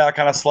you start out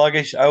kind of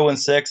sluggish,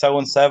 0-6,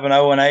 0-7,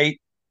 0-8,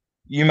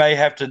 you may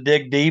have to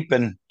dig deep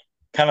and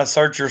kind of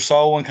search your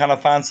soul and kind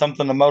of find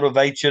something to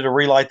motivate you to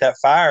relight that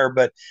fire.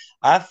 But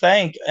I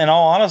think, in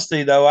all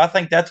honesty, though, I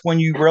think that's when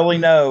you really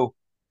know.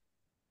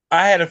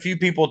 I had a few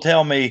people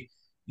tell me,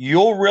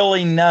 you'll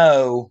really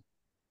know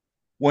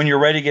when you're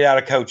ready to get out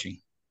of coaching.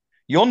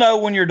 You'll know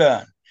when you're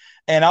done.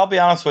 And I'll be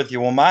honest with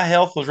you, when my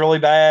health was really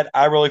bad,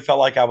 I really felt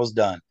like I was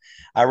done.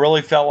 I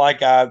really felt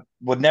like I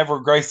would never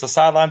grace the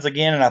sidelines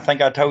again. And I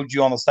think I told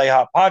you on the Stay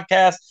Hot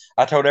podcast,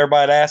 I told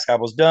everybody to ask, I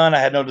was done. I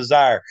had no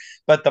desire.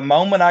 But the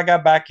moment I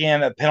got back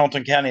in at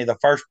Pendleton County, the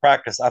first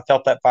practice, I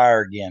felt that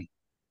fire again.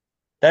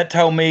 That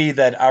told me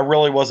that I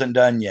really wasn't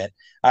done yet.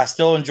 I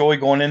still enjoy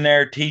going in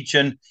there,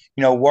 teaching,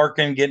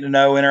 working, getting to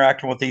know,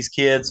 interacting with these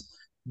kids.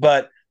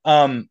 But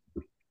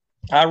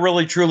I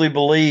really truly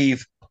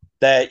believe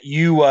that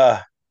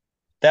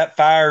that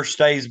fire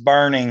stays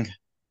burning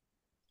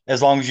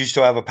as long as you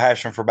still have a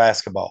passion for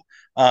basketball.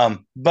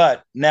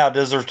 But now,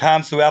 does there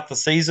times throughout the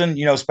season,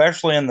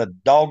 especially in the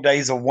dog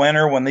days of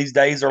winter when these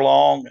days are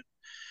long,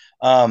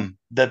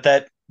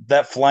 that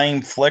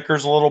flame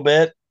flickers a little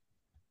bit?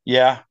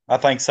 Yeah, I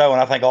think so,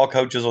 and I think all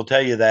coaches will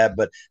tell you that.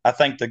 But I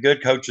think the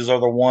good coaches are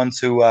the ones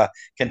who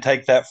can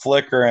take that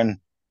flicker and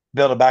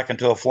build it back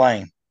into a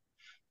flame.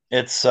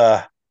 It's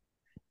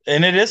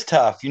and it is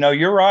tough.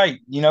 You're right.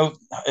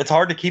 It's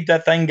hard to keep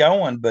that thing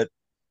going, but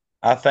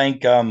I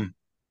think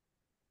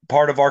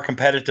part of our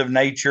competitive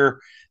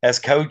nature as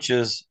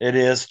coaches, it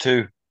is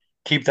to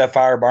keep that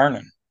fire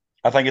burning.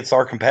 I think it's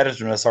our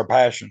competitiveness, our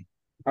passion.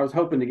 I was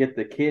hoping to get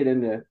the kid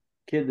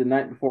the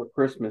night before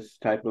Christmas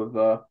type of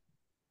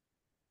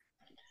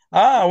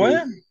Ah,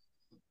 well,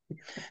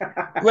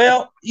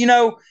 well,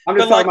 I'm but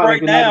just talking like about like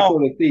right the night now,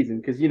 before the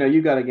season because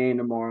you got a game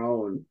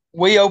tomorrow and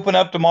we open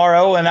up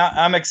tomorrow, and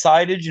I'm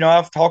excited.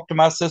 I've talked to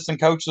my assistant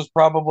coaches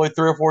probably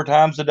 3 or 4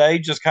 times a day,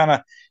 just kind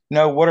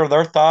of, what are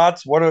their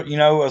thoughts? What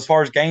are, as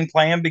far as game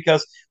plan,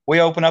 because we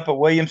open up at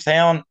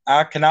Williamstown.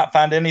 I cannot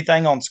find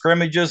anything on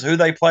scrimmages, who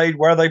they played,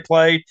 where they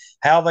played,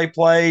 how they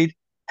played,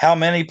 how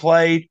many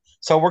played.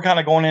 So we're kind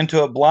of going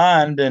into it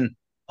blind. And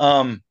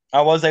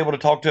I was able to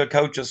talk to a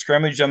coach at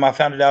scrimmage, and I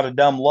found it out of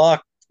dumb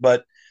luck,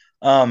 but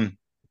um,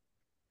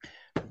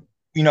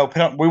 we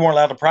weren't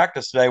allowed to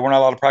practice today. We're not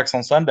allowed to practice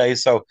on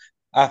Sundays. So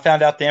I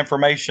found out the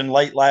information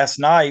late last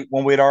night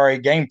when we'd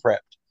already game prepped.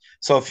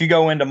 So if you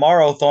go in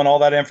tomorrow throwing all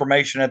that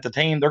information at the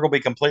team, they're going to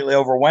be completely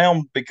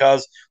overwhelmed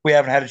because we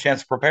haven't had a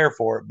chance to prepare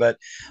for it. But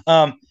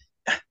um,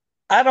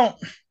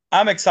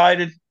 I'm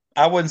excited.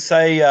 I wouldn't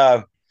say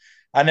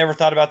I never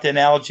thought about the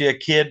analogy a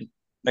kid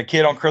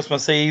on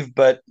Christmas Eve,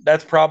 but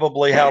that's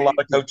probably how a lot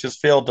of coaches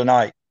feel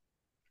tonight.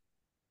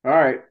 all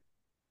right.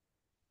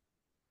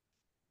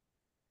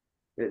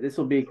 This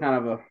will be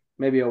kind of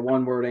maybe a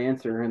one word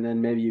answer, and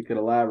then maybe you could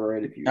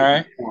elaborate if All you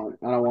right. want.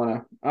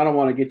 I don't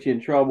want to get you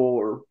in trouble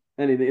or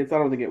anything. I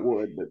don't think it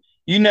would, but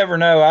You never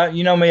know.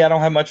 You know me, I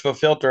don't have much of a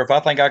filter. If I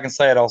think I can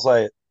say it, I'll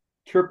say it.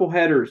 triple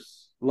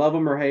headers, love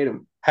them or hate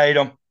them. Hate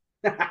them.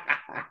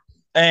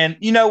 And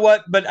you know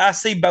what? But I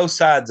see both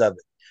sides of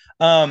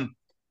it.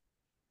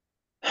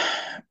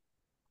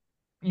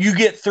 You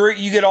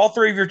get all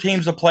three of your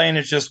teams to play, and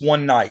it's just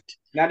one night.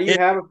 Now, do you It,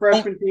 have a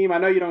freshman team? I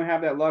know you don't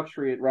have that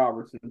luxury at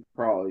Robertson,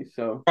 probably.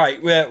 So,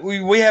 right.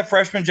 We have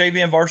freshman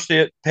JV and varsity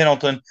at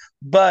Pendleton,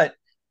 but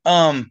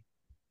um,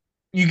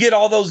 you get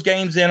all those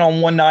games in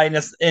on one night,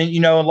 and you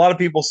know, a lot of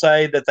people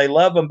say that they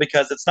love them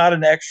because it's not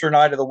an extra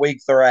night of the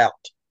week they're out.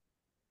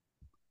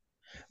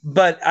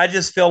 But I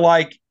just feel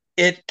like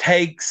it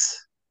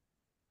takes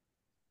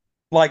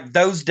like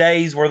those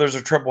days where there's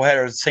a triple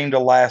header seem to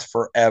last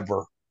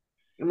forever.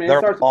 I mean, it They're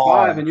starts at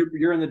 5, and long.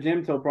 you're in the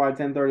gym till probably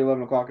 10:30,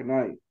 11 o'clock at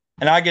night.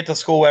 And I get to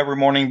school every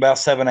morning about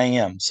 7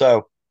 a.m.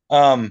 So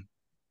um,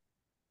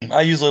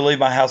 I usually leave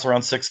my house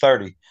around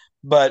 6:30.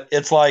 But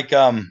it's like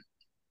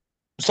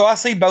so I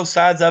see both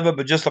sides of it,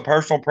 but just a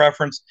personal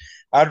preference.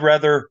 I'd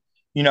rather,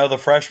 you know, the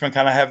freshmen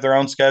kind of have their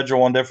own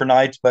schedule on different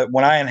nights. But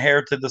when I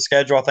inherited the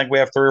schedule, I think we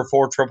have 3 or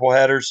 4 triple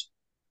headers.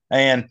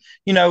 And,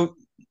 you know,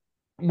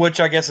 which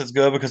I guess is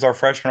good because our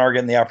freshmen are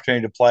getting the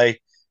opportunity to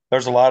play.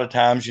 There's a lot of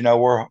times, you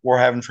know, we're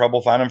having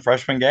trouble finding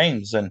freshman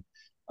games.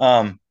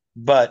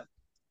 But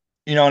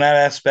you know, in that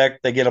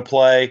aspect, they get a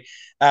play.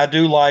 I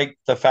do like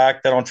the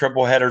fact that on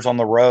triple headers on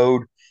the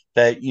road,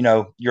 that you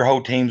know your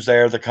whole team's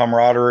there, the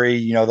camaraderie.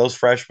 You know, those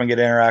freshmen get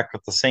to interact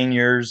with the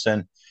seniors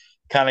and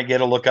kind of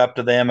get a look up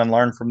to them and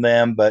learn from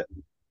them. But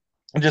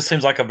it just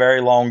seems like a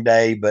very long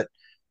day. But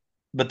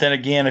then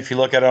again, if you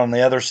look at it on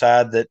the other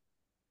side, that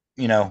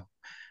you know,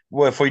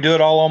 well, if we do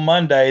it all on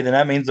Monday, then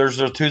that means there's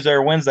a Tuesday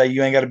or Wednesday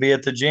you ain't got to be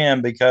at the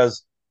gym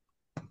because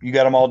you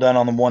got them all done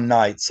on the one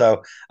night.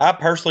 So I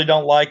personally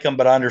don't like them,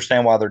 but I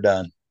understand why they're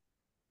done.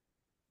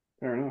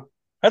 Fair enough.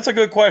 That's a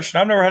good question.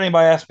 I've never had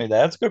anybody ask me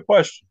that. That's a good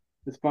question.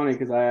 It's funny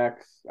because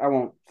I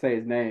won't say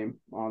his name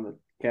on the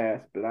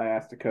cast, but I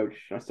asked the coach.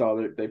 I saw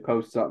that they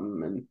post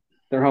something, and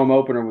their home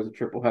opener was a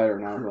triple header,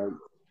 and I was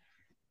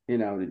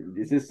like,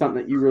 is this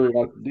something that you really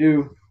like to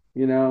do?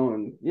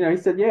 And he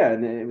said, yeah,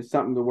 and it was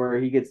something to where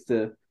he gets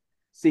to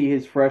see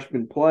his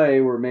freshman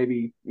play, where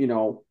maybe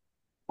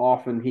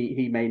often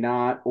he may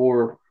not,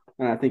 or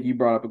and I think you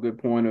brought up a good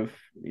point of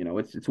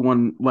it's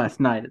one less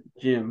night at the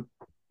gym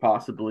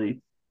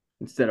possibly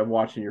instead of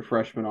watching your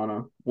freshman on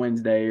a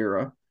Wednesday or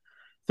a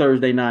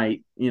Thursday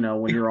night,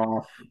 when you're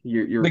off,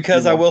 you're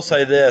Because I will watching.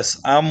 say this,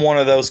 I'm one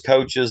of those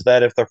coaches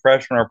that if the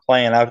freshmen are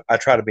playing, I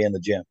try to be in the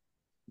gym.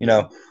 You Yeah,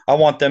 know, I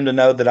want them to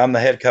know that I'm the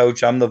head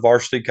coach, I'm the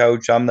varsity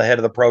coach, I'm the head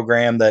of the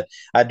program, that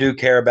I do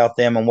care about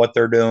them and what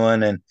they're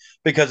doing. And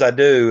because I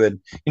do, and,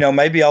 you know,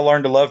 maybe I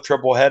learned to love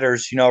triple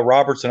headers. You know,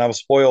 Robertson, I was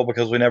spoiled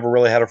because we never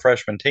really had a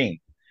freshman team.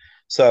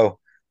 So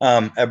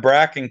at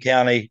Bracken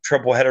County,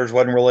 triple headers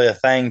wasn't really a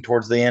thing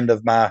towards the end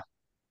of my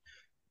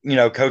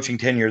coaching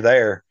tenure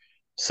there.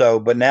 So,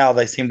 but now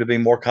they seem to be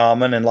more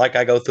common. And like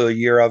I go through a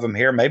year of them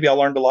here, maybe I'll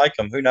learn to like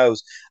them. Who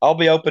knows? I'll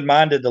be open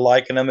minded to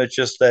liking them. It's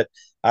just that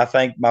I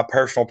think my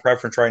personal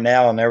preference right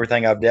now and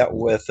everything I've dealt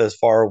with as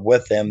far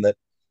with them that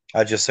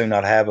I just soon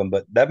not have them.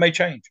 But that may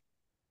change.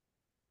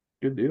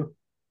 good deal.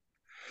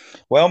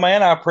 Well,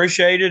 man, I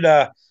appreciate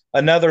it.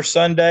 Another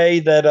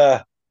Sunday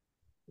that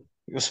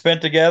was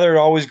spent together.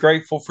 Always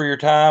grateful for your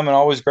time and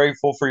always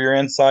grateful for your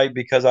insight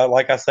because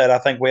like I said, I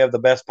think we have the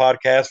best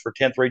podcast for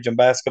 10th region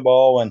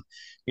basketball. And,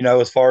 you know,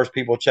 as far as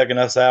people checking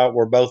us out,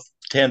 we're both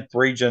 10th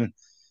region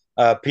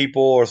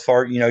people. As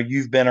far, you know,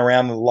 you've been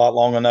around a lot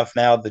long enough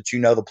now that you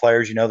know the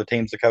players, you know, the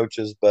teams, the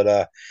coaches, but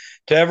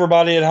to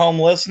everybody at home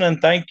listening,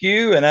 thank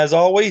you. And as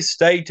always,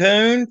 stay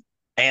tuned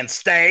and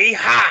stay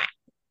hot.